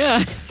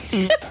 Yeah.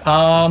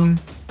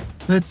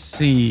 Let's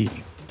see.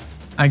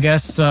 I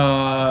guess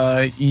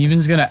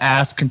Even's gonna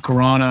ask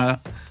Grana,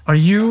 are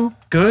you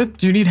good?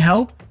 Do you need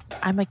help?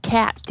 I'm a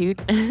cat,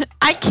 dude.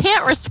 I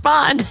can't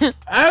respond.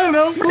 I don't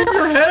know, move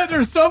your head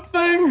or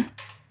something.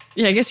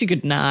 Yeah, I guess you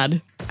could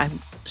nod. I'm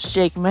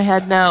shaking my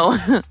head no.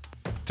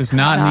 Does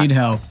not Not- need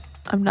help.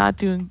 I'm not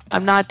doing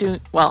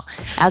well,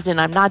 as in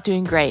I'm not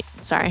doing great.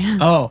 Sorry.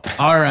 Oh,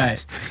 all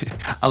right.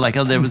 I like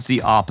how there was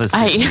the opposite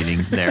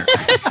meaning there.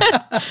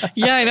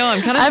 Yeah, I know.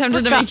 I'm kind of I tempted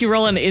to forgot. make you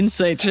roll an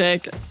insight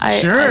check.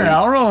 Sure,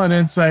 I'll roll an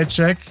insight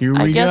check. Here we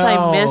go. I guess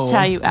I missed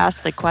how you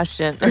asked the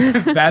question.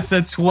 That's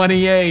a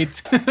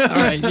 28. All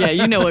right. Yeah,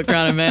 you know what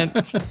Grana meant.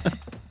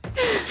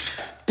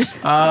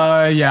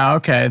 Yeah,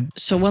 okay.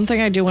 So one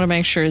thing I do want to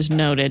make sure is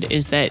noted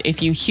is that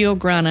if you heal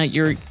Grana,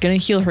 you're going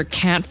to heal her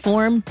cat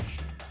form.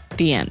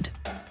 The end.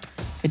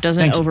 It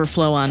doesn't Thank you.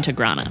 overflow onto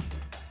Grana.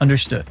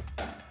 Understood.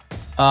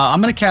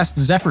 I'm going to cast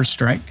Zephyr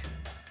Strike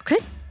Okay.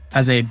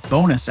 as a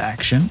bonus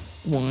action.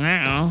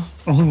 Wow.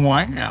 Oh,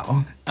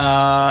 wow.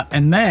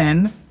 And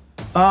then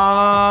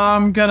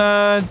I'm going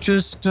to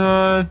just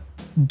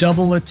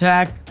double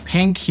attack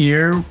Pink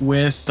here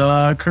with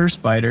Curse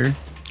Biter.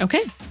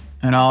 Okay.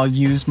 And I'll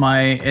use my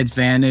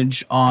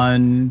advantage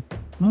on,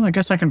 well, I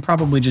guess I can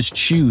probably just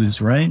choose,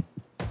 right?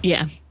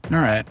 Yeah. All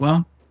right,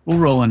 well, we'll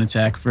roll an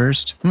attack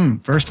first.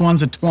 First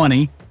one's a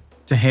 20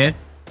 to hit,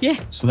 Yeah.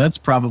 so that's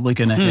probably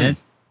going to hit.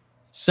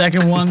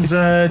 Second one's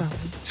a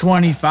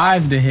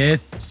 25 to hit,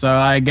 so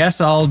I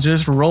guess I'll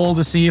just roll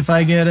to see if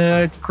I get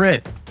a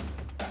crit.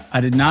 I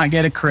did not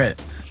get a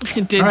crit.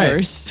 It did All right.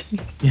 worse.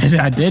 Yes,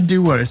 I did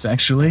do worse,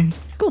 actually.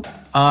 Cool.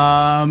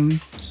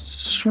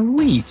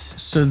 Sweet.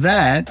 So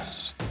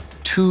that's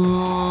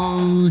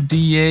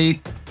 2d8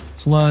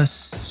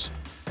 plus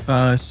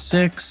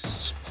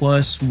 6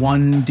 plus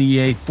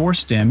 1d8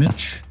 force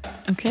damage.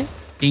 Okay.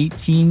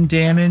 18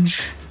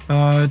 damage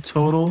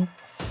total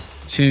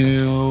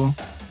to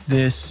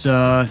this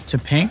to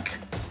Pink.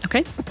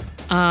 Okay.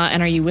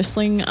 And are you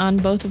whistling on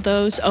both of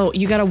those? Oh,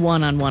 you got a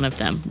 1 on one of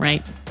them,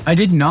 right? I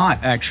did not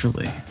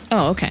actually.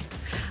 Oh, okay.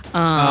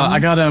 I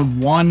got a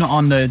 1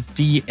 on the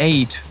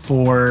d8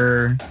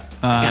 for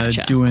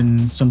Gotcha.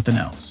 doing something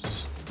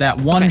else. That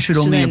 1 Okay, should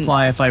so only then-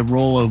 apply if I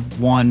roll a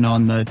 1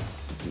 on the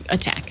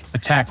Attack.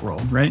 attack roll,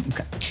 right?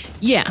 Okay.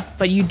 Yeah,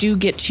 but you do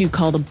get to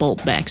call the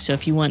bolt back. So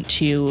if you want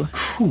to,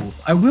 Cool.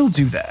 I will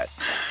do that.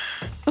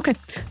 okay,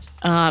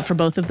 for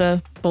both of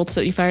the bolts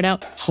that you fired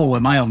out, Oh,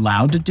 am I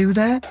allowed to do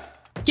that?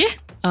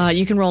 yeah,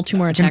 you can roll 2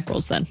 more attack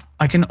rolls then.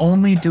 I can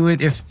only do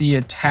it if the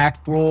attack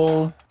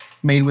roll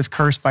made with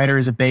Curse Biter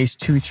is a base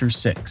 2 through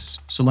 6.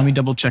 So let me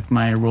double check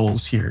my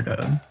rolls here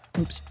to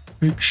Oops.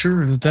 make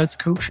sure that that's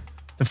kosher.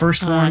 The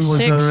first one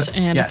was 6 a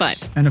and a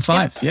yes, 5. and a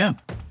 5. Yeah,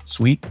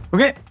 sweet.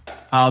 Okay,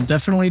 I'll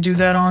definitely do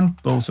that on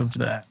both of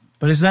that.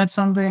 But is that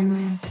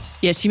something?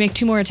 Yes, you make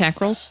 2 more attack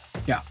rolls.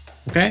 Yeah.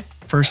 Okay.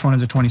 First one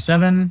is a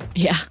 27.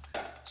 Yeah.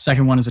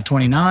 Second one is a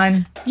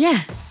 29.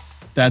 Yeah.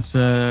 That's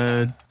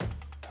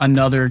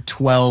another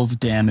 12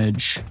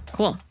 damage.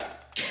 Cool.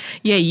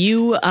 Yeah,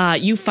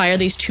 you fire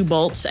these 2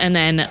 bolts and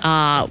then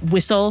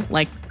whistle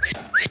like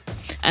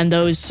and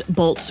those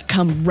bolts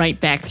come right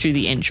back through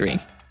the injury.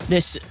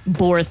 This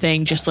boar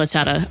thing just lets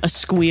out a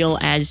squeal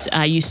as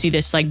you see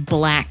this like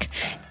black,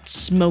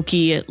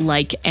 smoky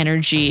like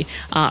energy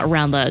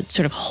around the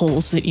sort of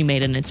holes that you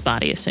made in its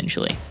body,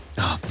 essentially.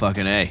 Oh,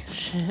 fucking A.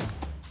 Shit.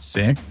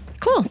 Sick.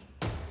 Cool.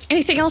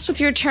 Anything else with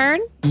your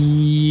turn?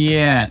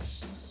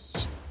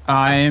 Yes.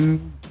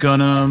 I'm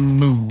gonna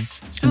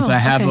move since I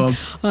have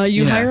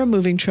You hire a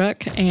moving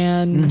truck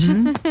and...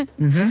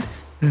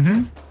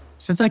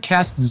 Since I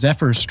cast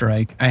Zephyr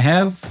Strike, I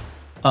have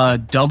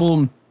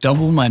double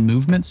my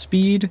movement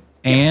speed,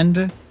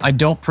 and I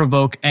don't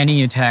provoke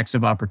any attacks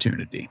of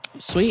opportunity.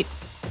 Sweet.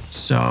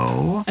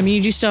 So... I mean,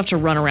 you do still have to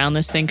run around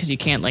this thing because you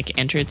can't, like,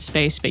 enter its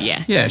space, but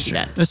yeah. Yeah, do sure.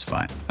 that. That's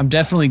fine. I'm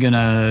definitely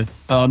gonna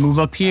move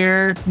up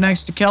here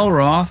next to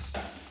Kelroth.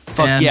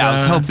 Fuck and, yeah, I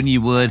was hoping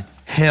you would.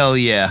 Hell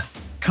yeah.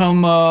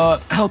 Come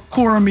help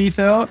Koromith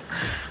out.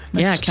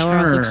 Yeah, Next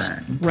Kelroth looks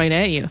turn. right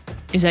at you.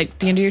 Is that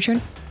the end of your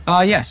turn?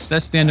 Yes,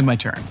 that's the end of my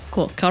turn.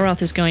 Cool.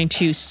 Kelroth is going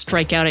to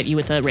strike out at you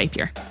with a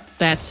rapier.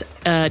 That's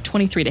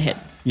 23 to hit.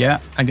 Yeah,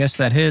 I guess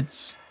that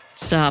hits.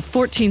 It's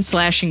 14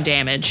 slashing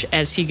damage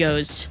as he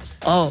goes,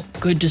 "Oh,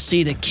 good to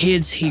see the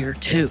kids here,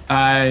 too."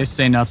 I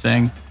say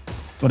nothing,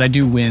 but I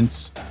do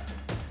wince.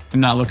 I'm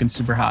not looking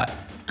super hot.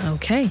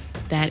 Okay.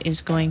 That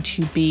is going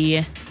to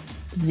be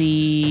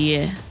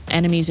the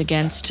enemies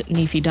against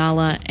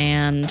Nifidala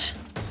and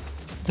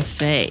the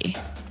Fae.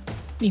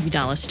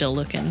 Nifidala's still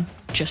looking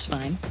just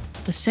fine.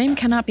 The same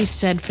cannot be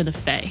said for the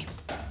Fae.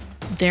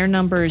 Their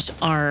numbers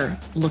are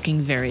looking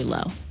very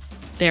low.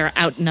 They're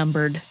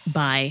outnumbered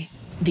by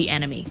the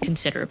enemy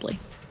considerably.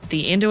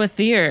 The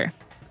Indoathir.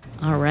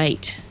 All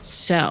right,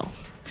 so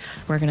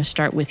we're going to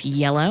start with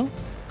Yellow,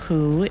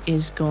 who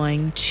is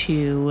going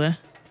to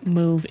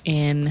move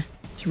in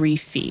 3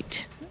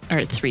 feet.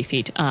 Or 3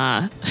 feet,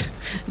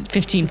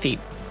 15 feet.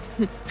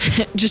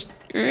 Just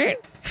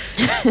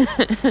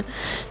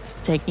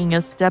taking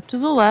a step to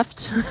the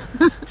left.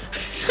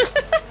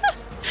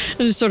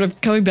 Just sort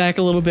of coming back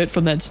a little bit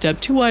from that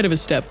step. Too wide of a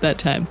step that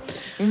time.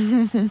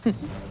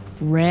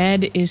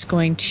 Red is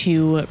going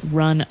to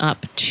run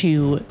up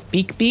to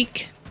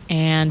Beak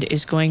and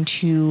is going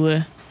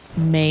to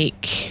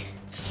make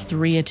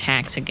 3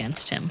 attacks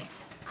against him.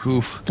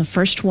 Oof. The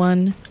first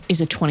one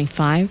is a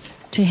 25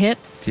 to hit.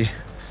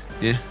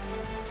 Yeah.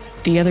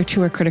 The other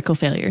 2 are critical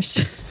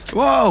failures.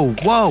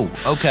 Whoa.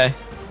 Okay.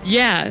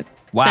 Yeah.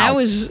 Wow. That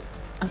was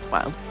That's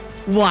wild.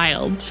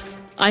 wild.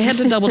 I had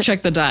to double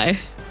check the die.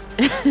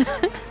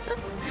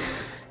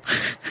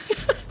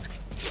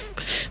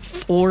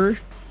 4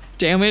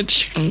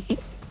 damage.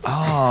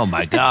 Oh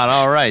my God.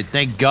 All right.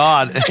 Thank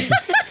God.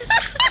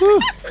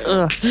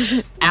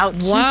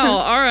 Ouch. Wow.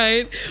 All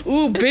right.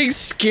 Ooh, big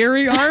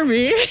scary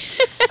army.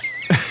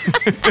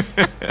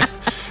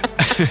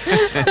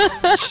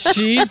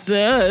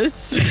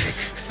 Jesus.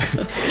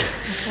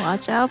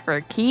 Watch out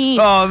for Keen.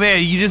 Oh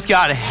man, you just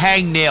got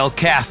hangnail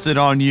casted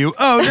on you.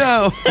 Oh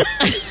no.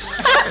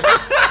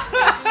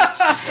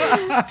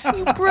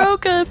 You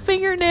broke a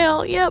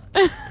fingernail. Yep.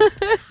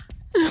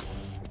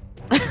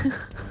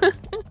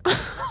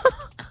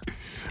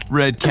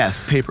 Red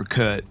cast paper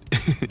cut.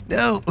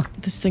 No.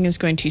 This thing is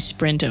going to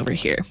sprint over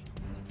here.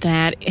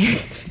 That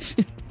is...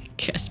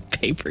 Guess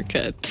paper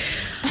cut.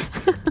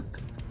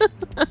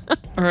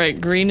 All right,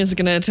 green is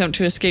going to attempt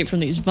to escape from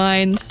these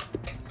vines.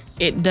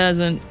 It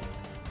doesn't.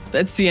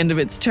 That's the end of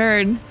its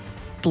turn.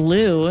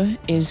 Blue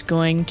is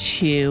going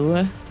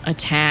to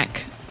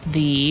attack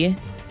the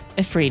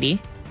Ifriti.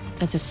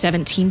 That's a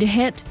 17 to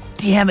hit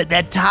Damn it,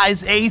 that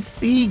ties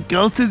AC.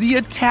 Goes to the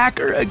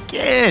attacker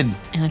again.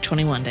 and a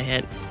 21 to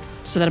hit.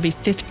 So that'll be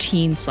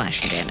 15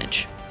 slashing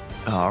damage.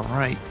 All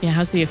right. Yeah,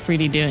 how's the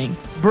Ifriti doing?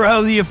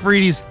 Bro, the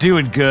Ifriti's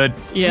doing good.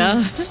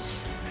 Yeah,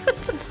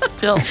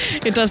 Still.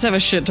 it does have a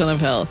shit ton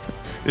of health.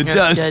 It Good,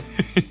 does. good.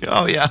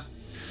 Oh yeah.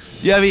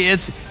 Yeah, I mean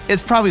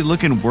it's probably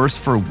looking worse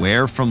for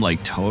wear from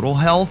like total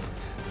health,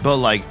 but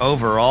like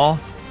overall,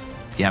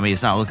 yeah, I mean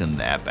it's not looking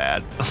that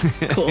bad.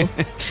 Cool.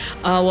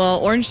 Well,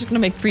 Orange is going to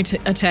make 3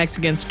 attacks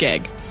against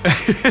Geg.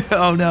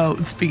 Oh no,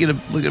 speaking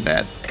of looking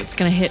bad. It's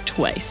going to hit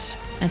twice.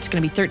 That's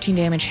going to be 13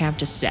 damage, half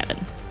to 7.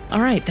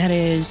 All right, that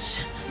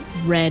is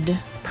Red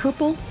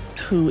Purple,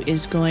 who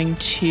is going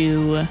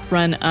to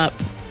run up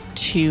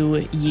to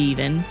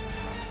Yevon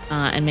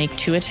and make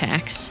 2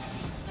 attacks.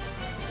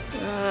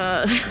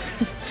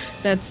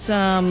 That's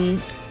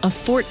a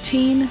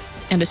 14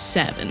 and a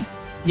 7.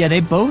 Yeah,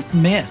 they both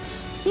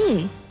miss.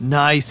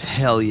 Nice,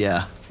 hell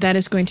yeah. That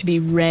is going to be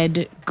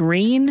Red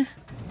Green,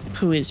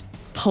 who is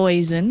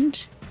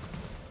poisoned.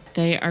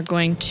 They are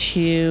going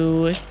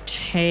to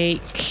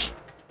take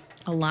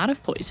a lot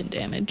of poison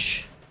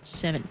damage.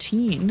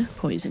 17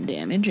 poison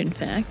damage, in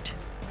fact.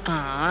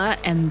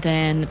 And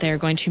then they're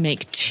going to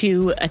make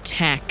 2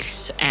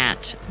 attacks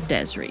at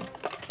Desri.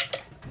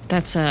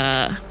 That's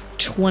a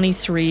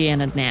 23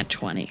 and a nat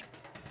 20.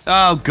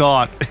 Oh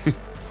god.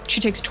 She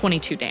takes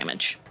 22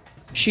 damage.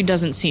 She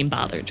doesn't seem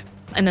bothered.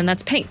 And then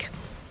that's Pink,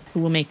 who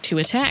will make 2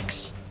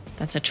 attacks.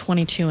 That's a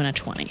 22 and a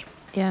 20.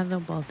 Yeah, they'll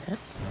both hit.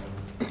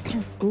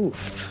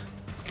 Oof.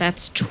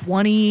 That's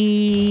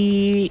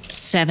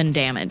 27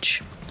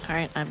 damage. All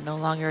right, I'm no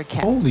longer a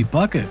cat. Holy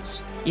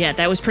buckets. Yeah,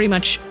 that was pretty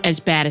much as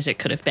bad as it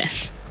could have been.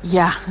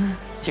 Yeah,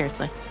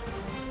 seriously.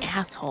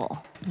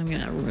 Asshole. I'm going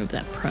to remove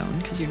that prone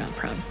because you're not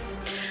prone.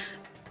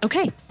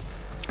 Okay.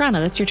 Grana,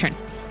 that's your turn.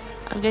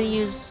 I'm going to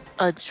use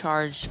a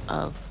charge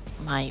of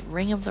my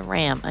Ring of the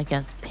Ram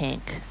against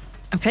Pink.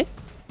 Okay.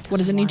 What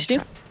does it need to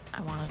do? I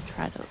want to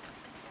try to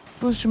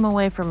push him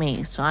away from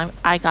me. So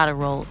I got to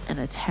roll an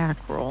attack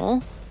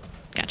roll.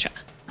 Gotcha.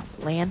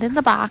 Land in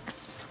the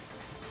box.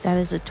 That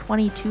is a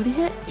 22 to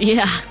hit.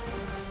 Yeah.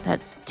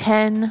 That's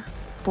 10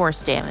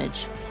 force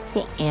damage.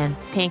 Cool. And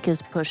Pink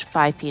is pushed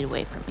 5 feet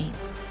away from me.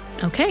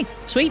 Okay.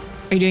 Sweet.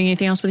 Are you doing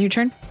anything else with your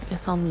turn? I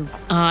guess I'll move.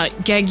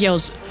 Gag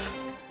yells,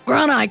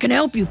 Grana, I can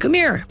help you. Come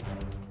here.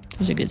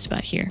 There's a good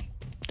spot here.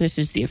 This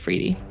is the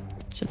Afridi,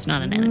 so it's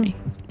not an enemy.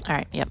 All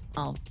right, yep.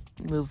 I'll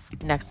move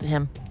next to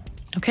him.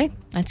 Okay,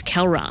 that's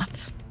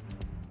Kelroth.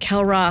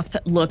 Kelroth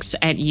looks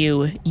at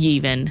you,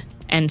 Yevon,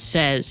 and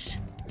says,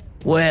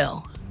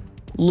 well,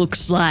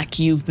 looks like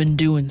you've been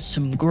doing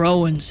some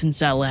growing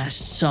since I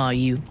last saw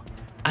you.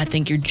 I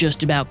think you're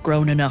just about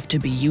grown enough to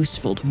be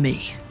useful to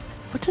me.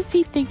 What does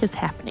he think is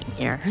happening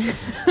here?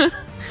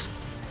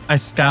 I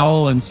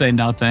scowl and say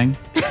nothing.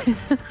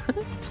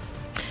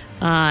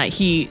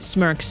 He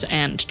smirks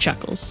and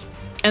chuckles.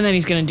 And then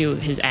he's going to do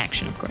his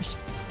action, of course.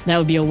 That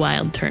would be a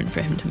wild turn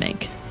for him to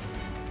make.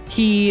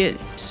 He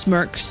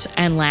smirks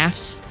and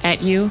laughs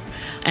at you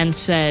and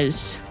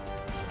says,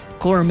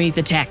 Cormith,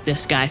 attack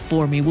this guy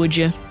for me, would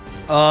you?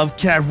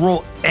 Can I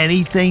roll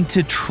anything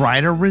to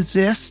try to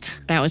resist?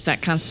 That was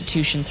that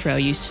Constitution throw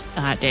you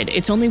did.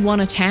 It's only one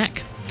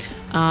attack,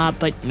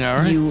 but All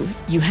right.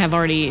 you have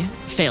already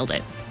failed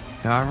it.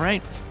 All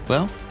right.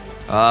 Well,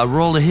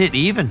 roll to hit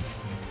even.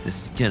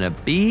 This is going to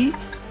be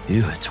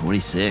a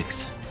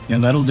 26. Yeah,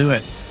 that'll do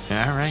it.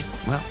 All right.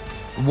 Well,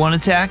 one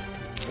attack.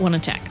 One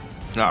attack.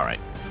 All right.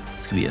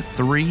 It's going to be a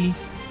 3.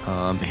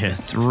 And a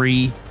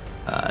 3.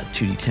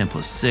 2d10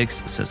 plus 6.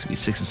 So it's going to be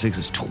 6 and 6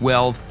 is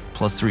 12.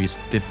 Plus 3 is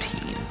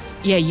 15.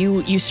 Yeah,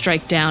 you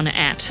strike down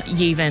at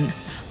Yevon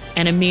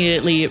and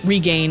immediately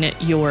regain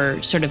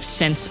your sort of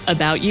sense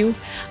about you.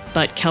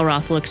 But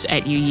Kelroth looks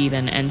at you,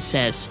 Yevon, and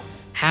says,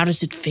 how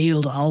does it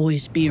feel to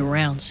always be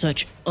around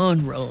such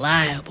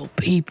unreliable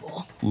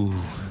people? Ooh.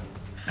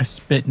 I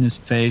spit in his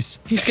face.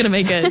 He's going to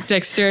make a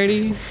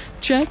dexterity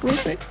check real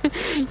quick.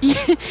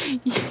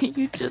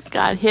 You just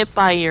got hit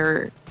by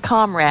your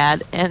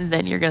comrade, and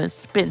then you're going to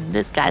spit in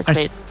this guy's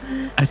face.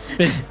 I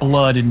spit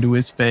blood into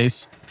his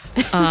face.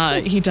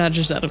 He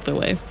dodges out of the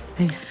way.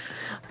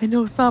 I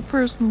know it's not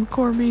personal,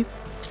 Cormith.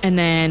 And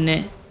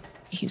then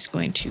he's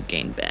going to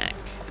gain back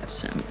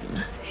some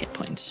hit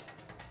points.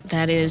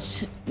 That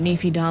is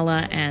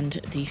Nifidala and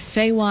the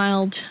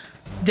Feywild.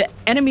 The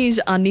enemies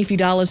on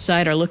Nifidala's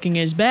side are looking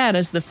as bad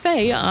as the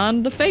Fey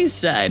on the Fey's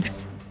side.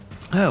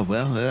 Oh,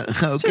 well,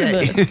 okay. Sort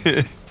of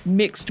a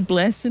mixed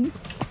blessing.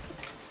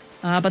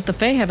 But the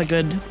Fey have a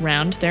good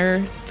round.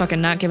 They're fucking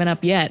not giving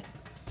up yet.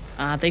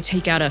 They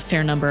take out a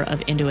fair number of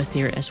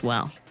Induathir as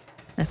well.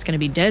 That's going to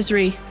be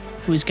Desri,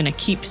 who's going to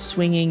keep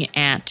swinging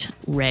at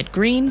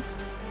red-green.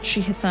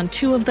 She hits on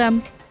 2 of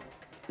them.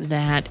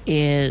 That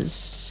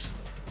is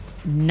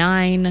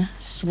 9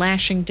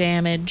 slashing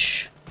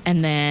damage,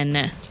 and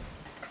then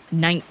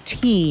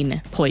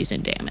 19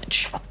 poison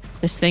damage.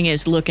 This thing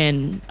is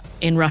looking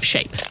in rough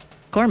shape.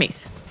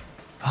 Cormith.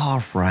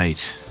 All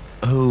right.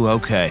 Oh,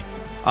 okay.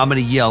 I'm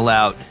going to yell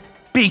out,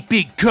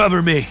 Beak,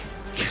 cover me.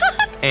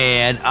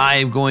 And I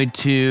am going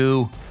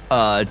to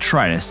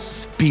try to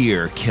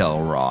spear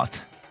Kelroth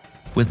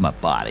with my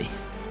body.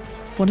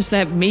 What does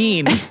that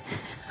mean?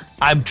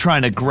 I'm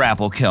trying to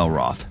grapple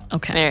Kelroth.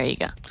 Okay. There you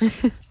go.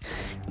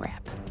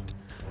 Wrap.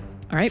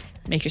 All right.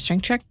 Make your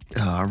strength check.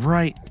 All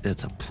right.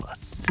 That's a plus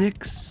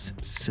 6.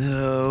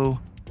 So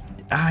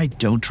I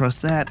don't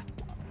trust that.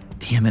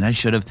 Damn it. I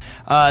should have.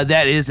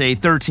 That is a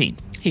 13.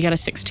 He got a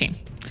 16.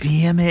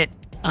 Damn it.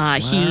 He All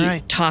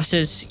right.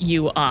 tosses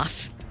you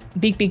off.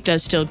 Beak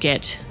does still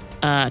get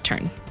a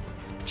turn.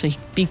 So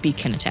Beak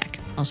can attack.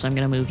 Also, I'm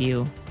going to move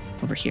you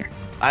over here.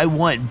 I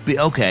want.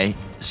 Okay.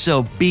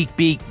 So Beak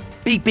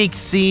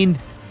seen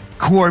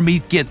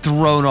Cormith get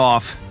thrown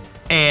off.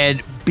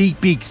 And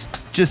Beak's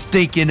just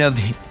thinking of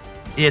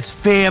its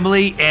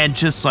family and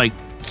just like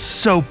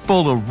so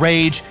full of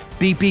rage.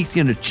 Beak's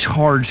going to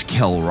charge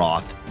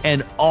Kelroth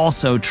and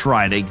also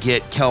try to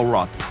get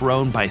Kelroth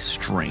prone by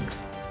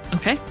strength.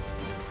 Okay.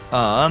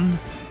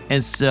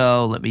 And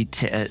so let me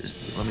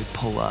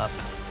pull up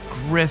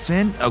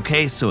Griffin.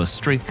 Okay, so a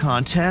strength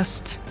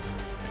contest.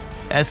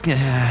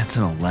 That's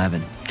an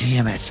 11.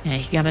 Damn it. Yeah,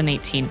 he got an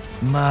 18.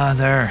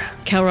 Mother.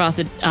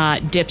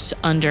 Kelroth dips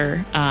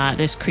under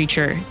this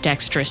creature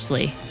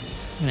dexterously.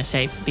 I'm going to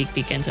say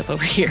Beak ends up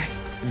over here.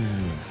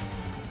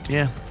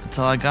 Yeah, that's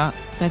all I got.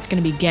 That's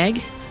going to be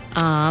Geg,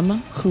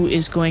 who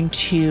is going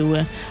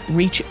to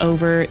reach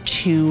over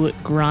to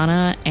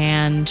Grana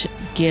and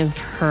give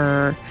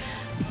her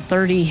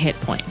 30 hit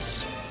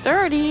points.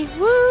 30?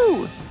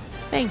 Woo!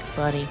 Thanks,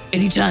 buddy.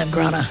 Anytime,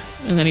 Grana.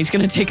 And then he's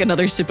going to take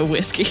another sip of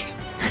whiskey.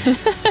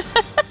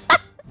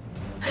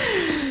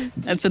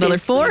 That's another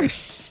 4.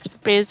 It's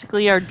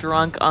basically our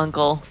drunk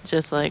uncle,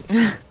 just like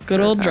Good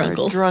old our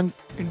drunkle.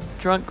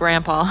 drunk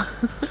grandpa.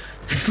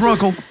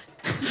 Drunkle.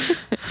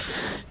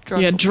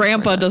 Drunk Yeah,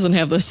 Drampa doesn't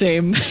have the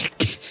same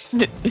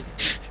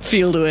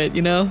feel to it,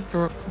 you know?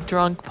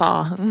 drunk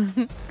pa.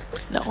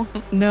 No,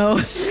 No.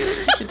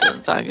 it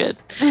doesn't sound good.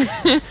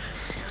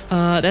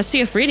 That's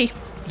the Afridi.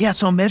 Yeah,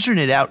 so I'm measuring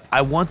it out.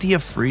 I want the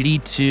Afridi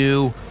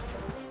to,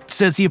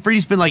 since the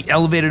Afridi's been like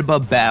elevated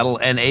above battle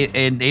and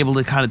able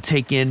to kind of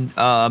take in.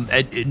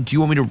 Do you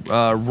want me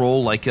to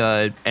roll like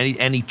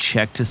any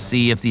check to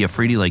see if the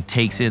Afridi like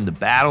takes in the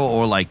battle,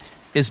 or like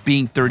is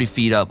being 30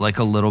 feet up like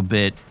a little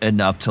bit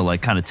enough to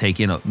like kind of take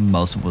in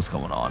most of what's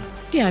going on?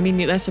 Yeah, I mean,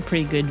 that's a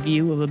pretty good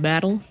view of a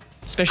battle,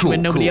 especially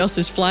when nobody else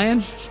is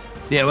flying.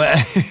 Yeah,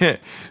 well,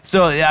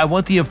 so yeah, I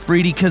want the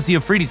Afridi because the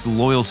Afridi's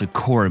loyal to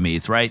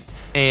Coromith, right?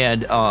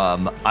 And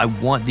I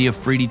want the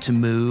Afridi to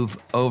move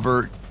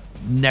over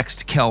next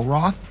to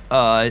Kelroth,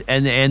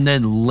 and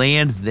then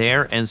land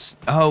there. And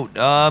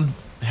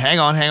hang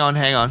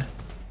on.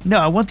 No,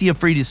 I want the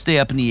Afridi to stay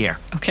up in the air.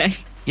 Okay.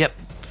 Yep,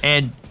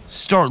 and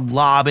start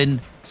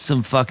lobbing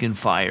some fucking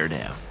fire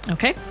down.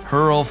 Okay.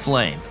 Hurl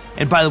flame.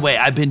 And by the way,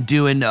 I've been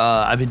doing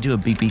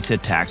Beak Beak's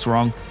attacks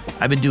wrong.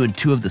 I've been doing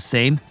 2 of the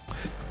same.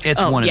 It's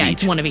one of each.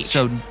 It's one of each.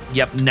 So,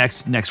 yep,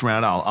 next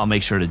round I'll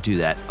make sure to do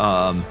that.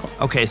 Cool.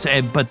 Okay,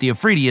 so but the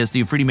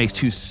Afridi makes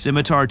 2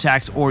 scimitar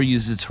attacks or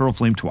uses its hurl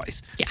flame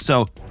twice. Yeah.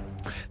 So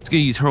it's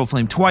gonna use hurl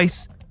flame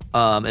twice.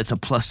 It's a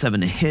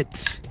 +7 to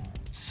hit.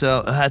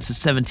 So that's a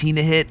 17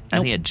 to hit. I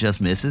Nope. think it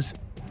just misses.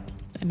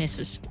 That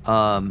misses.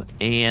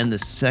 And the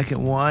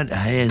second one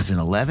is an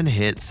 11 to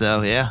hit.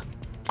 So yeah.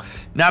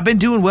 Now I've been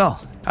doing well.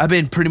 I've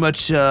been pretty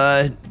much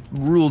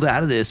ruled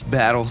out of this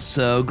battle.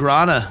 So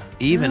Grana,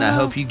 I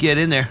hope you get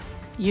in there.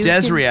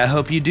 Desiree, I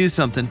hope you do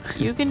something.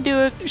 You can do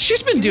it.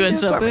 She's been doing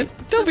something.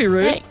 Don't be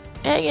rude.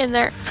 Hang in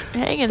there.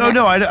 Oh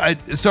no,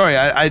 sorry.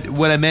 I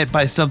what I meant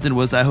by something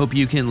was I hope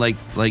you can like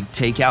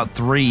take out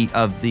 3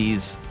 of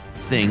these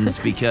things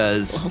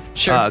because Well,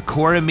 sure.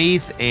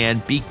 Coromith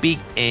and Beak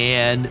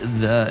and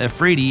the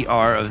Afridi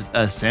are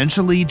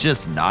essentially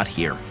just not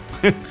here.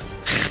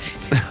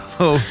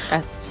 So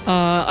That's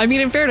I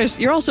mean, in fairness,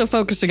 you're also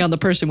focusing on the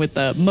person with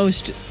the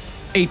most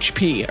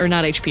HP, or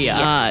not HP,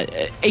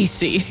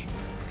 AC.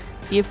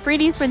 the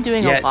Afridi's been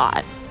doing Yeah. a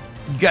lot.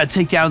 you gotta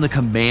take down the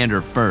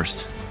commander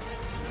first.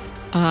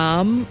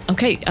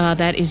 Okay,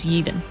 that is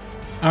Yevon.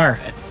 All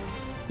right.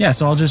 Yeah,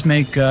 so I'll just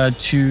make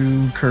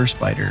 2 Curse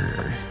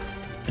Biter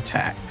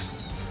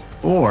attacks.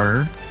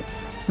 Or,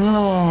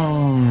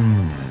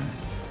 I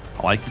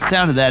like the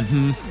sound of that.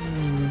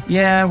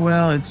 yeah,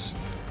 well, it's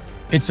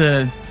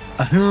a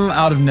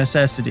out of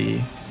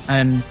necessity.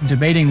 I'm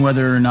debating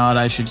whether or not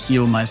I should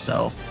heal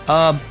myself.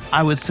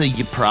 I would say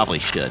you probably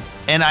should.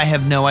 And I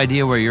have no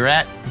idea where you're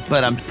at,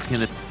 but I'm just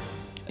gonna.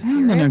 If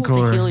you're gonna able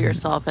go to heal ahead.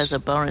 yourself as a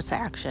bonus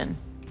action,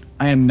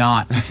 I am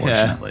not,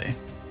 unfortunately.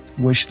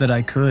 Wish that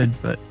I could,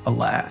 but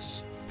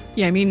alas.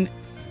 Yeah, I mean,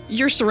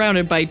 you're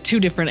surrounded by 2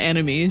 different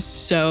enemies,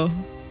 so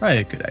Probably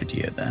a good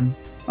idea then.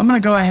 I'm gonna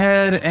go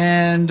ahead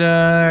and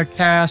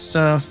cast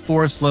a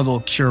 4th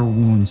level Cure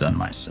Wounds on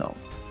myself.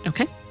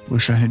 okay.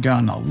 Wish I had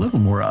gotten a little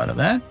more out of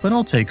that, but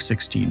I'll take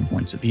 16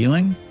 points of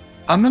healing.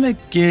 I'm gonna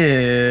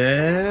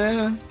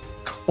give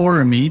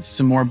Coromith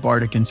some more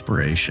Bardic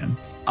Inspiration.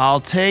 I'll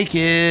take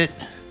it.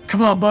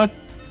 Come on, bud.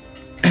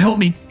 Help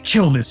me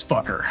kill this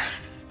fucker.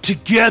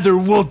 Together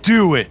we'll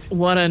do it.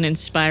 What an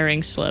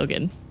inspiring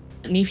slogan.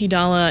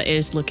 Nifidala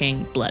is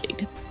looking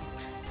bloodied,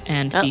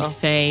 and the Uh-oh.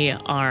 Fae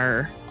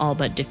are all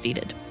but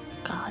defeated.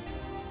 God,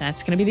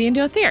 That's going to be the end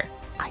of Othir.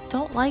 I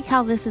don't like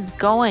how this is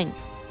going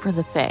for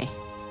the Fae.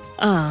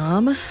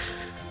 All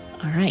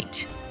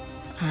right.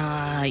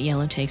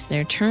 Yellow takes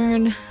their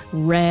turn.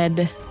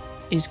 Red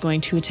is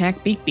going to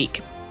attack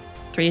Beak.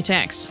 3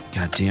 attacks.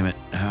 God damn it.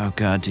 Oh,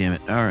 God damn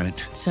it. All right.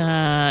 It's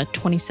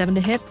 27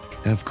 to hit,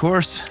 Of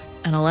course.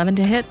 an 11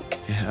 to hit,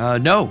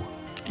 No.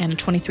 and a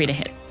 23 to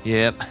hit.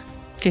 Yep.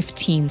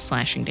 15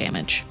 slashing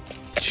damage.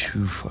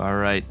 Phew, all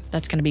right.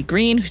 That's going to be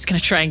green, who's going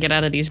to try and get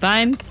out of these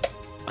vines.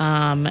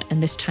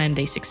 And this time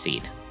they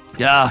succeed.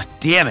 Ah,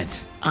 damn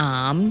it.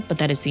 But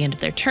that is the end of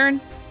their turn.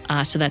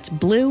 So that's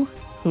blue,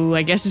 who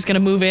I guess is going to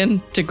move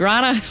in to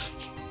Grana,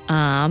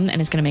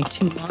 and is going to make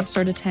 2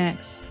 longsword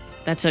attacks.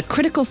 That's a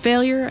critical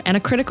failure and a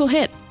critical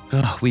hit.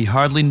 Ugh, we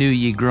hardly knew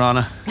ye,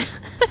 Grana.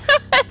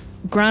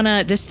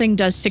 Grana, this thing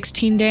does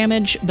 16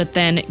 damage, but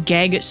then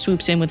Gag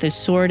swoops in with his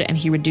sword and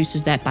he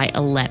reduces that by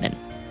 11.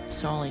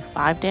 So only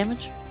 5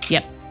 damage?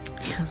 Yep.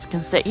 I was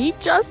gonna say, he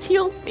just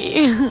healed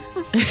me.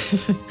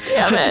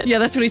 Damn it. Yeah,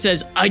 that's what he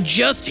says. I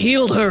just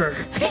healed her.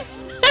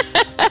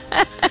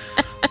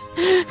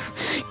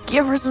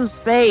 Give her some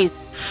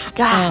space.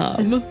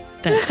 God.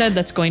 That said,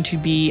 that's going to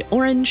be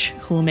Orange,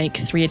 who will make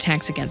 3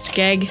 attacks against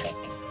Gag.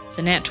 It's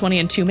a nat 20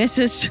 and 2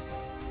 misses.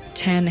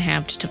 10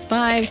 halved to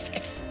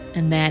 5.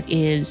 And that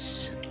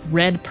is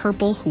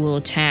Red-Purple, who will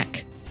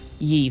attack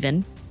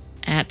Yevon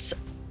at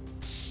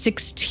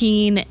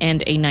 16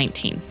 and a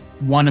 19.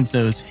 One of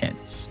those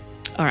hits.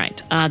 All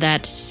right.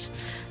 That's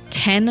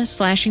 10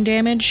 slashing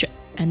damage,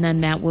 and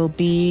then that will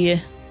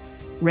be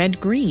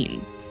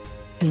red-green.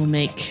 We'll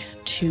make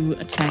 2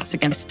 attacks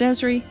against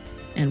Desiree,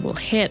 and we'll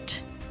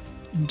hit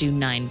and do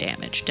 9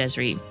 damage.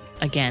 Desiree,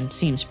 again,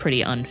 seems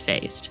pretty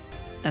unfazed.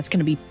 That's going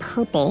to be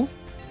purple,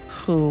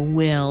 who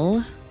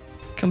will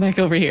come back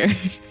over here.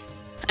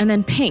 And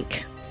then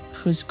pink,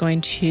 who's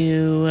going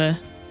to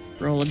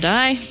roll a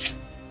die,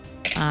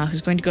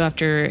 who's going to go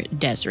after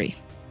Desiree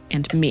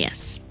and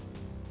miss.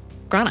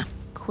 Grana.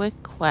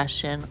 Quick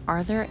question.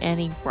 Are there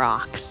any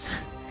rocks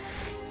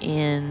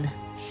in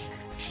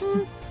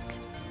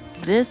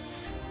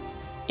this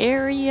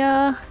area-ish?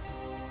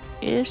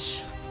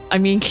 I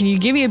mean, can you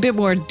give me a bit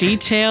more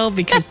detail?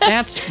 Because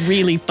that's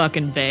really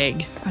fucking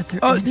vague. Are there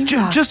any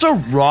rocks? Just a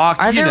rock.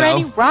 Are there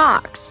any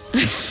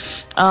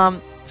rocks?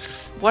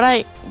 What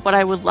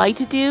I would like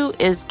to do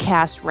is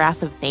cast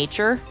Wrath of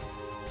Nature,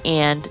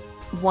 and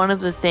one of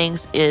the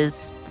things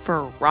is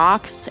for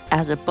rocks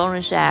as a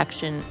bonus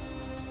action.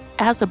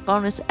 As a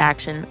bonus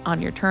action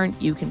on your turn,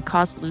 you can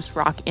cause a loose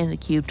rock in the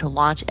cube to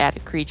launch at a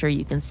creature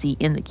you can see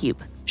in the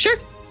cube. Sure.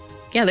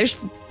 Yeah, there's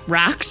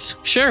rocks.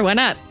 Sure, why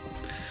not?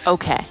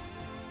 Okay.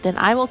 Then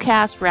I will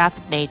cast Wrath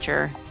of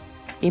Nature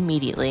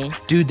immediately.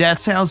 Dude, that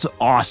sounds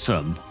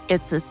awesome.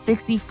 It's a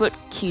 60-foot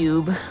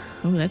cube.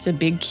 Oh, that's a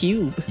big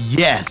cube.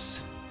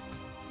 Yes.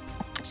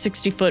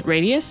 60-foot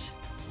radius?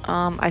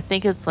 I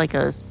think it's like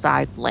a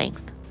side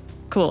length.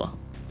 Cool.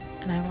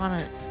 And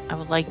I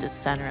would like to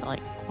center it like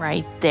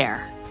right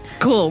there.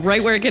 Cool,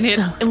 right where it can hit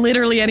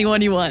literally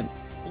anyone you want.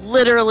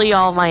 Literally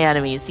all my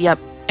enemies. Yep.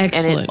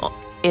 Excellent. And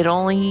it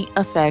only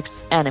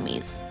affects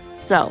enemies.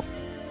 So,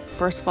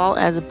 first of all,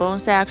 as a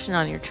bonus action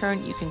on your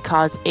turn, you can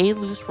cause a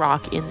loose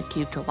rock in the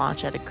cube to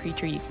launch at a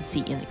creature you can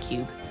see in the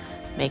cube.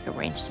 Make a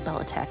ranged spell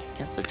attack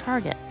against the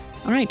target.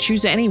 All right,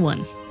 choose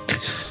anyone.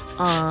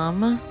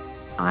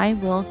 I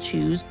will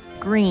choose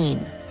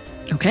green.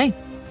 Okay,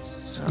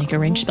 So, make a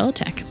ranged spell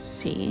attack. let's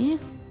see.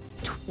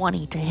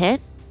 20 to hit.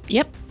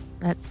 Yep.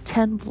 That's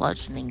 10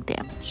 bludgeoning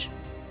damage.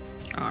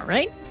 All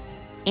right.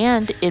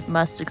 And it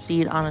must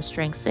succeed on a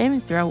strength saving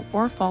throw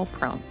or fall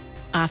prone.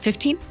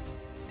 15.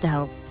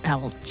 That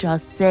will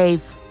just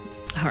save.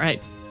 All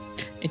right.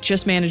 It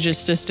just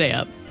manages to stay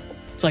up.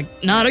 It's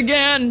like, not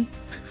again.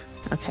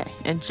 Okay,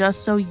 and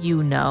just so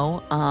you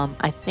know,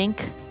 I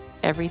think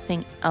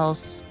everything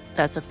else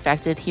that's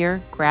affected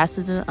here,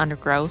 grasses and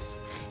undergrowth,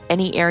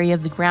 any area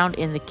of the ground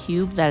in the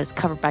cube that is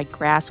covered by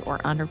grass or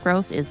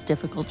undergrowth is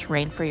difficult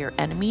terrain for your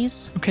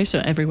enemies. Okay, so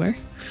everywhere.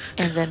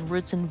 And then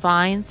roots and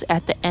vines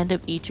at the end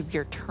of each of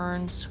your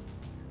turns,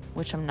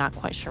 which I'm not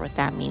quite sure what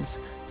that means.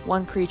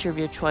 One creature of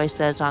your choice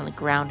that is on the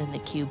ground in the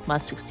cube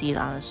must succeed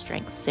on a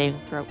strength saving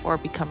throw or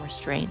become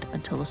restrained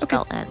until the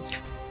spell ends.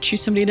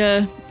 Choose somebody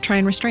to try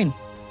and restrain.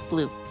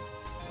 Blue.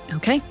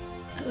 Okay.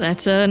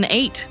 That's an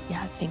 8.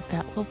 Yeah, I think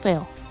that will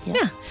fail.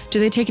 Yeah.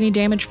 Do they take any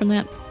damage from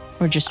that?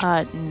 Or just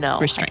No.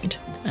 restrained?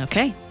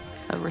 Okay.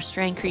 A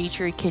restrained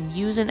creature can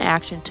use an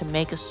action to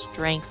make a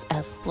strength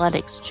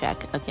athletics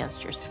check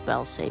against your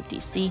spell save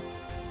DC,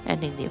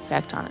 ending the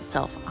effect on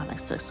itself on a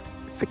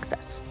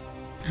success.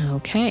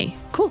 Okay.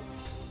 Cool.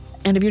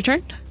 End of your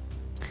turn?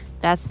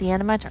 That's the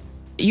end of my turn.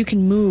 You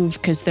can move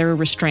because they're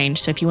restrained,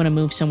 so if you want to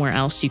move somewhere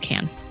else, you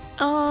can.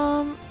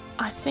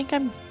 I think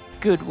I'm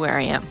good where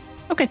I am.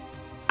 Okay.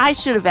 I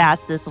should have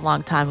asked this a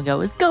long time ago.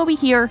 Is Gobi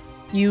here?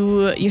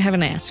 You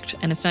haven't asked,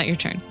 and it's not your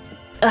turn.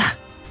 Ugh.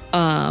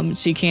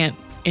 So you can't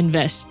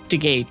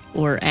investigate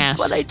or ask.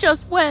 But I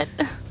just went.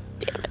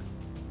 Damn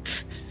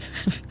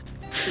it.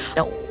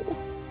 No.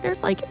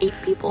 There's like 8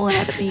 people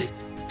ahead of me.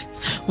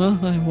 Well,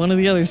 one of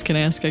the others can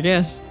ask, I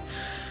guess.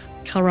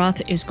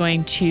 Kalroth is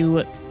going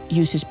to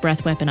use his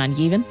breath weapon on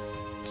Yevon.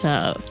 It's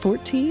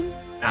 14.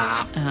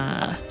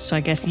 So I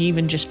guess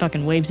Yevon just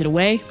fucking waves it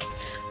away.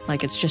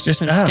 Like it's just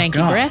some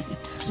stanky breath.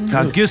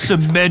 Now get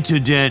some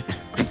Mentadent.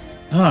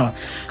 Oh,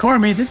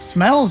 Cormie, it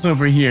smells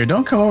over here.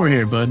 Don't come over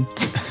here, bud.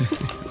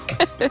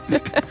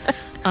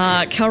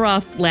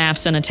 Kalroth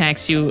laughs and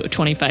attacks you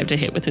 25 to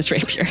hit with his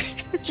rapier.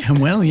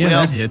 Well,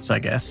 that hits, I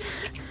guess.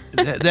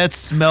 That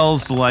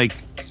smells like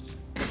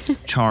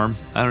charm.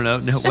 I don't know.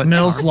 No, what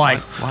Smells charm?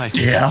 like Why?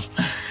 death.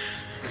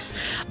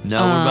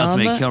 No, we're about to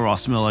make Kilroth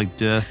smell like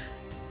death.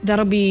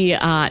 That'll be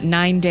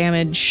 9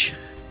 damage.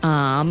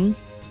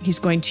 He's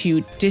going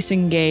to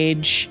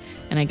disengage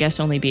and I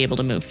guess only be able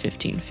to move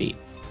 15 feet.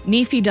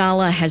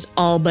 Nifidala has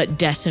all but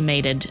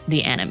decimated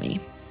the enemy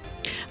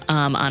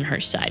on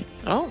her side.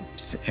 Oh,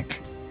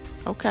 Sick.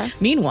 okay.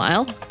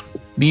 Meanwhile,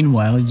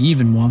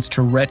 Yevon wants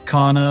to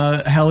retcon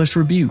a hellish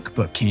rebuke,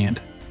 but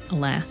can't.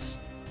 alas.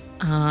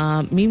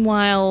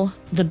 Meanwhile,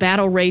 the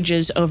battle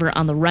rages over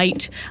on the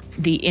right.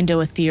 The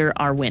Indo-Aether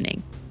are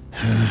winning.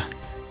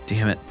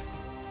 Damn it.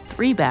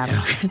 3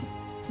 battles.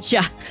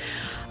 Yeah.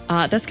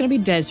 That's going to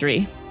be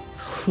Desiree,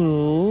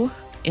 who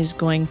is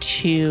going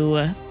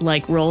to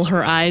roll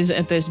her eyes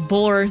at this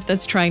boar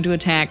that's trying to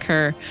attack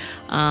her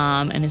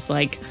and is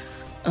like,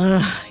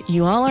 ugh,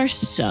 you all are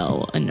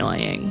so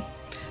annoying.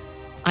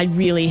 I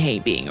really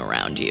hate being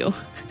around you.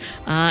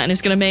 And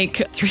it's going to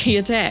make 3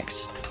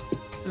 attacks.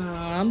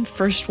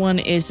 First one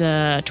is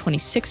a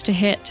 26 to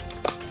hit.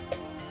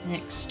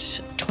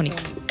 Next,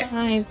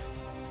 25.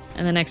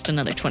 And the next,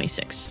 another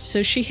 26.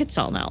 So she hits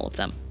all of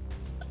them.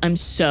 I'm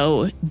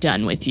so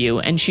done with you.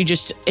 And she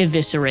just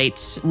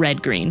eviscerates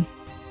red-green.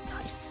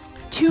 Nice.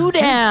 2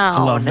 down.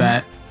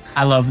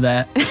 I love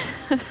that.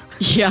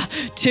 Yeah,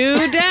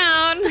 2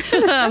 down.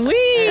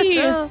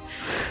 Whee!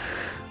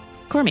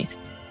 Cormith.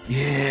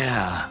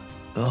 Yeah.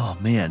 Oh,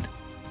 man.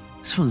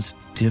 This one's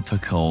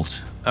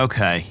difficult.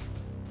 Okay.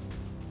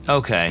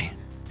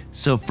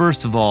 So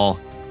first of all,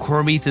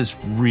 Cormith is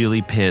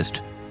really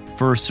pissed.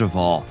 First of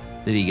all,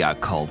 that he got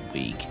called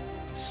weak.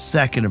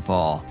 Second of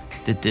all,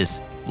 that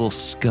this little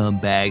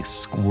scumbag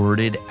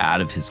squirted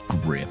out of his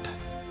grip.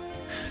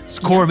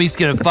 So Cormith's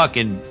gonna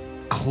fucking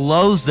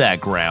close that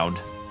ground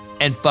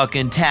and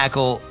fucking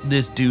tackle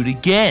this dude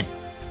again.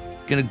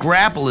 Gonna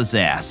grapple his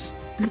ass.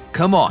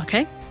 Come on.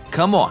 Okay.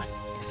 Come on.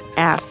 His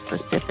ass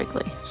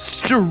specifically.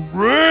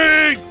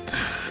 Strength!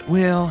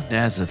 Well,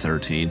 that's a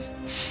 13.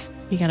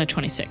 You got a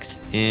 26.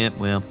 Yeah,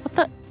 well. What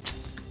the?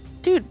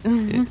 Dude.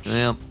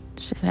 Well.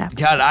 Shit happened.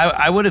 God,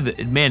 I would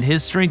have, man,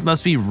 his strength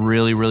must be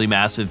really, really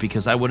massive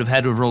because I would have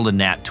had to have rolled a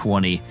nat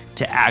 20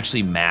 to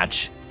actually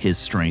match his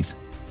strength.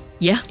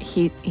 Yeah.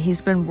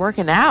 He's been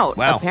working out,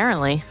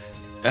 apparently.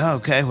 Oh,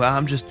 okay.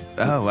 Well,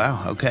 oh,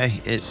 wow. Okay.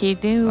 He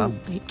knew. I'm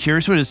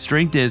curious what his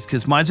strength is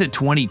because mine's at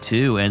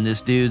 22 and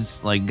this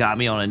dude's like got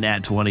me on a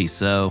nat 20,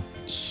 so.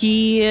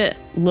 He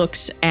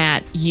looks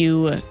at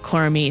you,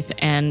 Cormith,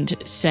 and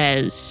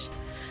says,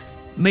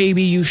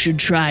 maybe you should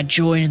try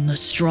joining the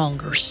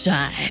stronger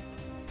side.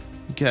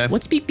 Okay.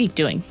 What's Beak Beak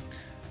doing?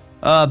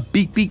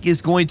 Beak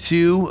is going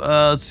to,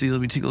 let's see,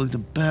 let me take a look at the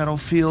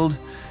battlefield.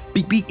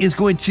 Beak is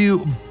going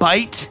to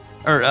bite,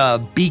 or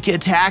beak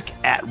attack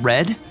at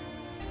Red.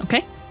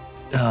 Okay.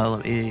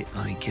 Let me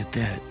get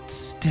that.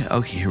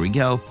 Okay, here we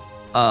go.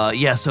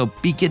 Yeah, so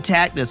beak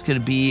attack, that's going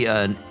to be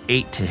an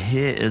 8 to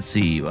hit. Let's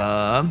see,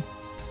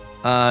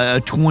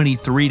 a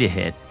 23 to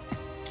hit.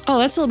 Oh,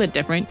 that's a little bit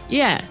different.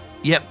 Yeah.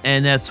 Yep,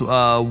 and that's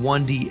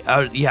 1d.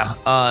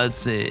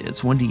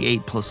 It's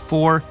 1d8 plus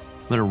 4.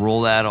 I'm gonna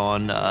roll that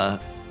on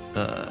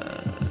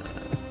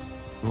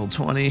roll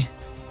 20.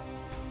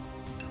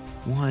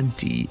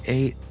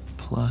 1d8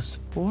 plus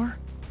 4.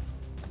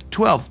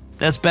 12.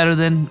 That's better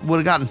than would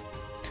have gotten.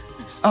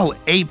 Oh,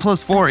 8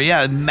 plus 4.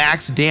 Yeah,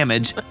 max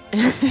damage.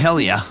 Hell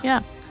yeah.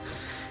 Yeah.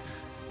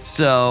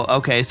 So,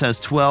 okay, so that's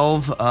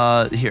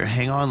 12. Here,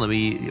 hang on.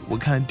 What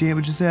kind of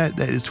damage is that?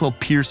 That is 12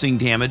 piercing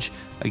damage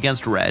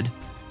against Red.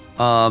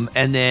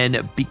 And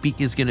then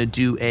Beak is going to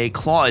do a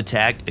claw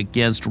attack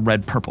against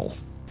Red Purple.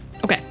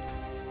 Okay.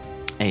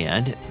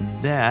 And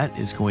that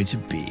is going to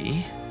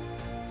be,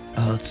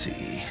 let's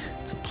see,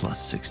 it's a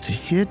plus 6 to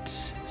hit.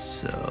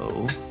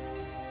 So,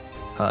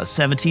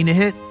 17 to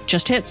hit.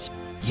 Just hits.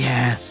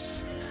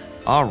 Yes.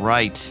 All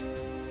right.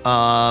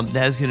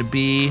 That is going to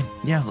be,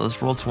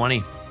 let's roll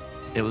 20.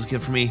 It was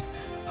good for me.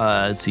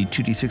 Let's see,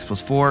 2d6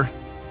 plus 4.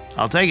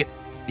 I'll take it.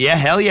 Yeah,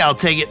 hell yeah, I'll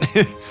take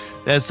it.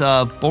 That's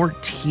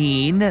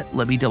 14.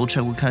 Let me double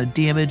check what kind of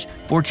damage.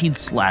 14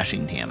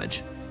 slashing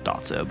damage.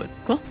 Thought so, but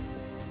cool.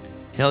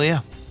 Hell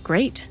yeah.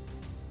 Great.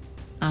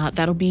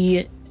 That'll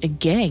be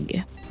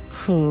Geg,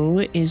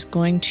 who is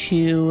going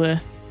to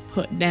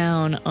put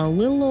down a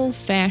little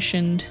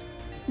old-fashioned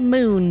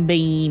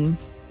moonbeam.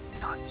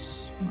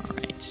 Nice. All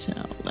right, so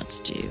let's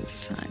do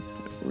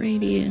 5-foot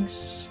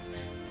radius.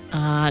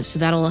 So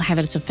that'll have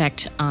its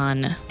effect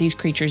on these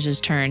creatures'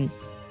 turn.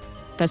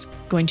 That's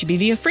going to be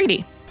the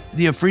Afridi.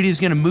 The Afridi is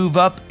going to move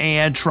up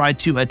and try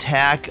to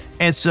attack.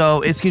 And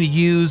so it's going to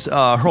use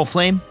Hurl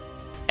Flame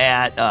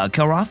at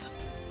Kelroth.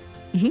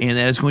 Mm-hmm. And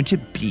that is going to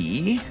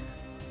be,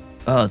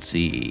 let's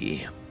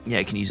see. Yeah,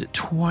 I can use it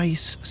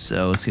twice.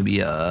 So it's going to be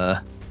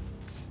a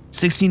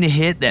 16 to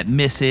hit. That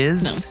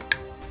misses. No.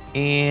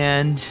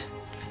 And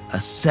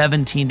a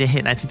 17 to hit.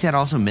 And I think that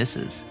also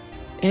misses.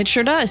 It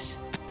sure does.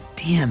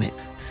 Damn it.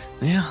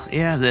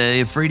 Yeah,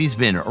 the Afridi's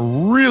been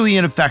really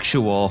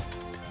ineffectual.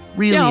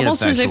 Really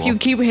almost ineffectual. as if you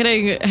keep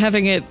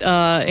having it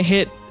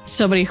hit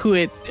somebody who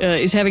it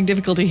is having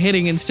difficulty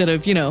hitting instead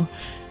of,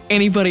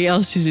 anybody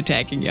else who's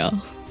attacking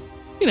y'all.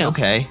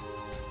 Okay.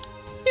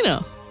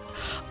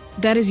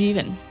 That is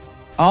even.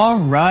 All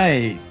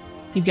right.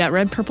 You've got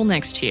Red Purple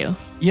next to you.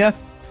 Yep.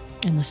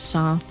 And the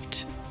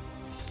soft,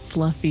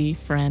 fluffy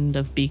friend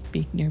of Beak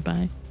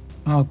nearby.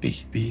 Oh,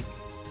 Beak.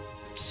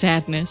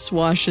 Sadness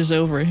washes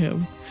over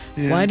him.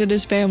 Yeah. Why did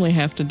his family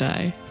have to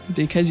die?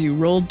 Because you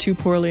rolled too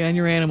poorly on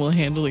your animal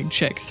handling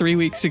check 3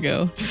 weeks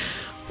ago.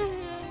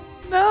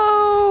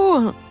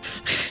 No!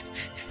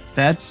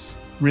 That's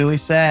really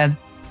sad.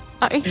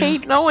 I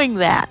hate knowing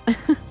that.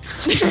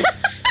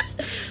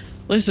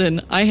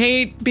 Listen, I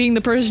hate being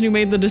the person who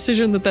made the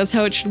decision that that's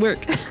how it should work.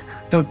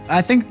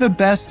 I think the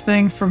best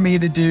thing for me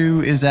to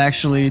do is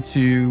actually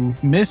to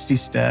Misty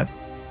Step.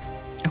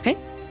 Okay.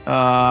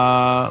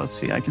 Let's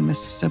see. I can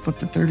Misty Step up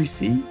to 30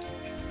 feet.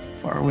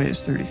 Far away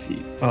is 30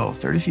 feet. Oh,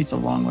 30 feet's a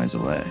long ways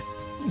away.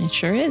 It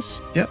sure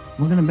is. Yep.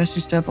 We're going to Misty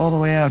Step all the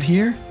way out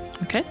here.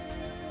 Okay.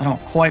 I don't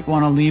quite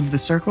want to leave the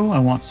circle. I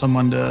want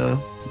someone to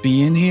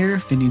be in here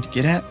if they need to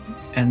get at.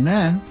 And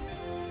then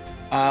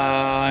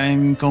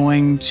I'm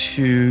going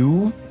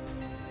to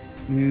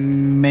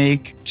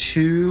make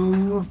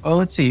 2. Oh,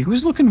 let's see.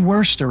 Who's looking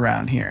worst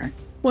around here?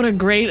 What a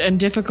great and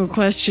difficult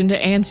question to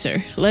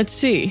answer. Let's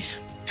see.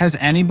 Has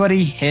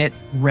anybody hit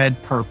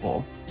red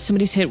purple?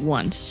 Somebody's hit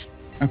once.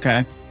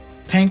 Okay.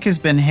 Pink has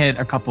been hit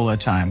a couple of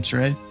times,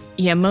 right?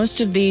 Yeah, most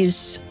of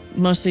these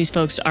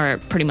folks are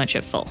pretty much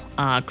at full.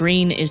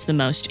 Green is the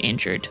most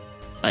injured,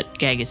 but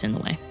Gag is in the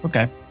way.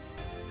 Okay.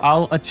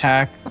 I'll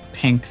attack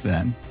Pink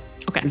then.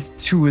 Okay. With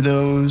 2 of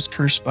those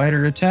Curse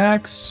Spider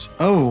attacks.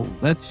 Oh,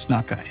 that's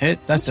not going to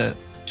hit. That's a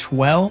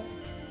 12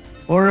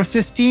 or a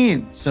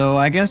 15. So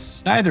I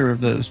guess neither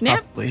of those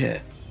probably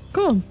hit.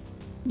 Cool.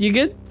 You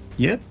good?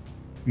 Yep.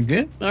 You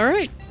good? All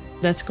right.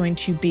 That's going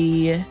to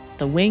be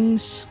the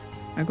wings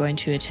are going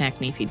to attack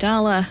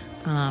Nifidala.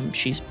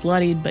 She's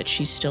bloodied, but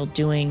she's still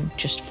doing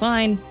just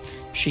fine.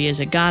 She is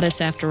a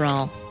goddess after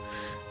all.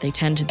 They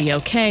tend to be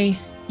okay,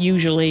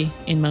 usually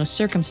in most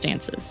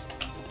circumstances.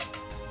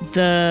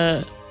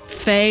 The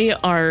Fae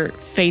are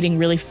fading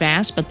really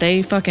fast, but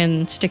they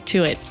fucking stick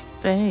to it.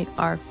 They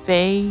are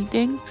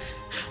fading.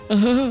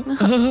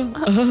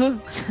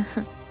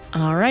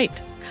 All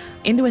right.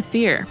 Into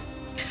Aether.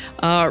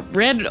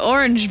 Red and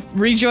Orange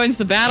rejoins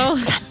the battle.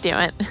 God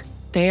damn it.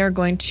 They are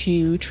going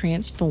to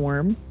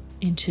transform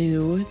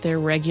into their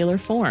regular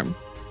form.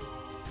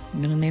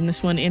 I'm going to name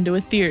this one Into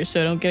Aether so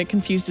I don't get it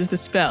confused with the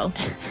spell.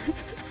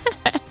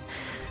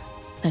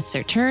 That's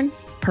their turn.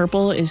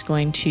 Purple is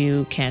going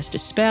to cast a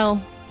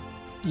spell.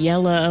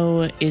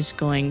 Yellow is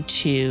going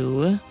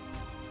to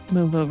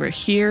move over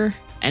here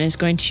and is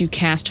going to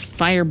cast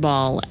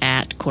Fireball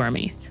at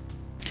Cormith.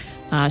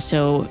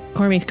 So,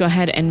 Cormith, go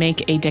ahead and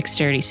make a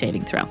dexterity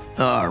saving throw.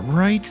 All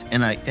right.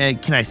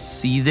 And can I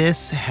see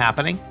this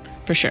happening?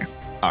 For sure.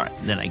 All right.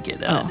 Then I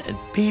get an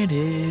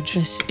advantage.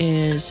 This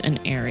is an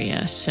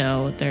area,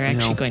 so they're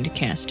actually going to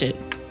cast it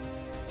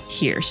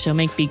here. So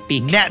make Beak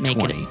Nat make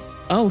 20. it.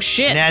 Oh,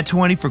 shit. Nat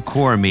 20 for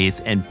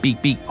Cormith, and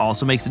Beak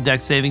also makes a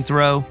dex saving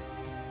throw.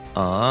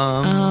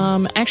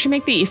 Actually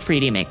make the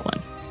Ifriti make one.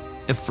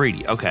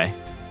 Ifriti, okay.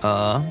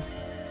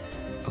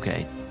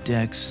 Okay,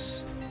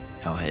 dex.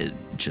 Oh, hey,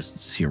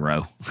 just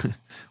 0.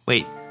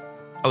 Wait.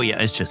 Oh,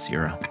 yeah, it's just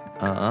 0.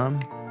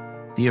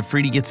 The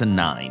Ifriti gets a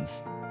 9.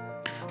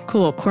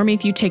 Cool.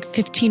 Cormith, you take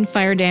 15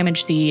 fire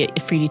damage. The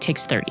Ifriti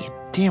takes 30.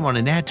 Damn, on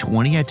a nat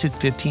 20, I took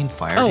 15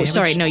 fire damage. Oh,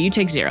 sorry. No, you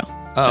take 0.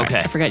 Oh, sorry, okay.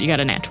 I forgot you got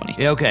a nat 20.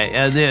 Yeah,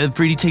 okay. The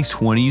Ifriti takes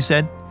 20, you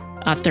said?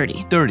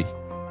 30. 30.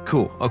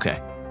 Cool, okay.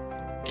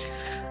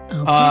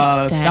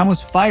 Okay, that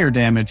was fire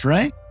damage,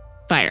 right?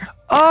 Fire.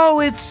 Oh,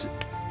 it's...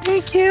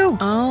 Thank you.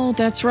 Oh,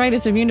 that's right.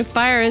 It's immune to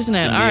fire, isn't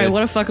it? All right,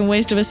 what a fucking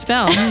waste of a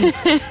spell.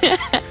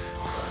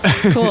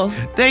 Cool.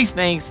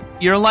 Thanks.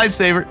 You're a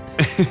lifesaver.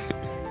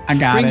 I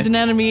got brings it. an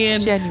enemy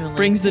in, Genuinely.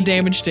 brings the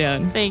damage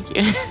down. Thank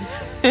you.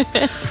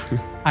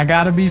 I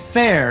gotta be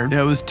fair.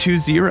 That was 2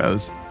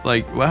 zeros.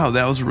 Like, wow,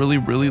 that was really,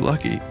 really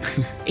lucky.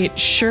 It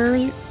sure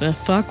the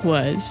fuck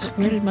was.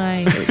 Where did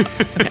my...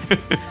 Okay.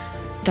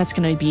 That's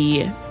going to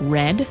be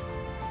Red,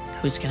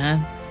 who's going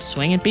to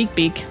swing at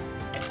Beak.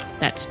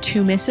 That's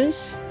 2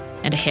 misses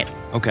and a hit.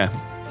 Okay.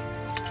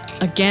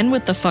 Again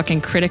with the fucking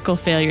critical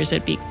failures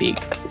at Beak.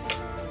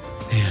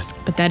 Man.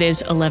 But that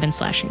is 11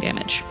 slashing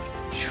damage.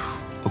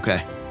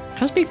 Okay.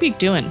 How's Beak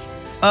doing?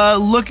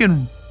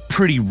 Looking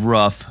pretty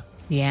rough.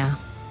 Yeah.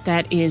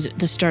 That is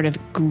the start of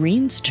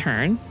Green's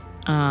turn,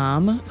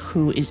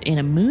 who is in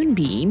a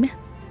moonbeam.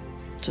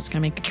 So it's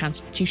going to make a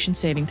Constitution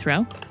saving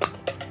throw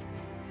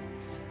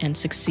and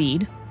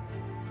succeed.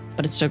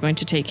 But it's still going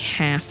to take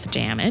half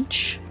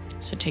damage.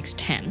 So it takes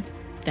 10.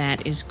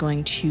 That is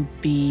going to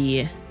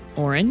be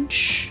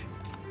Orange.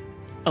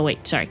 Oh,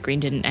 wait, sorry. Green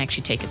didn't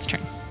actually take its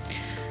turn.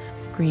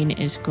 Green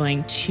is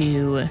going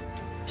to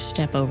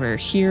step over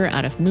here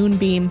out of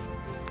Moonbeam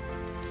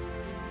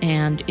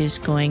and is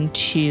going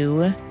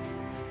to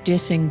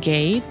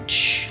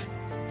disengage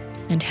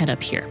and head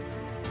up here.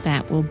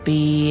 That will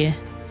be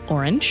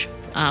Orange,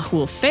 who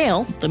will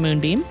fail the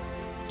Moonbeam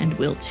and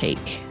will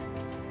take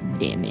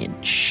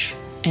damage.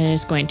 And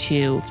is going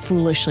to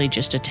foolishly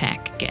just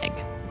attack Gag.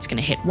 It's going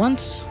to hit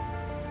once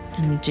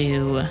and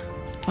do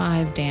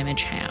 5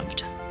 damage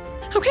halved.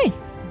 Okay,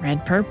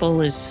 Red-Purple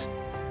is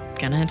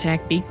going to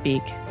attack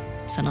Beak.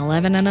 It's an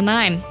 11 and a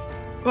 9.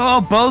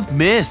 Oh, both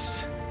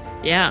missed.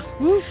 Yeah.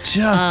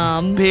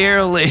 Just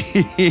barely.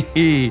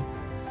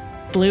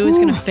 Blue is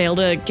going to fail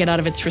to get out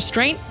of its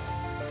restraint.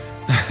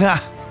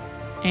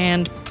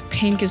 And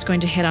Pink is going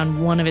to hit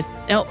on one of it.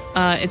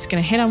 It's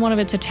going to hit on one of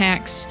its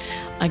attacks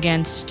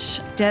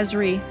against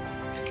Desiree.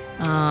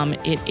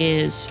 It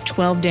is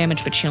 12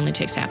 damage, but she only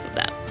takes half of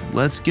that.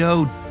 Let's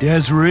go,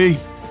 Desiree.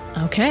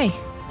 Okay.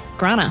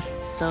 Grana.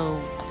 So,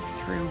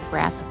 through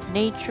Wrath of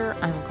Nature,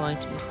 I'm going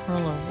to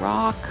hurl a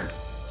rock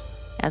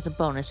as a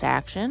bonus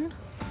action.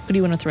 Who do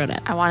you want to throw it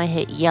at? I want to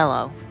hit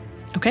yellow.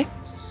 Okay.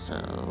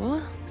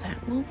 So,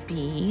 that will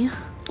be...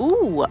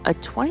 Ooh, a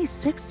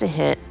 26 to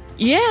hit.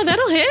 Yeah,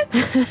 that'll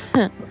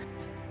hit.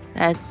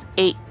 That's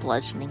 8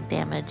 bludgeoning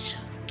damage.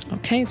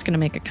 Okay, it's going to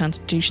make a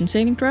Constitution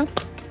saving throw.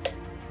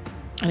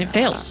 And it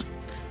fails.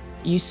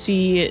 You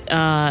see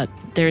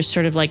there's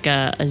sort of like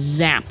a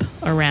zap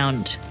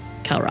around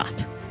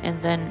Kelroth. And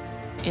then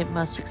it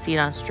must succeed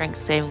on strength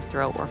saving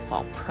throw or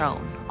fall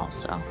prone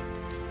also.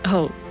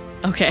 Oh,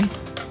 okay.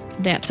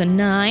 That's a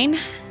 9.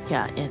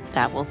 Yeah,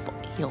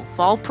 he'll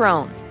fall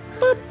prone.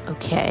 Boop.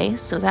 Okay,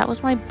 so that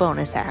was my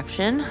bonus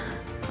action.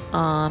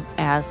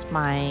 As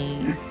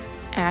my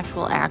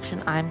actual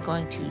action, I'm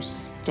going to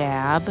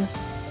stab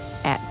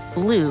at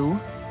Blue.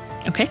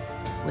 Okay.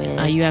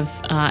 With you have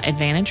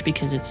advantage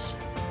because it's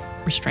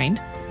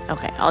restrained.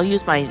 Okay, I'll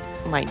use my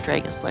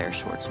Dragon Slayer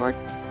short sword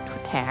to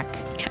attack.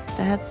 Okay.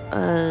 That's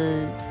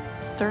a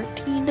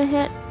 13 to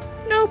hit.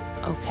 Nope.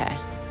 Okay.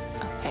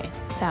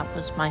 That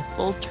was my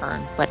full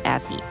turn, but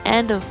at the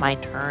end of my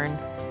turn,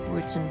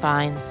 Roots and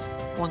Vines,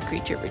 one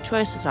creature of your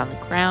choice is on the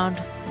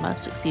ground,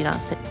 must succeed on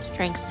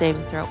strength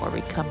saving throw or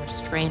become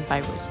restrained by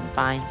Roots and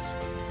Vines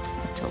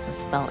until the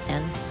spell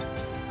ends.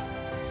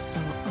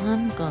 So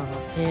I'm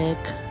gonna pick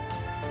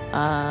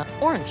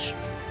Orange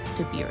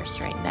to be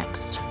restrained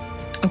next.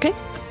 Okay.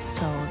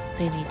 So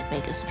they need to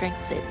make a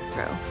strength saving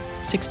throw.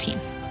 16.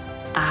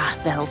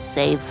 That'll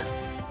save.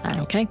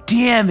 Okay.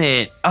 Damn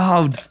it.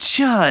 Oh,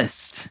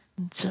 just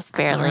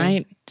barely. All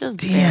right. Just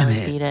Damn barely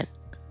it. beat it.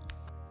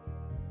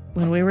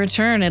 When we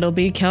return, it'll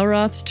be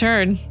Kelroth's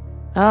turn.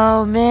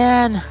 Oh,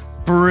 man.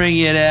 bring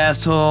it,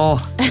 asshole.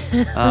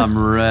 I'm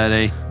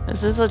ready.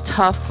 This is a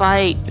tough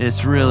fight.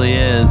 This really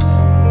is.